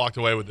pretty much walked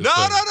away with this thing.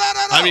 No.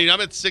 I mean,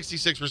 I'm at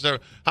 66%.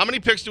 How many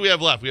picks do we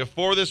have left? We have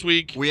 4 this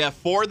week. We have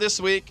 4 this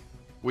week.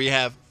 We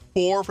have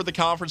 4 for the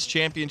conference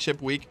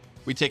championship week.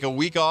 We take a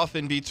week off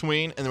in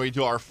between, and then we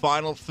do our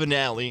final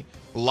finale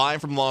live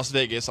from Las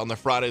Vegas on the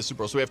Friday Super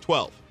Bowl. So we have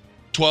 12.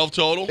 12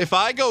 total? If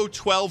I go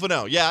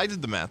 12-0, yeah, I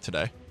did the math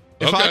today.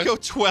 If I go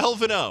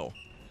 12-0,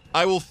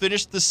 I will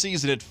finish the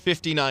season at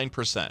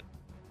 59%.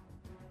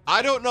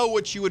 I don't know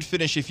what you would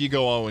finish if you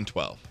go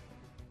 0-12.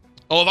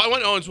 Oh, if I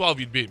went 0-12,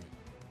 you'd beat me.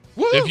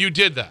 Woo! If you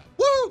did that.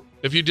 Woo!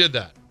 If you did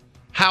that.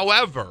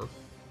 However,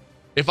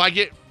 if I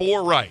get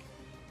 4 right,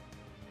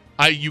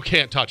 you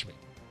can't touch me.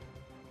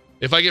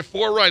 If I get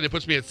 4 right, it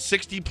puts me at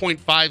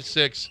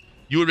 60.56.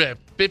 You would be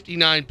at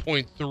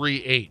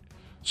 59.38.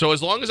 So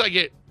as long as I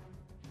get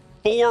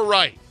 4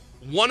 right,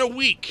 1 a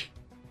week,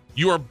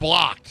 you are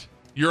blocked.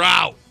 You're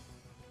out.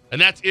 And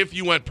that's if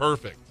you went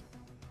perfect.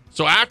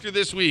 So after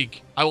this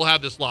week, I will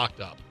have this locked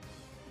up.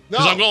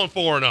 Because I'm going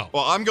 4-0.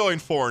 Well, I'm going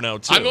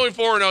 4-0, too. I'm going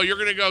 4-0. You're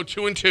going to go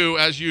 2-2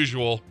 as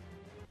usual.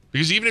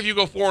 Because even if you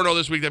go 4-0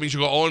 this week, that means you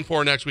go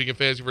 0-4 next week in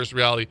Fantasy vs.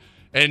 Reality.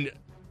 And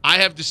I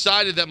have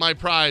decided that my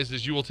prize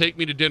is you will take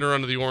me to dinner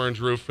under the orange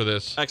roof for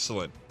this.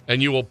 Excellent.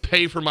 And you will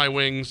pay for my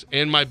wings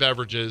and my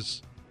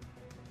beverages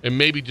and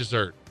maybe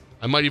dessert.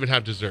 I might even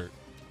have dessert.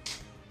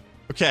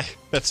 Okay,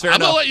 that's fair I'm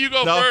enough. going to let you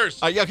go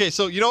first. Okay,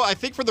 so, I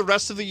think for the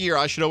rest of the year,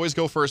 I should always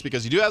go first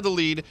because you do have the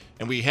lead,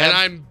 and we have... And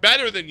I'm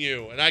better than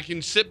you, and I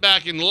can sit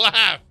back and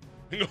laugh.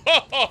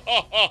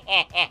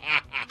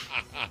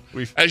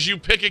 As you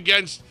pick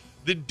against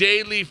the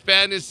daily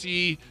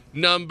fantasy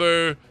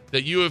number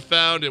that you have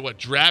found at,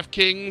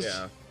 DraftKings?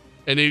 Yeah.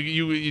 And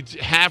it's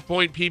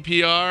half-point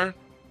PPR?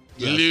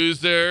 Yes.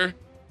 Loser.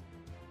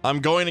 I'm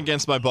going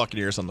against my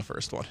Buccaneers on the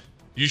first one.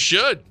 You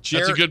should.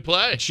 That's a good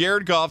play.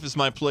 Jared Goff is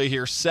my play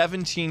here.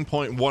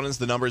 17.1 is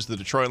the numbers the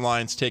Detroit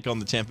Lions take on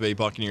the Tampa Bay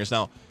Buccaneers.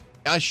 Now,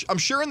 I'm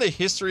sure in the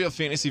history of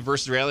fantasy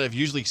versus reality, I've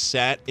usually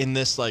sat in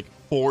this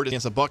forward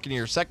against a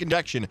Buccaneers second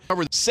section.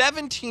 However,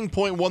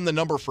 17.1 the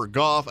number for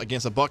Goff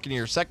against a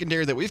Buccaneers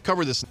secondary that we've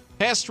covered this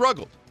has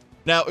struggled.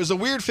 Now, it was a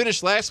weird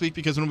finish last week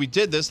because when we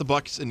did this, the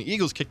Bucs and the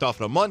Eagles kicked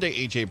off on a Monday.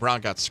 A.J. Brown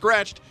got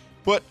scratched.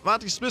 But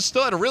Monty Smith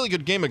still had a really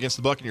good game against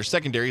the Buccaneers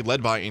secondary,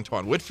 led by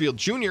Antoine Whitfield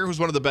Jr., who's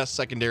one of the best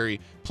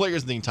secondary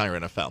players in the entire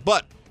NFL.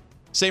 But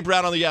St.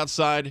 Brown on the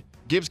outside.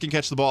 Gibbs can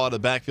catch the ball out of the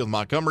backfield.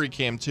 Montgomery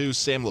can too.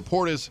 Sam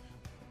Laporta's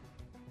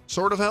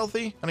sort of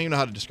healthy. I don't even know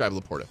how to describe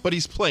Laporta, but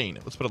he's playing.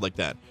 Let's put it like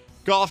that.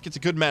 Goff gets a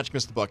good match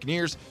against the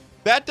Buccaneers.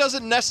 That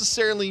doesn't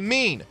necessarily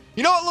mean...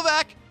 You know what,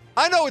 Levac?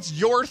 I know it's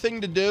your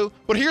thing to do,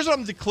 but here's what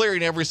I'm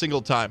declaring every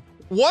single time.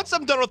 Once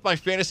I'm done with my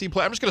fantasy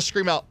play, I'm just going to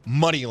scream out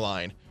money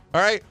line. All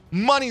right,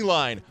 money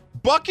line.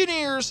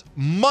 Buccaneers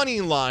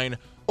money line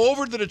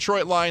over the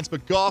Detroit Lions,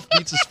 but Goff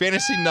beats his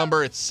fantasy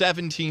number at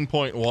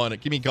 17.1.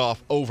 Give me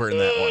Goff over in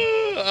that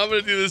one. I'm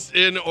going to do this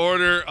in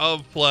order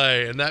of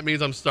play, and that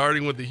means I'm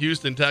starting with the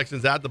Houston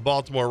Texans at the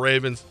Baltimore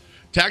Ravens.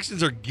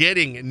 Texans are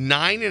getting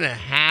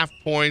 9.5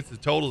 points. The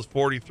total is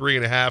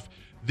 43.5.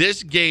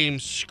 This game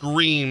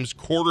screams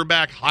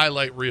quarterback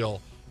highlight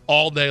reel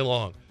all day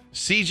long.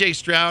 C.J.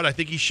 Stroud, I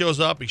think he shows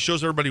up. He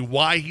shows everybody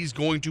why he's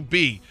going to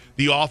be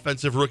the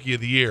offensive rookie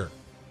of the year.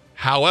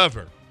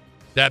 However,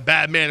 that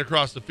bad man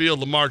across the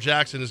field, Lamar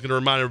Jackson, is going to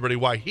remind everybody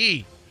why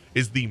he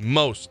is the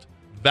most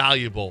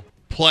valuable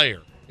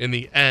player in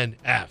the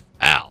NFL.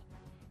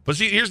 But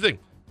see, here's the thing.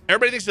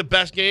 Everybody thinks the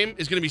best game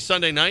is going to be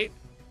Sunday night.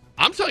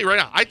 I'm telling you right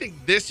now, I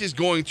think this is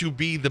going to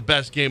be the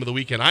best game of the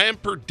weekend. I am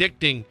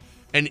predicting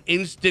an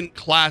instant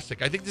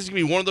classic. I think this is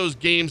going to be one of those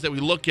games that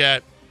we look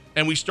at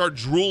and we start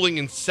drooling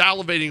and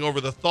salivating over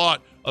the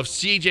thought of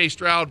C.J.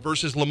 Stroud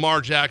versus Lamar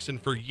Jackson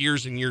for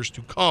years and years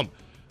to come.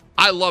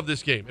 I love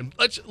this game. And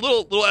let's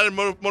little added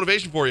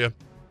motivation for you.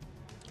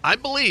 I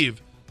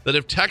believe that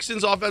if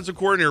Texans offensive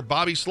coordinator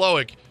Bobby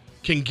Slowick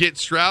can get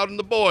Stroud and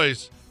the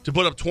boys to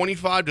put up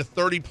 25 to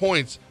 30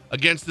 points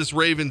against this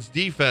Ravens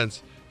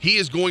defense, he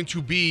is going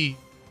to be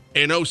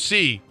an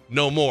OC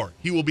no more.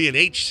 He will be an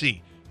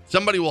HC.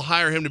 Somebody will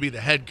hire him to be the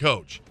head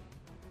coach.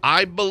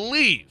 I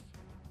believe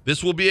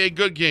this will be a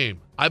good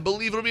game. I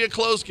believe it'll be a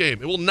close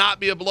game. It will not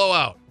be a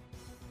blowout.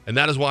 And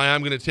that is why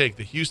I'm going to take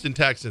the Houston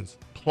Texans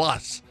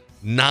plus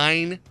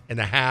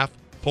 9.5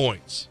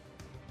 points.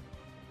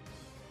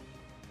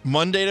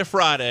 Monday to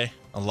Friday,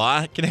 a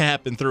lot can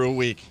happen through a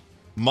week.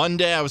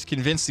 Monday, I was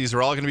convinced these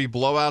are all going to be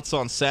blowouts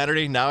on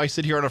Saturday. Now I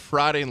sit here on a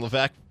Friday and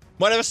Levesque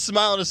might have a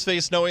smile on his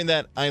face knowing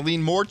that I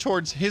lean more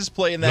towards his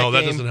play in that game. No,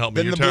 that doesn't help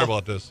me. You're terrible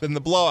at this. Than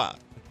the blowout.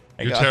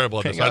 You're terrible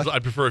at this.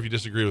 I'd prefer if you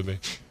disagree with me.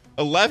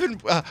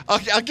 11.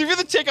 I'll give you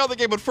the take on the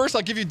game, but first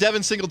I'll give you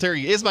Devin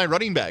Singletary is my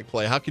running back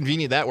play. How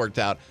convenient that worked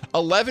out.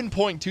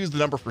 11.2 is the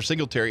number for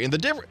Singletary. And the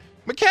difference,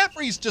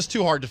 McCaffrey's just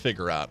too hard to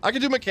figure out. I can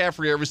do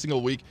McCaffrey every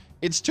single week.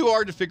 It's too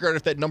hard to figure out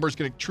if that number is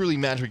going to truly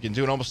match what we can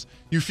do. And almost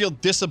you feel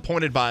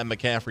disappointed by a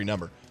McCaffrey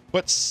number.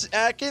 But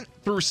 2nd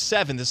through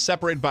 7th is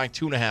separated by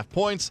 2.5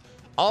 points.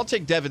 I'll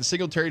take Devin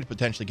Singletary to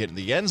potentially get in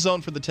the end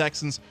zone for the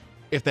Texans.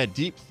 If that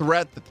deep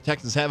threat that the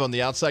Texans have on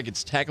the outside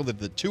gets tackled at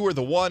the 2 or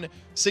the 1,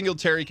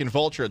 Singletary can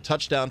vulture a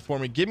touchdown for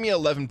me. Give me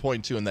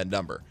 11.2 in that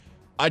number.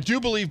 I do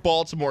believe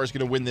Baltimore is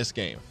going to win this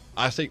game.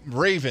 I say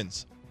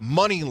Ravens,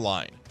 money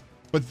line.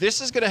 But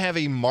this is going to have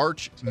a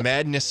March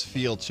Madness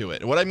feel to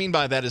it. And what I mean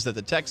by that is that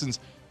the Texans,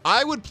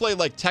 I would play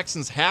like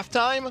Texans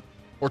halftime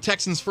or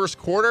Texans first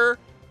quarter.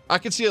 I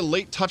could see a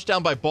late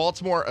touchdown by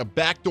Baltimore, a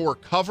backdoor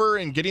cover,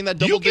 and getting that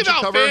double-digit cover.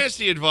 You give out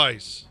fantasy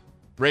advice.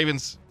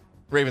 Ravens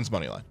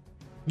money line.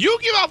 You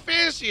give out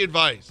fantasy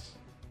advice.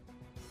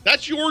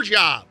 That's your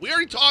job. We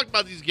already talked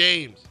about these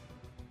games.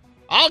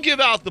 I'll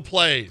give out the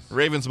plays.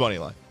 Ravens money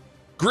line.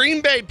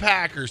 Green Bay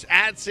Packers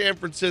at San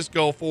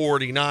Francisco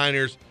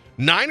 49ers.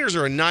 Niners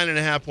are a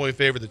 9.5 point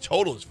favorite. The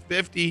total is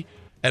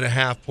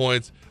 50.5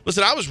 points.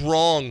 Listen, I was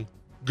wrong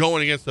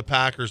going against the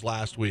Packers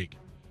last week.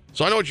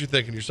 So I know what you're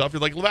thinking to yourself.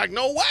 You're like, Levac,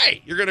 no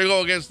way you're going to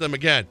go against them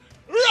again.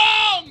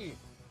 Wrong!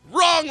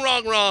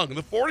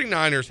 The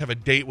 49ers have a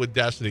date with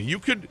destiny. You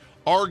could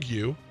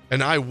argue,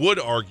 and I would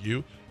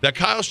argue, that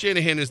Kyle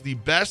Shanahan is the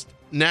best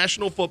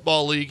National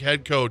Football League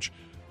head coach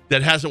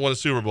that hasn't won a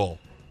Super Bowl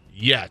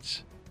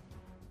yet.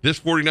 This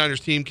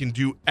 49ers team can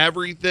do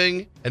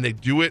everything, and they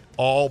do it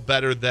all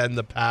better than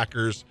the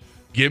Packers.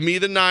 Give me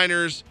the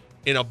Niners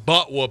in a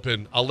butt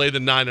whooping. I'll lay the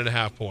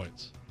 9.5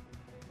 points.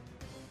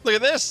 Look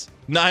at this.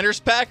 Niners,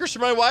 Packers for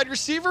my wide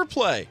receiver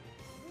play.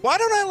 Why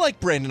don't I like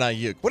Brandon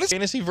Ayuk? What is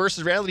fantasy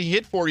versus reality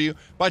hit for you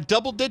by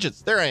double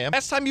digits? There I am.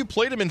 Last time you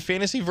played him in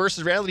fantasy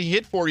versus reality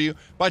hit for you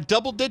by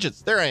double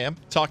digits. There I am,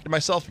 talking to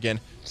myself again,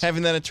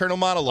 having that eternal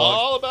monologue.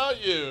 All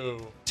about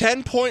you.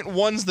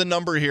 10.1's the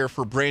number here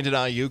for Brandon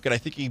Ayuk, and I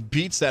think he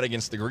beats that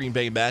against the Green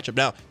Bay matchup.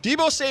 Now,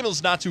 Deebo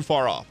Samuel's not too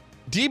far off.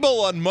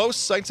 Deebo on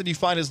most sites that you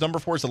find his number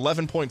for is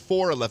 11.4,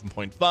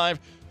 11.5.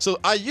 So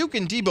Ayuk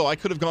and Deebo, I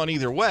could have gone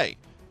either way.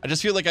 I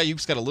just feel like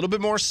Ayuk's got a little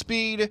bit more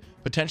speed.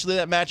 Potentially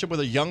that matchup with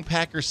a young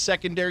Packers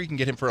secondary. You can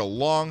get him for a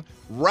long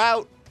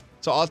route.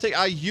 So I'll take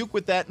Ayuk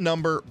with that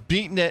number.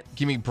 Beating it.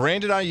 Give me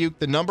Brandon Ayuk.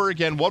 The number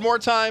again, one more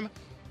time.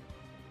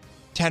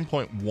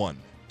 10.1.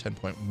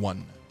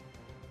 10.1.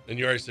 And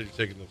you already said you're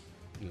taking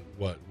the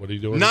what? What are you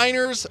doing?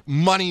 Niners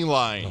money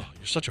line. Oh,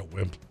 you're such a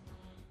wimp.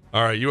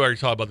 All right, you already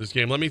talked about this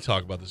game. Let me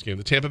talk about this game.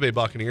 The Tampa Bay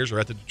Buccaneers are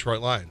at the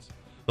Detroit Lions.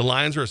 The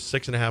Lions are a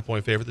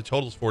 6.5-point favorite. The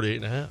total is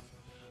 48.5.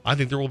 I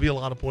think there will be a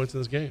lot of points in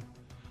this game.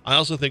 I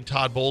also think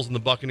Todd Bowles and the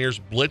Buccaneers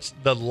blitzed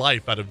the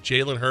life out of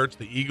Jalen Hurts,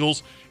 the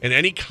Eagles, and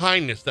any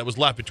kindness that was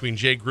left between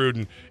Jay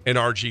Gruden and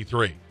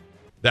RG3.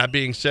 That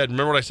being said,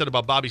 remember what I said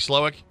about Bobby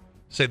Slowick?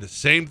 Say the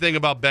same thing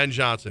about Ben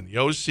Johnson. The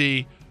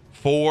OC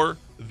for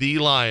the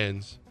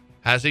Lions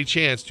has a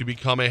chance to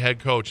become a head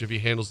coach if he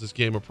handles this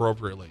game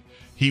appropriately.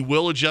 He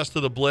will adjust to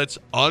the blitz,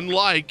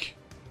 unlike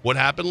what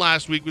happened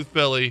last week with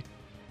Philly.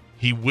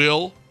 He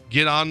will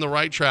get on the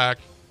right track.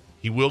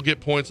 He will get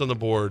points on the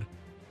board,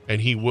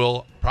 and he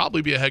will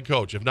probably be a head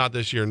coach, if not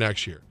this year,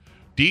 next year.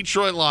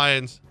 Detroit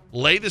Lions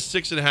lay the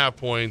 6.5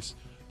 points.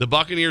 The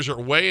Buccaneers are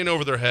way in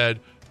over their head.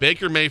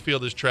 Baker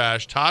Mayfield is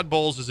trash. Todd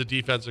Bowles is a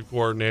defensive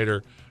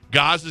coordinator.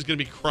 Goz is going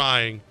to be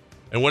crying.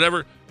 And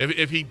whatever,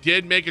 if he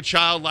did make a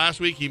child last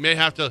week, he may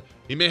have to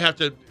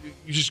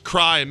just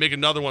cry and make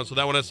another one so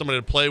that one has somebody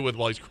to play with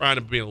while he's crying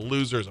and being a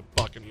loser as a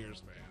Buccaneers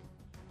fan.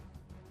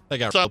 That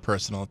got real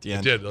personal at the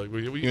end. It did. Like,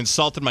 you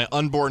insulted my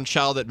unborn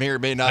child that may or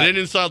may not. I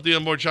didn't insult the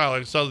unborn child. I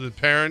insulted the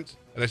parents,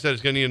 and I said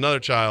it's going to need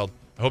another child.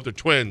 I hope they're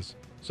twins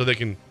so they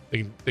can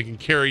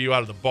carry you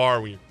out of the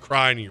bar when you're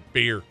crying in your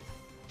beer.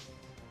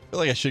 I feel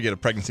like I should get a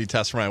pregnancy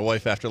test for my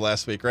wife after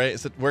last week, right?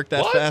 Is it work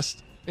that What?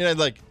 fast? You know,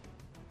 like,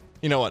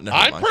 you know what? Never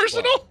I'm mind.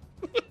 personal?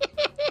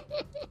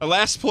 Our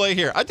last play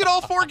here. I did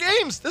all 4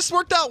 games. This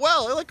worked out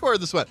well. I like where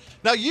this went.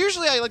 Now,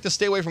 usually I like to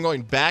stay away from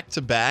going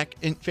back-to-back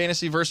in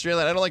fantasy versus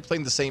reality. I don't like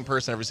playing the same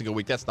person every single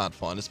week. That's not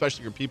fun,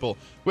 especially for people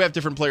who have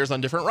different players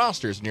on different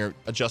rosters and you're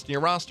adjusting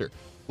your roster.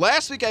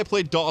 Last week I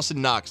played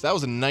Dawson Knox. That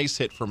was a nice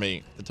hit for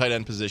me, the tight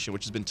end position,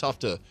 which has been tough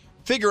to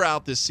figure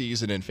out this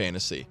season in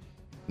fantasy.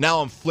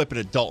 Now I'm flipping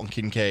at Dalton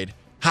Kincaid.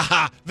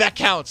 Haha, that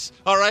counts.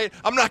 All right?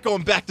 I'm not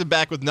going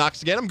back-to-back with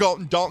Knox again. I'm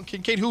going Dalton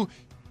Kincaid, who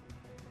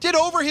did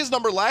over his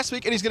number last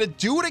week, and he's going to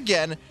do it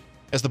again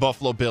as the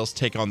Buffalo Bills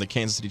take on the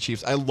Kansas City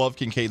Chiefs. I love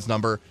Kincaid's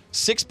number,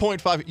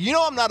 6.5. You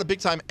know I'm not a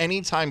big-time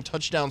anytime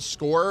touchdown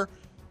scorer,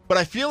 but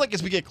I feel like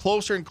as we get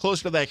closer and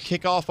closer to that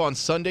kickoff on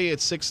Sunday at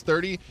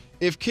 6:30,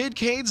 if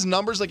Kincaid's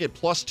number's like at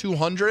plus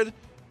 200,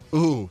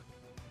 ooh,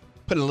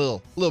 put a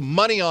little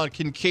money on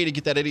Kincaid to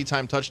get that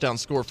anytime touchdown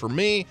score for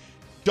me.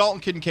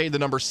 Dalton Kincaid, the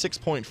number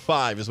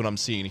 6.5 is what I'm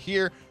seeing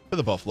here for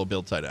the Buffalo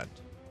Bill tight end.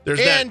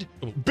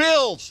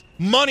 Bills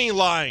money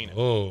line.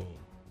 Oh.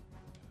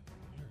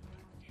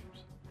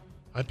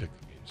 I picked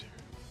the games here.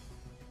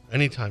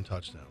 Anytime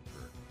touchdown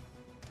for,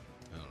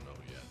 I don't know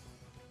yet.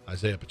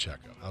 Isaiah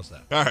Pacheco. How's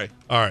that?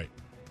 All right.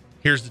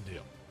 Here's the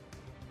deal.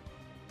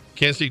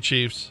 Kansas City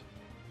Chiefs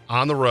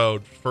on the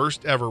road.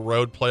 First ever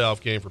road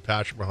playoff game for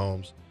Patrick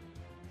Mahomes.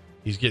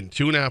 He's getting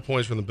 2.5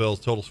 points from the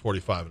Bills. Total's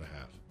 45.5.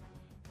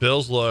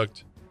 Bills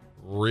looked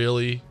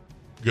really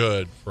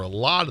good for a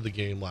lot of the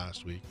game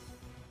last week.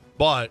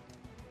 But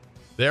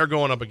they're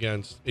going up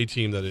against a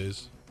team that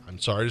is, I'm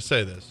sorry to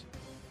say this,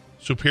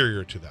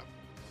 superior to them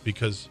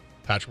because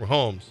Patrick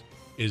Mahomes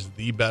is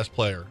the best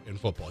player in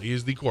football. He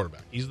is the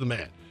quarterback. He's the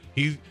man.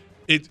 The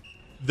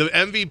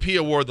MVP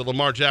award that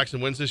Lamar Jackson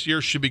wins this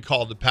year should be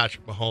called the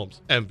Patrick Mahomes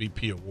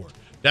MVP award.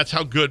 That's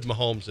how good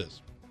Mahomes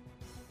is.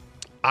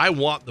 I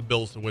want the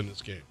Bills to win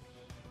this game.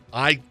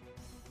 I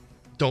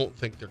don't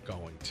think they're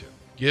going to.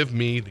 Give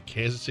me the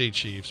Kansas City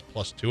Chiefs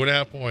plus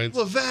 2.5 points.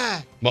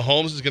 Levac.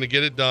 Mahomes is going to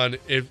get it done.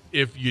 If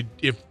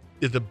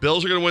the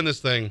Bills are going to win this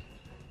thing,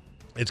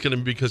 it's going to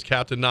be because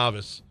Captain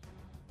Novice,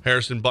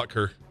 Harrison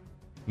Butker,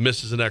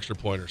 misses an extra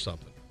point or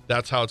something.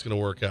 That's how it's going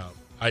to work out.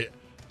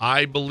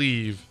 I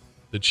believe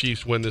the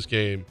Chiefs win this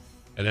game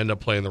and end up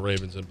playing the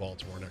Ravens in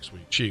Baltimore next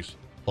week. Chiefs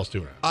plus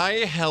 2.5. I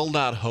held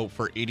out hope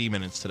for 80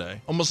 minutes today,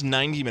 almost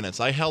 90 minutes.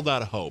 I held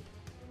out hope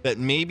that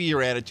maybe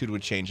your attitude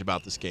would change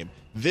about this game.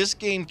 This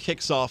game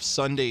kicks off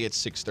Sunday at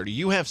 6:30.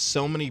 You have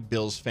so many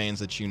Bills fans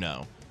that you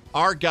know.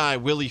 Our guy,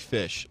 Willie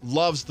Fish,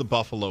 loves the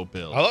Buffalo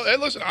Bills. Hey,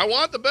 listen, I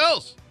want the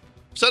Bills.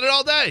 I've said it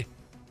all day.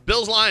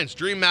 Bills-Lions,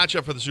 dream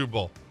matchup for the Super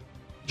Bowl.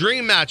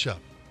 Dream matchup.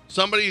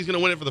 Somebody's going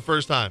to win it for the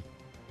first time.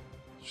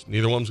 Just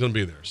neither one's going to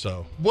be there.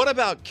 So, what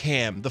about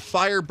Cam, the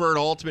Firebird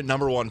ultimate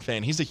 #1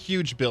 fan? He's a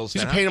huge Bills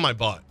fan. He's a pain in my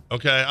butt,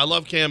 okay? I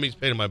love Cam. He's a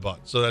pain in my butt,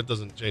 so that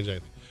doesn't change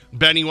anything.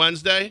 Benny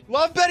Wednesday.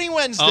 Love Benny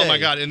Wednesday. Oh, my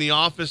God. In the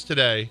office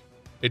today,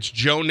 It's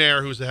Joe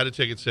Nair, who's the head of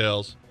ticket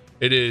sales.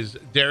 It is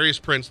Darius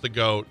Prince, the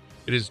GOAT.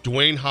 It is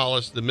Dwayne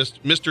Hollis, the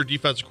Mr.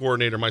 Defensive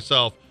Coordinator,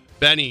 myself,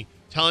 Benny,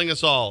 telling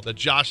us all that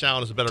Josh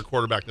Allen is a better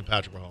quarterback than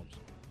Patrick Mahomes.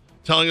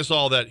 Telling us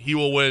all that he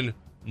will win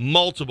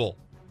multiple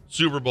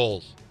Super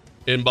Bowls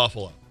in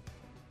Buffalo.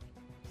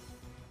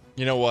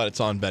 You know what? It's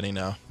on Benny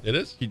now. It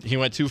is? He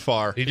went too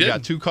far. He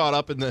got too caught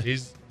up in the...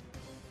 He's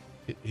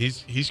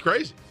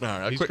crazy. All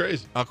right, he's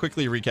crazy. I'll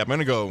quickly recap. I'm going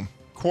to go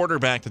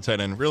quarterback to tight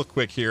end real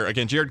quick here.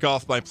 Again, Jared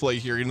Goff might play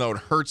here, even though it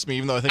hurts me,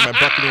 even though I think my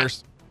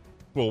Buccaneers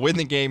will win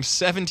the game.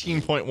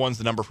 17.1 is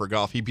the number for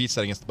Goff. He beats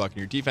that against the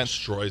Buccaneer defense.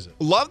 Destroys it.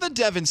 Love the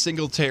Devin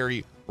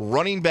Singletary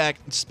running back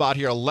spot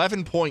here.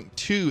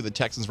 11.2 the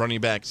Texans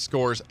running back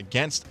scores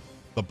against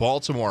the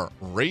Baltimore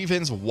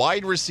Ravens.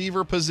 Wide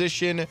receiver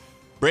position,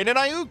 Brandon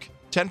Ayuk,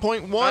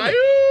 10.1.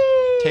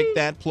 Take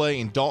that play.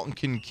 And Dalton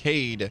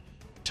Kincaid,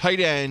 tight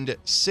end,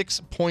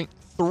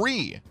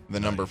 6.3 the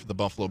number for the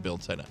Buffalo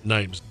Bills tight end.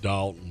 Name's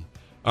Dalton.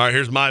 All right,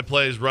 here's my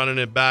plays running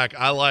it back.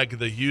 I like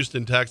the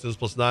Houston Texans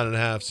plus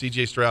 9.5.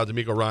 C.J. Stroud,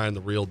 D'Amico Ryan, the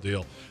real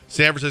deal.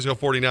 San Francisco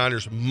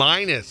 49ers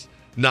minus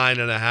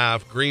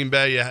 9.5. Green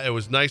Bay, it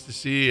was nice to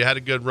see. You had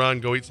a good run.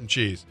 Go eat some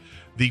cheese.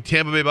 The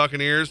Tampa Bay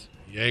Buccaneers,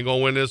 you ain't going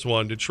to win this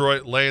one.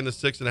 Detroit laying the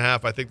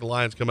 6.5. I think the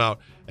Lions come out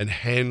and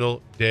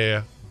handle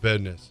their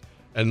business.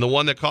 And the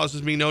one that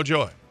causes me no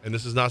joy, and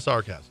this is not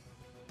sarcasm,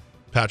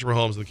 Patrick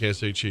Mahomes and the Kansas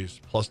City Chiefs,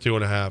 plus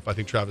 2.5. I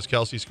think Travis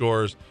Kelce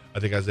scores. I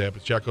think Isaiah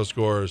Pacheco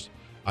scores.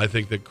 I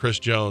think that Chris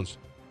Jones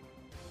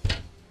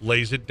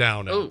lays it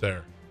down out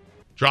there.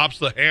 Drops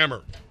the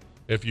hammer,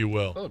 if you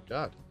will. Oh,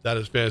 God. That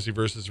is fantasy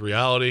versus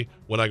reality.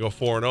 When I go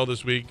 4-0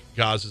 this week,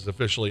 Goz is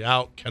officially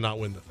out. Cannot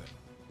win the thing.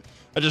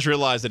 I just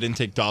realized I didn't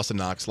take Dawson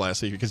Knox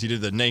last week because he did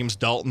the names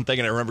Dalton thing,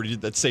 and I remember he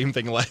did that same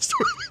thing last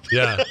week.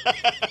 Yeah.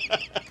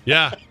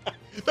 Yeah.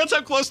 That's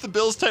how close the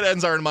Bills tight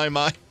ends are in my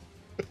mind.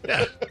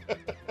 Yeah.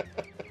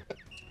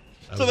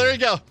 So there you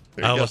go.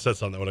 I almost said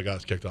something that would have got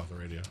us kicked off the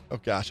radio. Oh,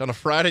 gosh. On a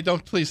Friday? No.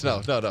 How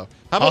about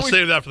I'll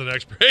save that for the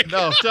next break.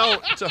 No,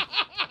 don't.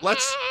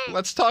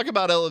 Let's talk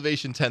about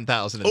Elevation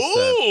 10,000 instead.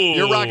 Ooh.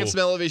 You're rocking some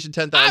Elevation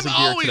 10,000 gear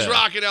I'm always today.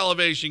 rocking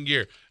Elevation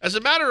gear. As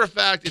a matter of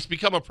fact, it's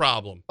become a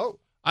problem. Oh.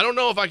 I don't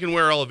know if I can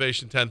wear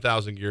Elevation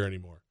 10,000 gear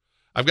anymore.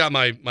 I've got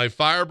my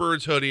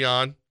Firebirds hoodie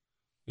on.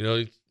 You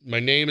know, my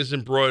name is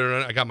embroidered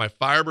on it. I got my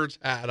Firebirds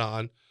hat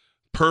on.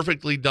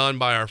 Perfectly done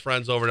by our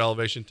friends over at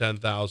Elevation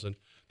 10,000.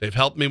 They've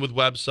helped me with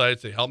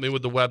websites. They helped me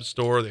with the web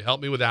store. They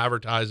helped me with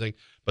advertising.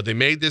 But they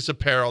made this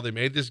apparel. They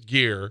made this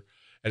gear.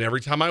 And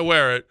every time I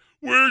wear it,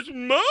 where's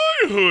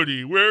my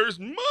hoodie? Where's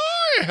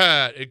my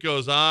hat? It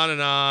goes on and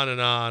on and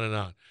on and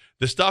on.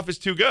 The stuff is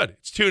too good.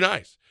 It's too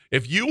nice.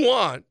 If you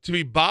want to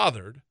be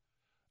bothered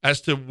as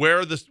to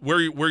where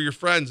your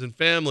friends and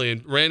family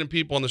and random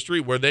people on the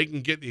street, where they can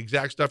get the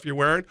exact stuff you're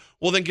wearing,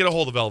 well, then get a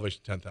hold of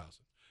Elevation 10,000.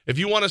 If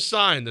you want a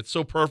sign that's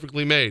so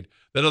perfectly made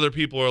that other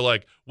people are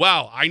like,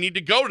 wow, I need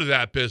to go to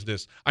that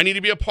business. I need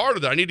to be a part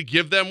of that. I need to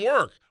give them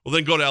work. Well,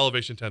 then go to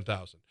Elevation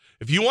 10,000.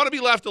 If you want to be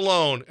left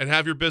alone and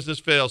have your business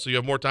fail so you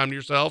have more time to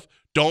yourself,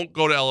 don't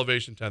go to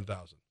Elevation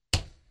 10,000.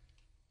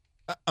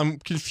 I'm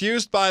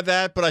confused by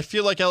that, but I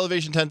feel like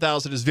Elevation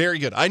 10,000 is very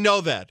good. I know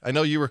that. I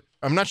know you were.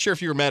 I'm not sure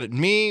if you were mad at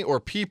me or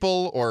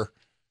people or.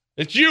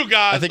 It's you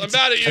guys. I'm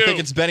mad at you. I think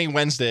it's Benny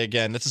Wednesday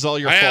again. This is all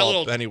your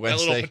fault, Benny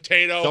Wednesday. A little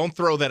potato. Don't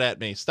throw that at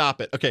me. Stop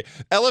it. Okay.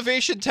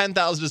 Elevation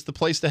 10,000 is the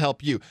place to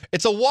help you.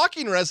 It's a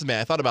walking resume.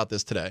 I thought about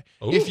this today.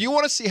 Ooh. If you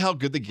want to see how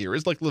good the gear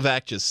is, like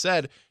Levac just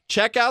said,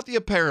 check out the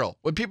apparel.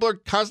 When people are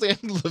constantly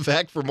asking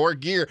Levac for more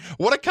gear,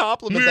 what a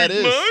compliment that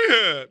is.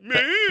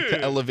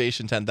 To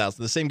Elevation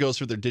 10,000. The same goes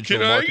for their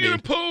digital marketing. Can I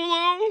get a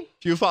polo?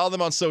 If you follow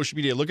them on social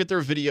media, look at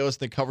their videos and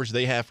the coverage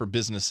they have for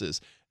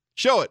businesses.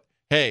 Show it.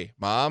 Hey,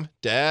 mom,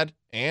 dad,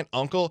 aunt,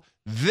 uncle,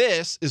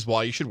 this is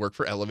why you should work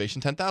for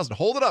Elevation 10,000.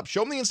 Hold it up.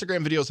 Show them the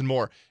Instagram videos and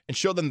more, and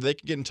show them they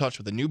can get in touch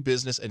with a new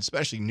business and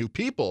especially new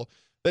people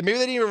that maybe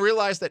they didn't even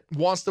realize that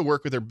wants to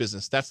work with their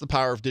business. That's the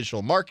power of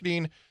digital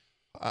marketing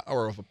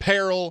or of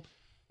apparel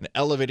and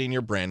elevating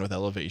your brand with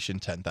Elevation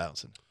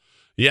 10,000.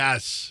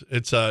 Yes.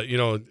 It's,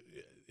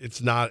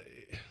 it's not,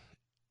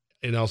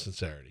 in all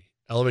sincerity,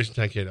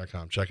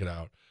 elevation10k.com. Check it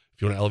out.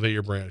 If you want to elevate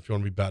your brand, if you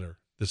want to be better,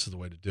 this is the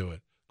way to do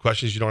it.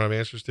 Questions you don't have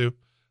answers to,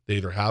 they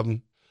either have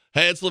them.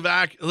 Hey, it's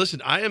Levac.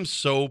 Listen, I am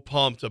so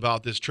pumped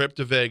about this trip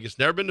to Vegas.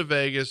 Never been to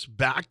Vegas.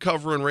 Back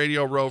covering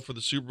Radio Row for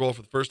the Super Bowl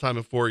for the first time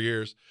in 4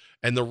 years.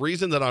 And the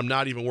reason that I'm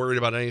not even worried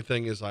about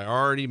anything is I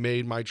already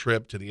made my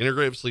trip to the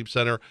Integrative Sleep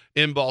Center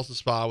in Boston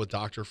Spa with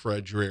Dr.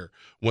 Fred Dreer.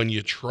 When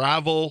you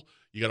travel,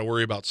 you got to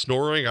worry about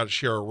snoring. Got to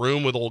share a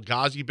room with old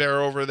Ghazi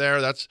Bear over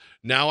there.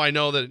 Now I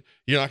know that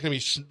you're not going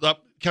to be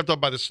kept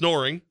up by the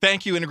snoring.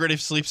 Thank you, Integrative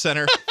Sleep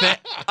Center.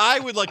 I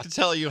would like to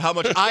tell you how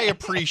much I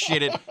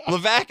appreciate it.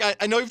 Levac,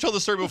 I know you've told the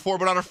story before,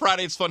 but on a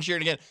Friday, it's fun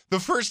sharing it again. The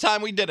first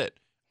time we did it,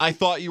 I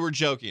thought you were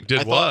joking.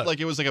 I thought like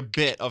it was like a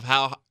bit of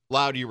how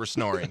loud you were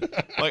snoring.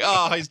 Like,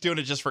 oh, he's doing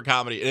it just for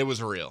comedy. And it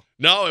was real.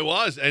 No, it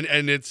was. And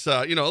it's,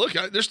 look,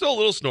 there's still a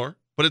little snore,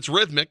 but it's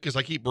rhythmic because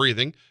I keep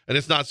breathing, and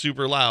it's not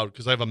super loud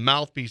because I have a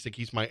mouthpiece that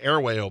keeps my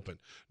airway open.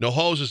 No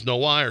hoses, no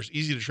wires,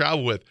 easy to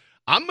travel with.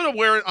 I'm going to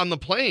wear it on the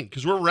plane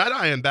because we're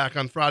red-eyeing back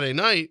on Friday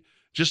night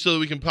just so that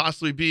we can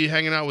possibly be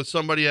hanging out with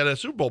somebody at a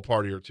Super Bowl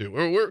party or two.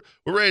 We're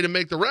ready to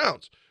make the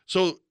rounds.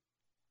 So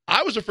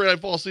I was afraid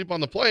I'd fall asleep on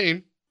the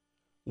plane,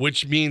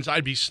 which means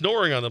I'd be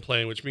snoring on the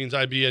plane, which means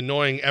I'd be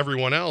annoying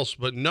everyone else.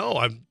 But no,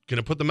 I'm going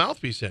to put the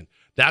mouthpiece in.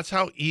 That's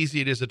how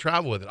easy it is to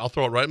travel with it. I'll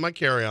throw it right in my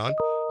carry-on.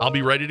 I'll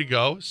be ready to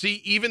go.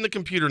 See, even the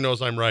computer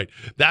knows I'm right.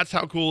 That's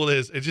how cool it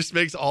is. It just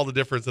makes all the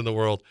difference in the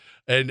world.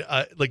 And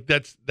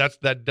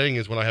that thing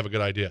is when I have a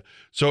good idea.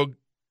 So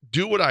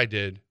do what I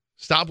did.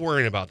 Stop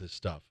worrying about this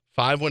stuff.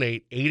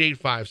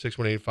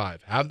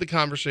 518-885-6185. Have the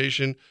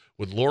conversation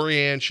with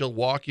Lorianne. She'll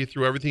walk you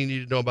through everything you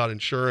need to know about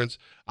insurance.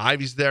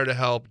 Ivy's there to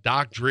help.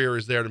 Doc Dreer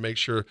is there to make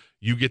sure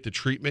you get the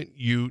treatment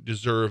you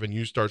deserve and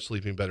you start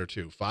sleeping better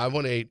too.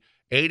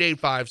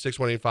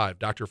 518-885-6185.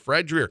 Dr.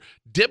 Fred Dreer,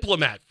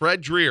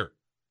 Fred Dreer,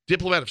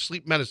 diplomat of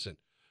sleep medicine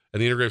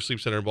and the Integrative Sleep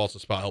Center in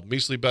Boston Spa. Help me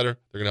sleep better.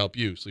 They're going to help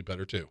you sleep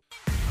better too.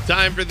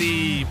 Time for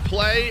the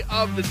play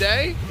of the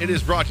day. It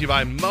is brought to you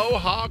by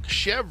Mohawk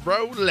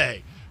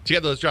Chevrolet.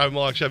 Together, let's drive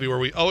Mohawk Chevy, where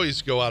we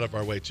always go out of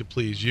our way to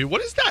please you.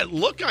 What is that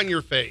look on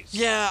your face?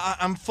 Yeah,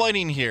 I'm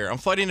fighting here. I'm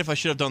fighting if I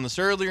should have done this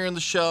earlier in the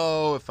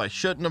show, if I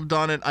shouldn't have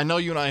done it. I know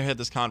you and I had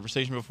this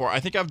conversation before. I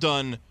think I've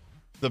done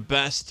the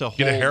best to hold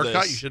Get a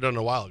haircut? this. You should have done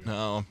it a while ago.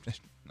 No,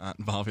 not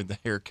involving the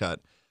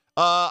haircut.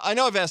 I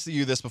know I've asked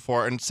you this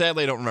before, and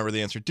sadly I don't remember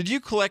the answer. Did you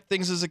collect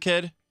things as a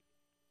kid?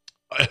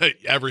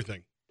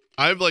 Everything.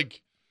 I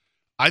think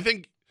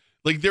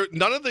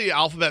none of the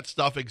alphabet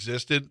stuff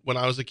existed when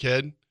I was a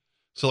kid.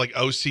 So like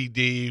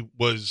OCD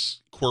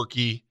was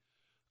quirky,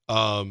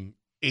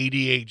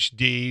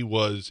 ADHD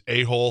was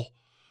a-hole,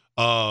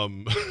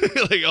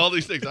 like all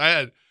these things.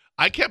 I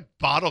kept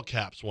bottle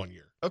caps one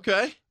year.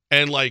 Okay.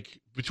 And like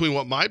between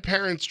what my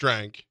parents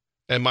drank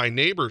and my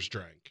neighbors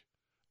drank,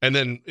 and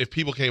then if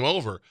people came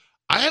over,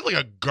 I had like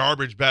a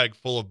garbage bag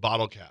full of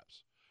bottle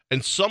caps. And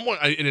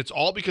it's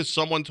all because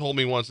someone told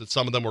me once that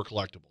some of them were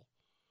collectible.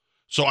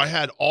 So I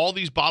had all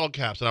these bottle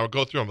caps, and I would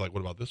go through them like,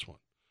 what about this one?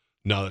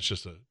 No, that's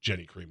just a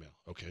Jenny Cream Ale.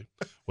 Okay.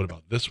 What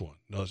about this one?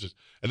 No, it's just,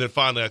 and then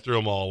finally I threw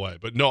them all away.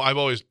 But no, I've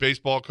always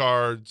baseball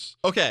cards.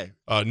 Okay.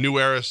 New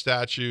era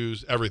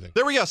statues, everything.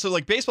 There we go. So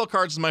like baseball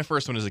cards is my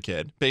first one as a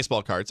kid.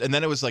 Baseball cards. And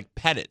then it was like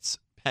pennants.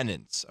 I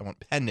want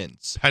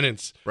pennants.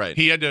 Pennants. Right.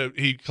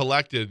 He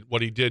collected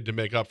what he did to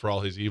make up for all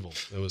his evil.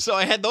 So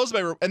I had those in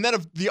my room. And then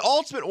the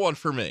ultimate one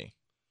for me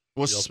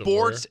was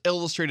Sports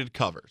Illustrated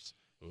covers.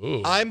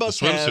 Ooh, I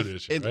must have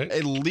edition, right?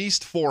 at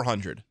least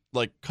 400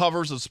 like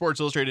covers of Sports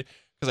Illustrated.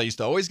 Because I used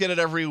to always get it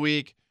every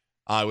week.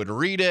 I would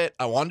read it.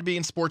 I wanted to be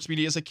in sports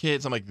media as a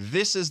kid. So I'm like,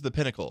 this is the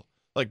pinnacle.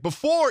 Like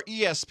before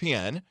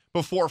ESPN,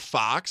 before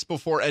Fox,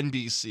 before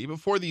NBC,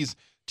 before these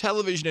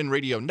television and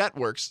radio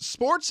networks,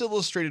 Sports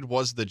Illustrated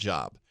was the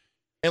job.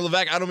 And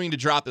Levac, I don't mean to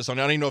drop this on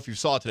you. I don't even know if you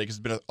saw it today because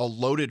it's been a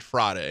loaded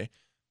Friday.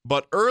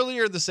 But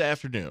earlier this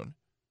afternoon,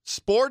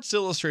 Sports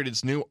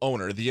Illustrated's new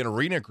owner, the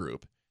Arena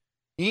Group,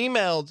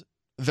 emailed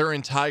their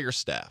entire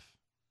staff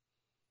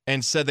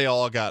and said they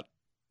all got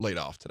laid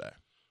off today.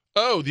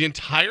 Oh, the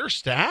entire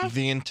staff?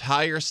 The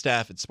entire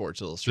staff at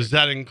Sports Illustrated. Does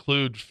that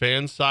include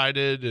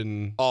fan-sided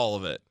and all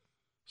of it?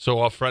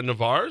 So a friend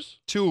of ours?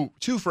 Two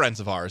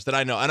friends of ours that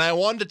I know. And I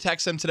wanted to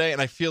text them today,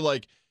 and I feel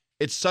like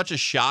it's such a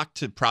shock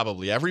to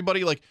probably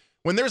everybody. Like,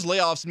 when there's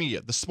layoffs in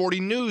media, the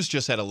Sporting News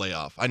just had a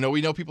layoff. I know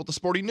we know people at the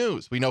Sporting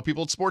News. We know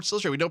people at Sports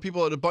Illustrated. We know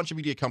people at a bunch of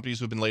media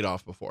companies who've been laid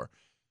off before.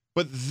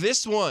 But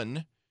this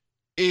one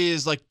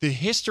is like the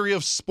history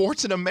of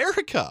sports in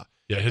America.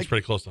 Yeah, it hits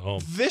pretty close to home.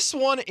 This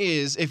one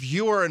is, if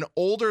you are an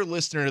older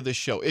listener to this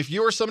show, if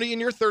you are somebody in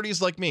your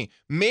 30s like me,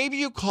 maybe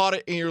you caught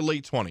it in your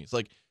late 20s.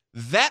 Like,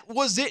 that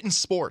was it in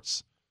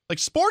sports. Like,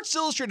 Sports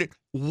Illustrated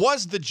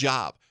was the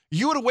job.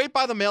 You would wait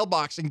by the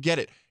mailbox and get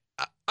it.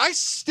 I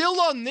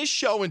still on this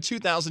show in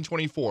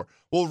 2024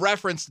 will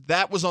reference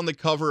that was on the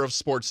cover of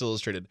Sports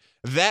Illustrated.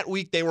 That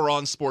week they were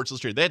on Sports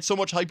Illustrated. They had so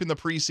much hype in the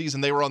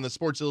preseason, they were on the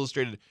Sports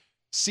Illustrated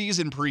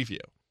season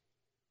preview.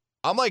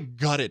 I'm like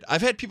gutted.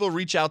 I've had people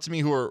reach out to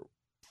me who are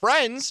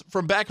friends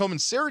from back home in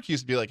Syracuse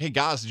to be like, hey,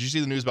 Goz, did you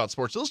see the news about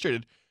Sports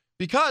Illustrated?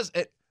 Because,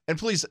 and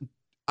please,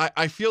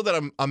 I feel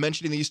that I'm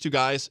mentioning these two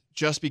guys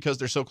just because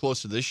they're so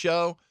close to this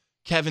show.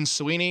 Kevin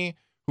Sweeney,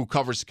 who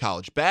covers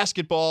college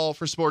basketball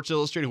for Sports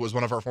Illustrated, who was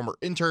one of our former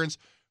interns,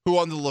 who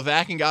on the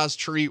Levac and Goz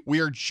tree, we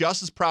are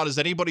just as proud as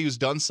anybody who's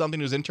done something,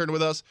 who's interned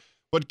with us.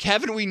 But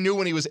Kevin, we knew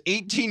when he was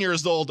 18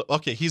 years old,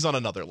 okay, he's on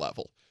another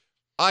level.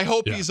 I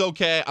hope he's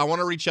okay. I want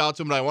to reach out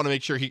to him, and I want to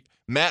make sure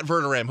Matt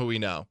Verderam, who we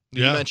know,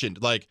 you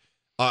mentioned, like,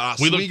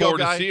 we look forward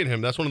to seeing him.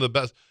 That's one of the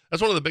best.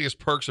 That's one of the biggest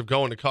perks of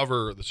going to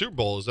cover the Super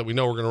Bowl is that we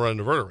know we're going to run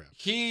into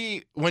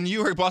Verderam. When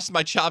you were busting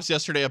my chops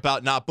yesterday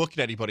about not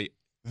booking anybody,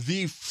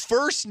 the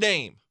first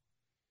name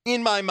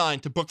in my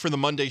mind to book for the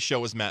Monday show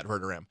was Matt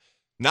Verderam.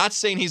 Not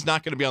saying he's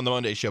not going to be on the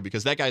Monday show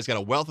because that guy's got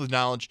a wealth of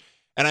knowledge.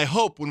 And I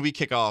hope when we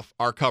kick off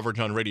our coverage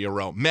on Radio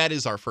Row, Matt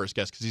is our first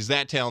guest because he's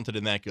that talented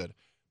and that good.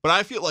 But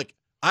I feel like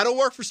I don't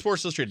work for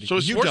Sports Illustrated. So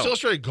is Sports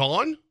Illustrated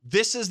gone?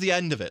 This is the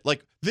end of it.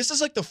 Like, this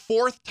is like the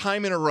fourth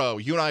time in a row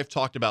you and I have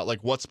talked about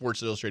like what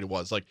Sports Illustrated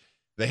was. Like,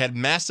 They had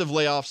massive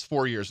layoffs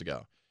 4 years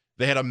ago.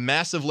 They had a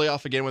massive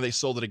layoff again when they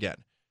sold it again.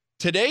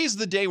 Today's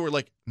the day where,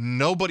 like,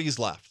 nobody's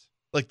left.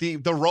 Like,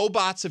 the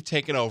robots have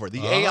taken over.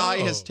 The AI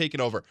has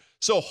taken over.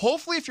 So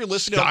hopefully if you're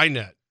listening...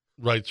 Skynet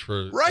writes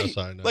for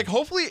Skynet. Like,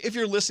 hopefully if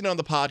you're listening on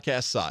the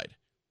podcast side,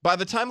 by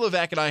the time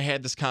Levac and I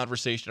had this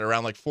conversation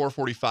around, like,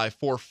 4:45,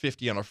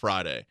 4:50 on a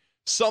Friday,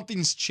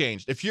 something's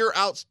changed. If you're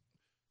out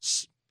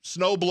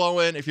snow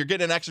blowing, if you're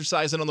getting an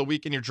exercise in on the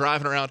weekend, you're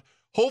driving around,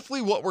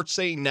 hopefully what we're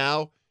saying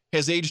now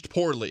has aged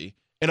poorly,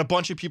 and a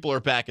bunch of people are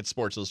back at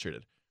Sports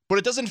Illustrated. But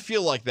it doesn't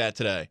feel like that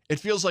today. It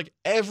feels like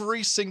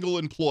every single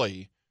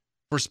employee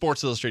for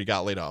Sports Illustrated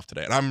got laid off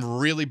today, and I'm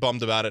really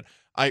bummed about it.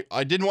 I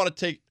didn't want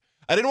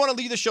to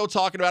leave the show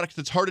talking about it because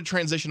it's hard to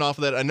transition off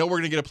of that. I know we're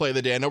going to get a play of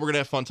the day. I know we're going to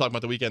have fun talking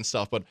about the weekend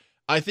stuff, but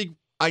I think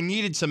I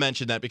needed to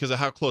mention that because of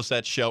how close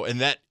that show and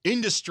that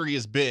industry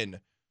has been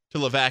to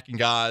Levac and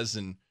Goz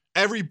and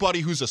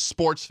everybody who's a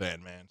sports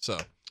fan, man. So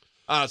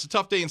it's a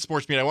tough day in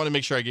sports media. I want to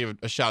make sure I gave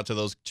a shout out to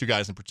those two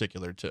guys in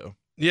particular, too.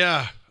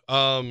 Yeah.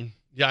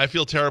 Yeah, I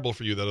feel terrible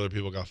for you that other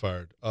people got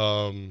fired.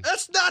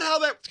 That's not how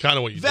that. It's kind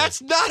of what you did.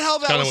 That's not how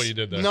that. Kind of what you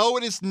did there. No,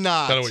 it is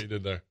not. Kind of what you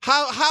did there.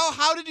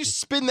 How did you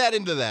spin that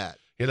into that?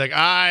 You're like,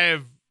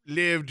 I've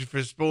lived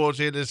for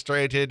Sports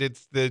Illustrated.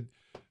 It's the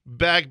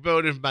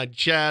backbone of my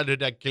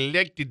childhood. I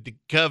collected the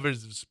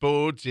covers of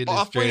Sports Illustrated.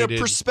 Offering a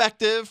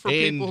perspective for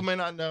people who may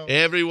not know.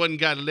 Everyone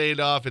got laid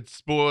off at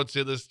Sports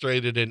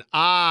Illustrated, and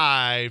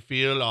I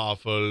feel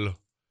awful.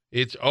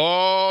 It's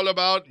all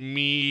about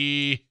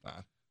me.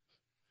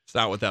 It's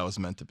not what that was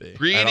meant to be.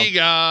 Greedy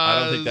guys. I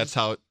don't think that's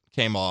how it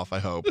came off, I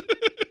hope.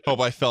 Hope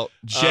I felt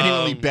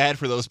genuinely bad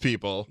for those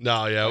people.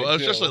 No, yeah. Well,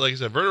 it's just like I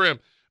said, Verderam.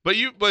 But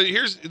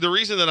here's the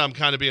reason that I'm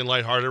kind of being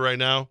lighthearted right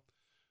now.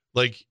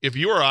 Like, if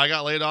you or I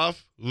got laid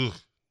off, who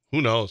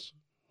knows?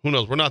 Who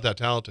knows? We're not that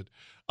talented.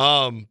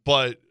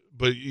 But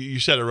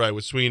you said it right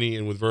with Sweeney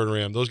and with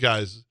Verderam. Those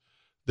guys,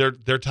 they're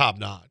top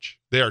notch.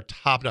 They are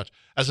top notch.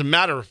 As a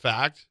matter of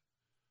fact,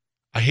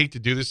 I hate to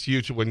do this to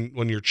you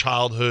when your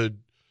childhood,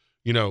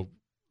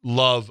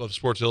 love of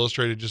Sports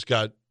Illustrated just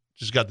got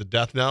the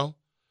death knell.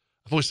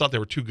 I've always thought they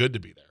were too good to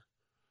be there.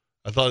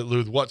 I thought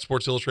with what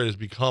Sports Illustrated has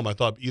become, I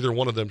thought either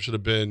one of them should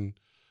have been,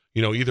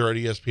 either at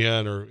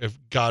ESPN or if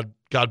God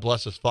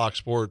bless us, Fox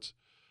Sports.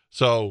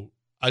 So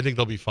I think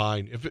they'll be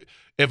fine.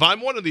 If I'm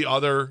one of the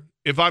other,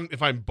 if I'm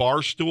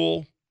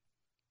Barstool,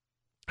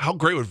 how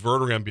great would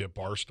Verderam be at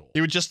Barstool?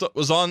 He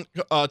was on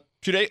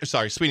 2 days.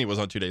 Sorry, Sweeney was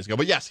on 2 days ago.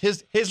 But yes,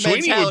 his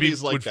Sweeney mentality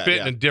is like would that. fit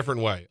Yeah. in a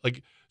different way.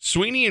 Like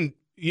Sweeney and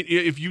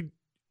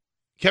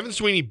Kevin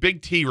Sweeney,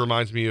 Big T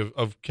reminds me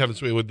of Kevin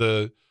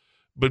Sweeney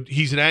but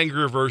he's an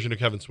angrier version of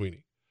Kevin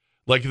Sweeney.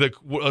 Like a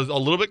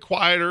little bit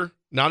quieter,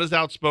 not as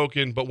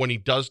outspoken, but when he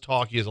does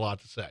talk, he has a lot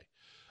to say.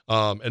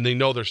 And they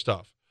know their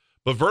stuff.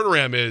 But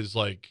Verderam is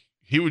like,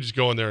 he would just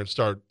go in there and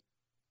start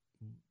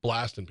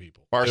blasting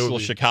people. Barstool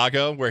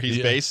Chicago, where he's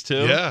based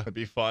too. Yeah. It'd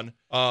be fun.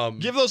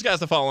 Give those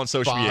guys a follow on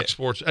social media. Fox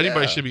Sports.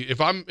 Anybody should be.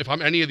 If I'm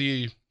any of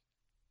the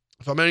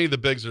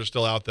bigs that are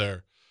still out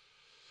there,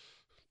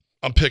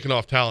 I'm picking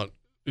off talent.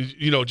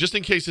 Just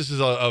in case this is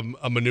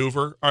a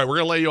maneuver. All right, we're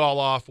gonna lay you all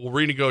off. We'll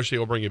renegotiate.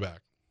 We'll bring you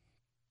back.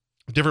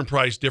 Different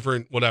price,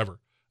 different whatever.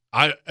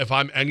 If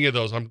I'm any of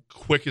those, I'm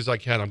quick as I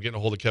can. I'm getting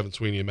a hold of Kevin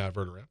Sweeney and Matt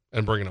Verderam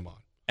and bringing them on.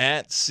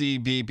 At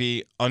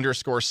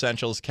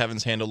CBB_Central is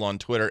Kevin's handle on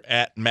Twitter.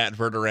 At Matt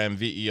Verderam,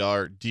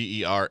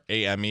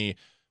 VERDERAME.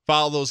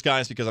 Follow those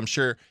guys because I'm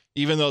sure,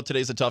 even though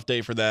today's a tough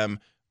day for them,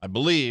 I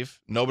believe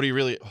nobody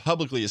really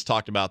publicly has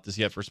talked about this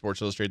yet for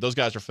Sports Illustrated. Those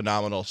guys are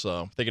phenomenal,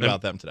 so thinking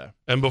about them today.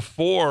 And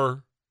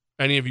before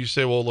any of you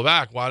say, well,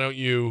 Levac, why don't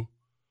you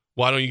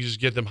just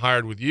get them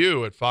hired with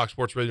you at Fox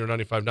Sports Radio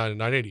 95.9 and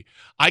 980?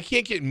 I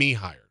can't get me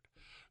hired.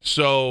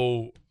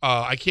 So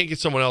I can't get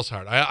someone else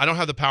hired. I don't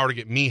have the power to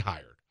get me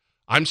hired.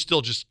 I'm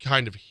still just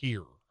kind of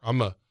here.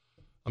 I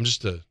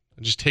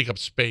just take up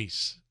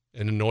space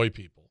and annoy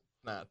people.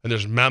 And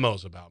there's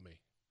memos about me.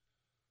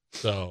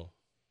 So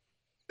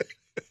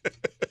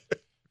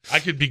I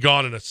could be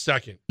gone in a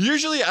second.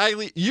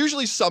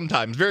 Usually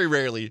sometimes, very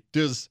rarely,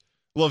 does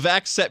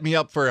Levac set me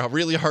up for a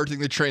really hard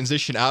thing to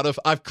transition out of.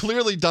 I've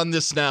clearly done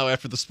this now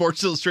after the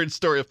Sports Illustrated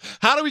story of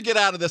how do we get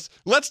out of this?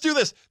 Let's do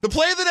this. The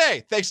play of the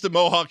day, thanks to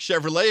Mohawk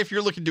Chevrolet. If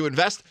you're looking to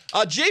invest,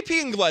 JP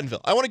in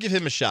Glenville, I want to give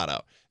him a shout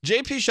out.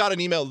 JP shot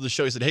an email to the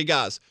show. He said, hey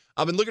guys,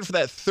 I've been looking for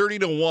that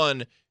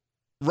 30-1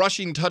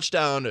 rushing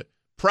touchdown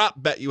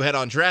prop bet you had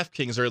on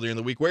DraftKings earlier in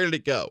the week. Where did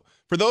it go?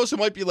 For those who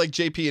might be like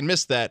JP and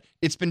missed that,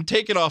 it's been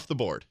taken off the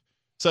board.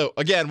 So,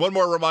 again, one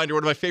more reminder,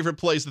 one of my favorite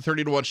plays, the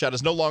 30-1 shot,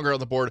 is no longer on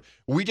the board.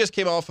 We just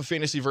came off of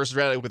Fantasy versus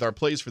Reality with our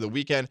plays for the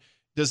weekend.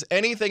 Does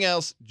anything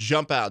else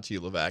jump out to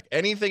you, Levac?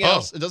 Anything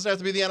else? It doesn't have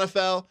to be the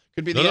NFL.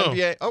 Could be the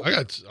NBA. Oh,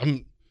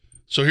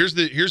 So here's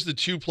the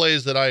two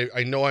plays that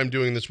I know I'm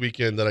doing this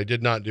weekend that I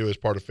did not do as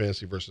part of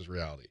Fantasy versus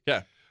Reality.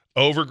 Yeah.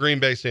 Over Green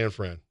Bay, San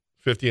Fran,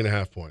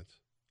 50.5 points.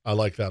 I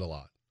like that a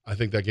lot. I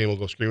think that game will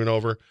go screaming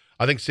over.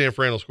 I think San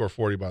Fran will score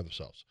 40 by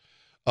themselves.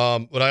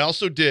 But I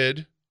also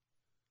did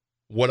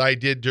what I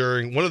did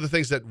during one of the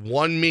things that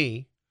won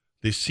me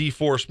the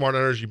C4 Smart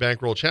Energy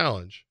Bankroll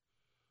Challenge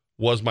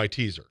was my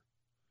teaser.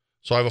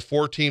 So I have a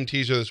 4-team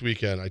teaser this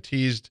weekend.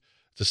 It's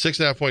a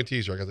 6.5-point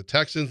teaser. I got the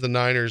Texans, the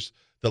Niners,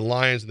 the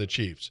Lions, and the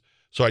Chiefs.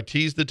 So I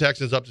teased the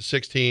Texans up to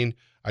 16.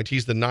 I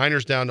teased the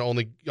Niners down to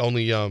only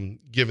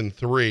given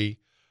 3.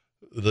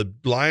 The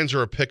Lions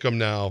are a pick 'em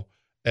now,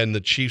 and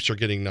the Chiefs are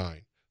getting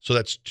 9. So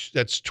that's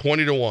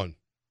 20-1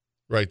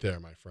 right there,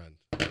 my friend.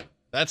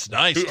 That's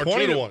nice.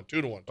 2-1.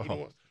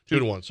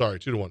 2-1. Sorry,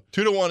 2-1.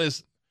 2-1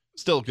 is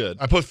still good.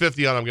 I put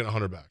 50 on. I'm getting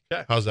 100 back.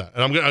 Okay. How's that?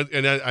 And I'm gonna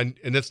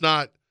and it's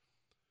not.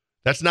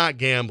 That's not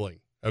gambling,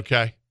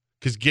 okay?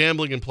 Because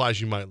gambling implies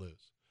you might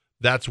lose.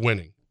 That's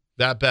winning.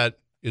 That bet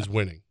is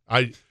winning.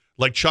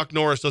 Like Chuck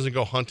Norris doesn't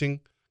go hunting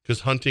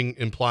because hunting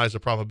implies a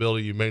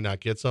probability you may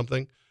not get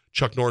something.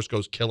 Chuck Norris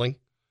goes killing.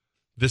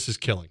 This is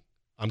killing.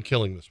 I'm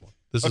killing this one.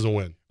 This is a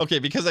win. Okay,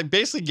 because I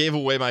basically gave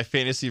away my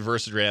fantasy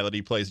versus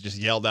reality plays, just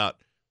yelled out,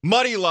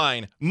 money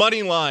line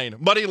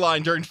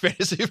during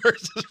fantasy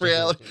versus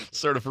reality.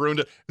 Sort of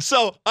ruined it.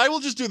 So I will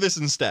just do this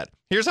instead.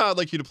 Here's how I'd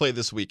like you to play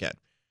this weekend.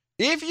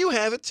 If you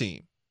have a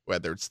team,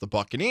 whether it's the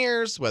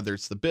Buccaneers, whether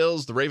it's the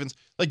Bills, the Ravens,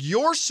 like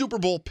your Super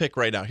Bowl pick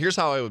right now, here's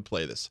how I would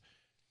play this.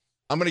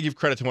 I'm going to give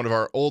credit to one of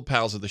our old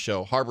pals of the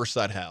show,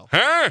 Harborside Hal.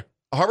 Huh?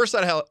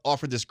 Harborside Hal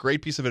offered this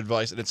great piece of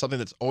advice, and it's something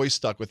that's always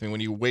stuck with me when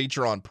you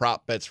wager on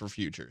prop bets for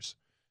futures.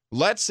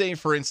 Let's say,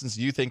 for instance,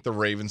 you think the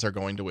Ravens are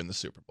going to win the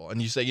Super Bowl,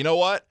 and you say, you know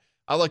what?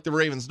 I like the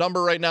Ravens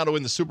number right now to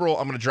win the Super Bowl.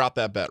 I'm going to drop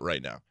that bet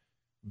right now.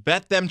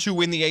 Bet them to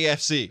win the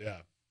AFC. Yeah.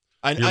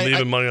 You're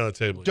leaving money on the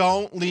table.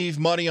 Don't leave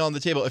money on the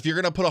table. If you're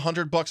going to put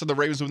 $100 on the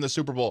Ravens to win the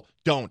Super Bowl,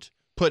 don't.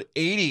 Put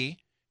 80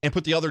 and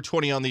put the other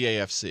 20 on the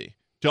AFC.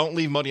 Don't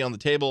leave money on the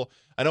table.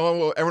 I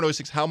know everyone always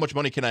thinks, how much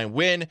money can I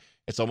win?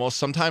 It's almost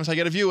sometimes I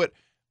got to view it.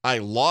 I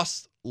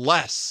lost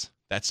less.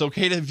 That's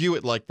okay to view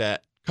it like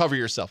that. Cover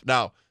yourself.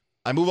 Now,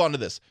 I move on to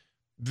this.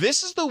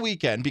 This is the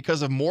weekend,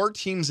 because of more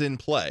teams in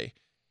play,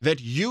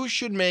 that you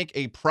should make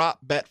a prop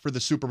bet for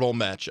the Super Bowl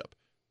matchup.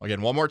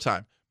 Again, one more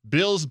time.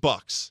 Bills,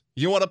 Bucks.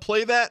 You want to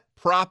play that?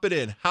 Prop it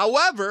in.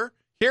 However,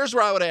 here's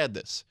where I would add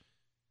this.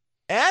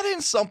 Add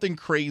in something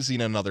crazy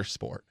in another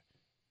sport.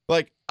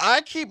 Like,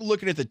 I keep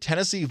looking at the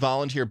Tennessee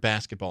Volunteer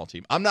basketball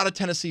team. I'm not a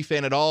Tennessee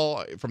fan at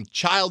all from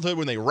childhood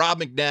when they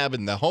robbed McNabb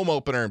in the home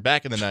opener and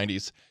back in the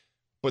 90s.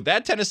 But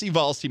that Tennessee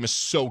Vols team is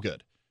so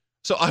good.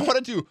 So I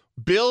want to do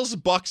Bills,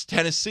 Bucks,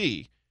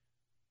 Tennessee,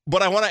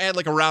 but I want to add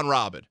like a round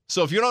robin.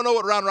 So if you don't know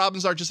what round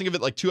robins are, just think of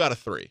it like 2 out of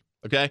 3.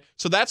 Okay?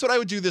 So that's what I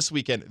would do this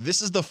weekend.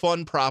 This is the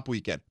fun prop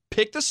weekend.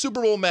 Pick the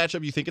Super Bowl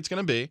matchup you think it's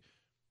going to be.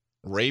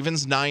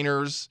 Ravens,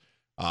 Niners,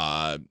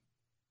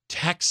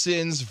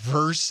 Texans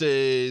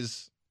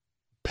versus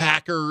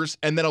Packers,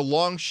 and then a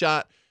long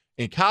shot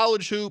in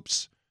college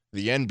hoops,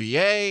 the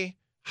NBA,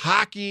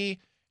 hockey,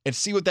 and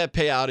see what that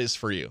payout is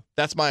for you.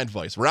 That's my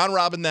advice. Round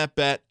robin that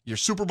bet, your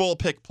Super Bowl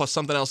pick plus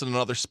something else in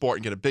another sport,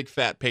 and get a big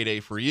fat payday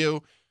for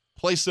you.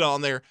 Place it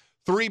on there.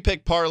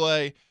 3-pick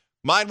parlay.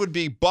 Mine would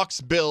be Bucks,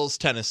 Bills,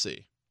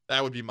 Tennessee.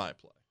 That would be my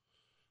play.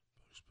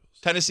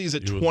 Tennessee's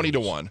at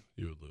 20-1.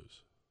 You would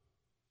lose.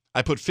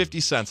 I put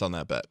 50 cents on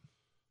that bet.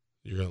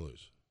 You're going to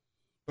lose.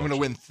 I'm going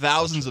to win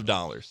thousands of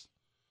dollars.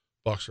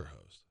 Bucks are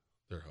host.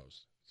 They're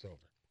host. It's over.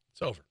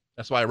 It's over.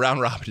 That's why I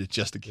round robin it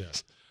just in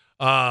case.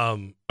 Yeah.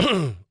 All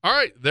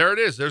right, there it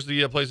is. There's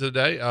the place of the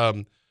day.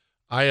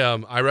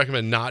 I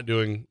recommend not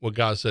doing what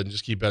God said and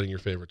just keep betting your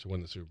favorite to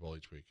win the Super Bowl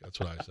each week. That's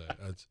what I say.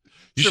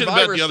 You should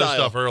have bet the other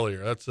stuff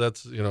earlier.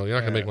 That's you're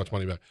not gonna make much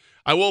money back.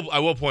 I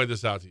will point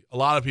this out to you. A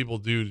lot of people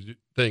do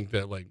think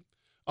that like,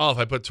 oh, if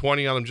I put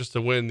 20 on them just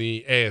to win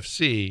the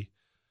AFC,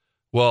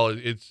 well,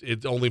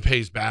 it only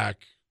pays back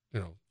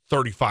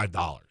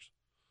 $35.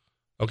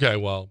 Okay,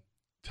 well,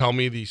 tell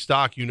me the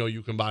stock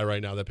you can buy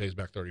right now that pays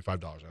back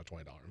 $35 on a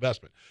 $20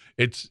 investment.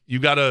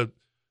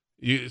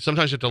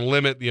 Sometimes you have to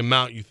limit the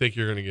amount you think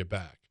you're going to get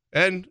back.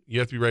 And you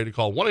have to be ready to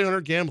call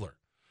 1-800-GAMBLER.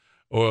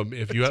 Or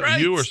if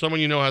you or someone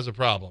you know has a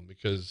problem,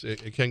 because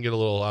it can get a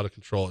little out of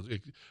control.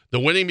 The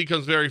winning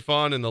becomes very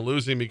fun and the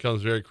losing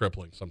becomes very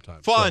crippling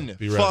sometimes.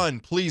 Fun.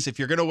 Please, if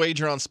you're going to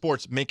wager on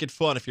sports, make it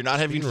fun. If you're not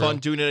having fun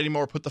doing it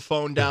anymore, put the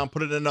phone down,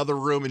 put it in another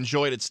room,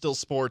 enjoy it. It's still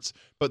sports,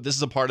 but this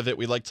is a part of it.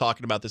 We like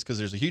talking about this because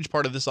there's a huge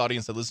part of this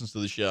audience that listens to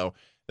the show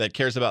that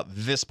cares about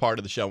this part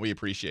of the show. We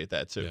appreciate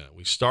that too. Yeah,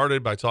 we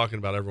started by talking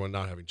about everyone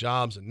not having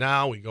jobs, and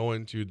now we go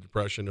into the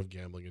depression of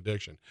gambling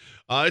addiction.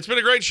 It's been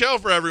a great show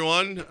for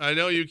everyone. I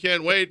know you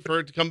can't wait for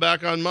it to come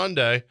back on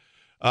Monday.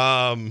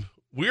 We're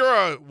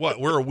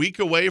a week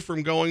away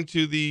from going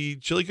to the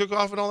chili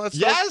cook-off and all that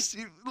stuff? Yes.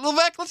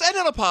 Levesque, let's end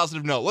on a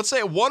positive note. Let's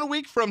say 1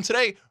 week from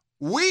today,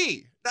 now,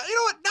 you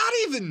know what? Not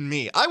even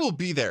me. I will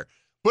be there.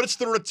 But it's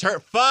the return.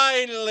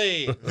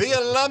 Finally, the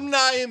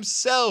alumni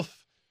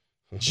himself,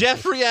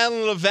 Jeffrey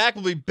Allen Levesque,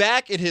 will be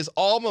back at his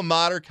alma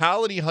mater,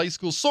 Colony High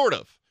School, sort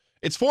of.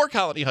 It's for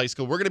Colony High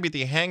School. We're going to be at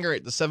the hangar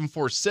at the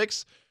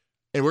 746,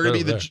 and we're going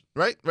to be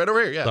right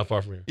over here. Yeah, not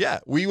far from here. Yeah,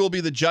 we will be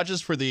the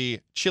judges for the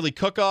chili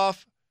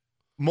cook-off.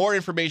 More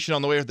information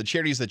on the way of the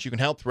charities that you can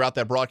help throughout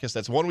that broadcast.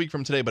 That's 1 week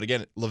from today. But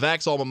again,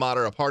 Levesque's alma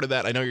mater, a part of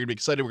that. I know you're going to be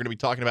excited. We're going to be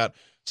talking about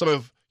some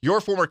of Your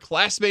former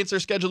classmates are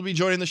scheduled to be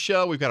joining the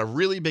show. We've got a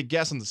really big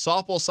guest on the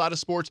softball side of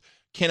sports.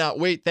 Cannot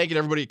wait. Thank you to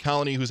everybody at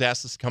Colony who's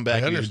asked us to come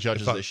back and be the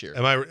judges this year.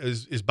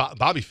 Is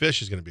Bobby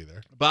Fish is going to be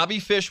there? Bobby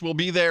Fish will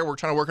be there. We're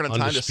trying to work on a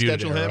time to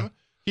schedule him.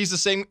 He's the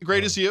same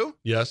grade as you?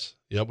 Yes.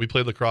 Yep. We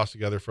played lacrosse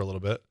together for a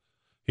little bit.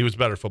 He was a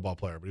better football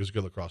player, but he was a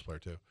good lacrosse player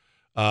too.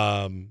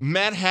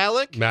 Matt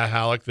Halleck,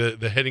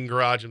 the hitting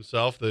garage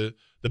himself, the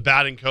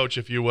batting coach,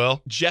 if you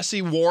will.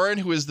 Jesse Warren,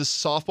 who is the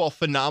softball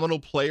phenomenal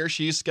player,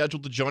 she's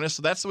scheduled to join us.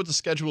 So that's what the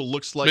schedule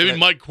looks like. Maybe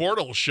Mike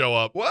Cordell will show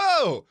up.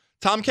 Whoa,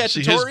 Tom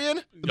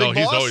Cacciatorian, the big boss?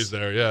 He's always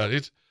there. Yeah,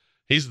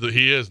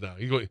 he is now.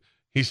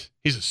 He's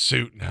a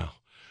suit now.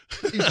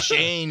 He's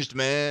changed,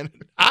 man.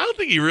 I don't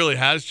think he really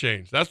has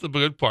changed. That's the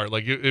good part.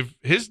 Like if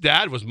his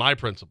dad was my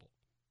principal,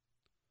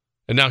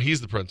 and now he's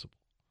the principal.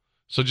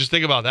 So just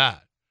think about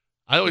that.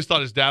 I always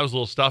thought his dad was a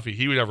little stuffy.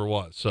 He never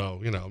was.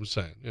 So, I'm just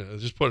saying,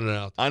 just putting it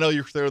out there. I know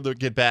you're thrilled to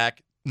get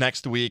back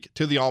next week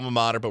to the alma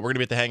mater, but we're going to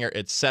be at the hangar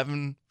at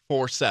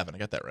 747. I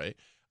got that right.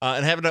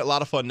 And having a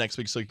lot of fun next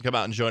week, so you can come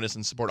out and join us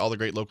and support all the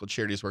great local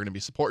charities we're going to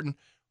be supporting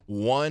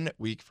 1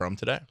 week from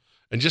today.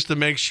 And just to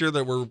make sure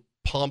that we're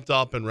pumped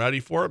up and ready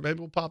for it, maybe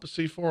we'll pop a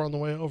C4 on the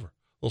way over.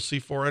 A little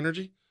C4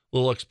 energy, a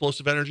little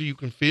explosive energy you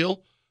can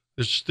feel.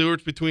 There's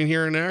stewards between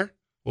here and there.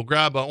 We'll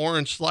grab an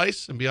orange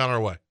slice and be on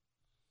our way.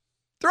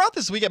 Throughout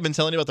this week, I've been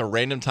telling you about the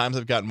random times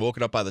I've gotten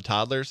woken up by the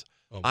toddlers.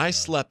 I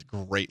slept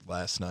great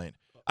last night.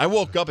 I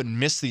woke up and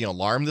missed the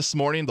alarm this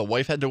morning. The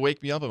wife had to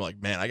wake me up. I'm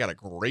like, man, I got a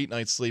great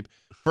night's sleep.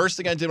 First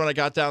thing I did when I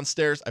got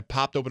downstairs, I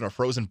popped open a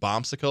frozen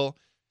bombsicle.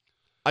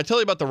 I tell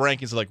you about the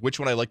rankings of like which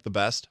one I like the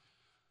best.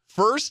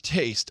 First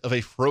taste of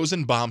a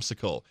frozen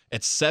bombsicle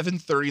at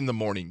 7:30 in the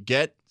morning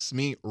gets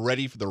me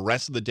ready for the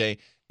rest of the day.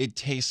 It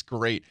tastes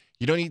great.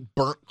 You don't need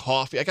burnt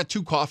coffee. I got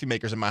 2 coffee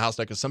makers in my house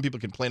now because some people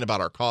complain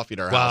about our coffee at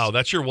our house. Wow,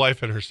 that's your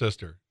wife and her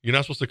sister. You're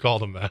not supposed to call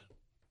them that.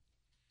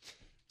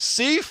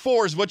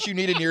 C4 is what you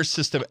need in your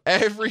system.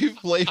 Every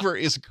flavor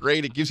is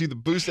great. It gives you the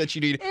boost that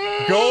you need.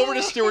 Go over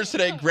to Stewart's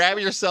today. Grab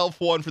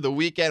yourself one for the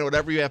weekend,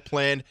 whatever you have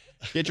planned.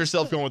 Get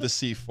yourself going with a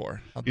C4.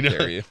 How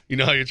dare you? You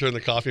know how you turn the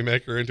coffee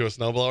maker into a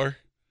snowblower?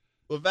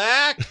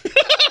 Levac!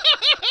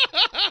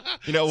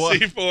 You know what?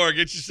 C4,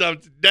 get you some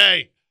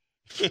today.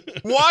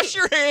 Wash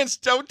your hands.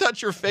 Don't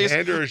touch your face.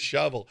 Hand her a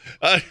shovel.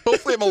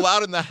 Hopefully I'm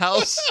allowed in the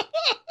house.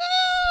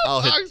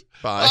 I'll hit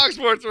bye. Fox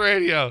Sports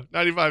Radio,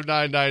 95.9,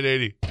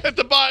 980. Hit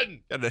the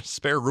button. Got a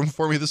spare room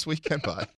for me this weekend? Bye.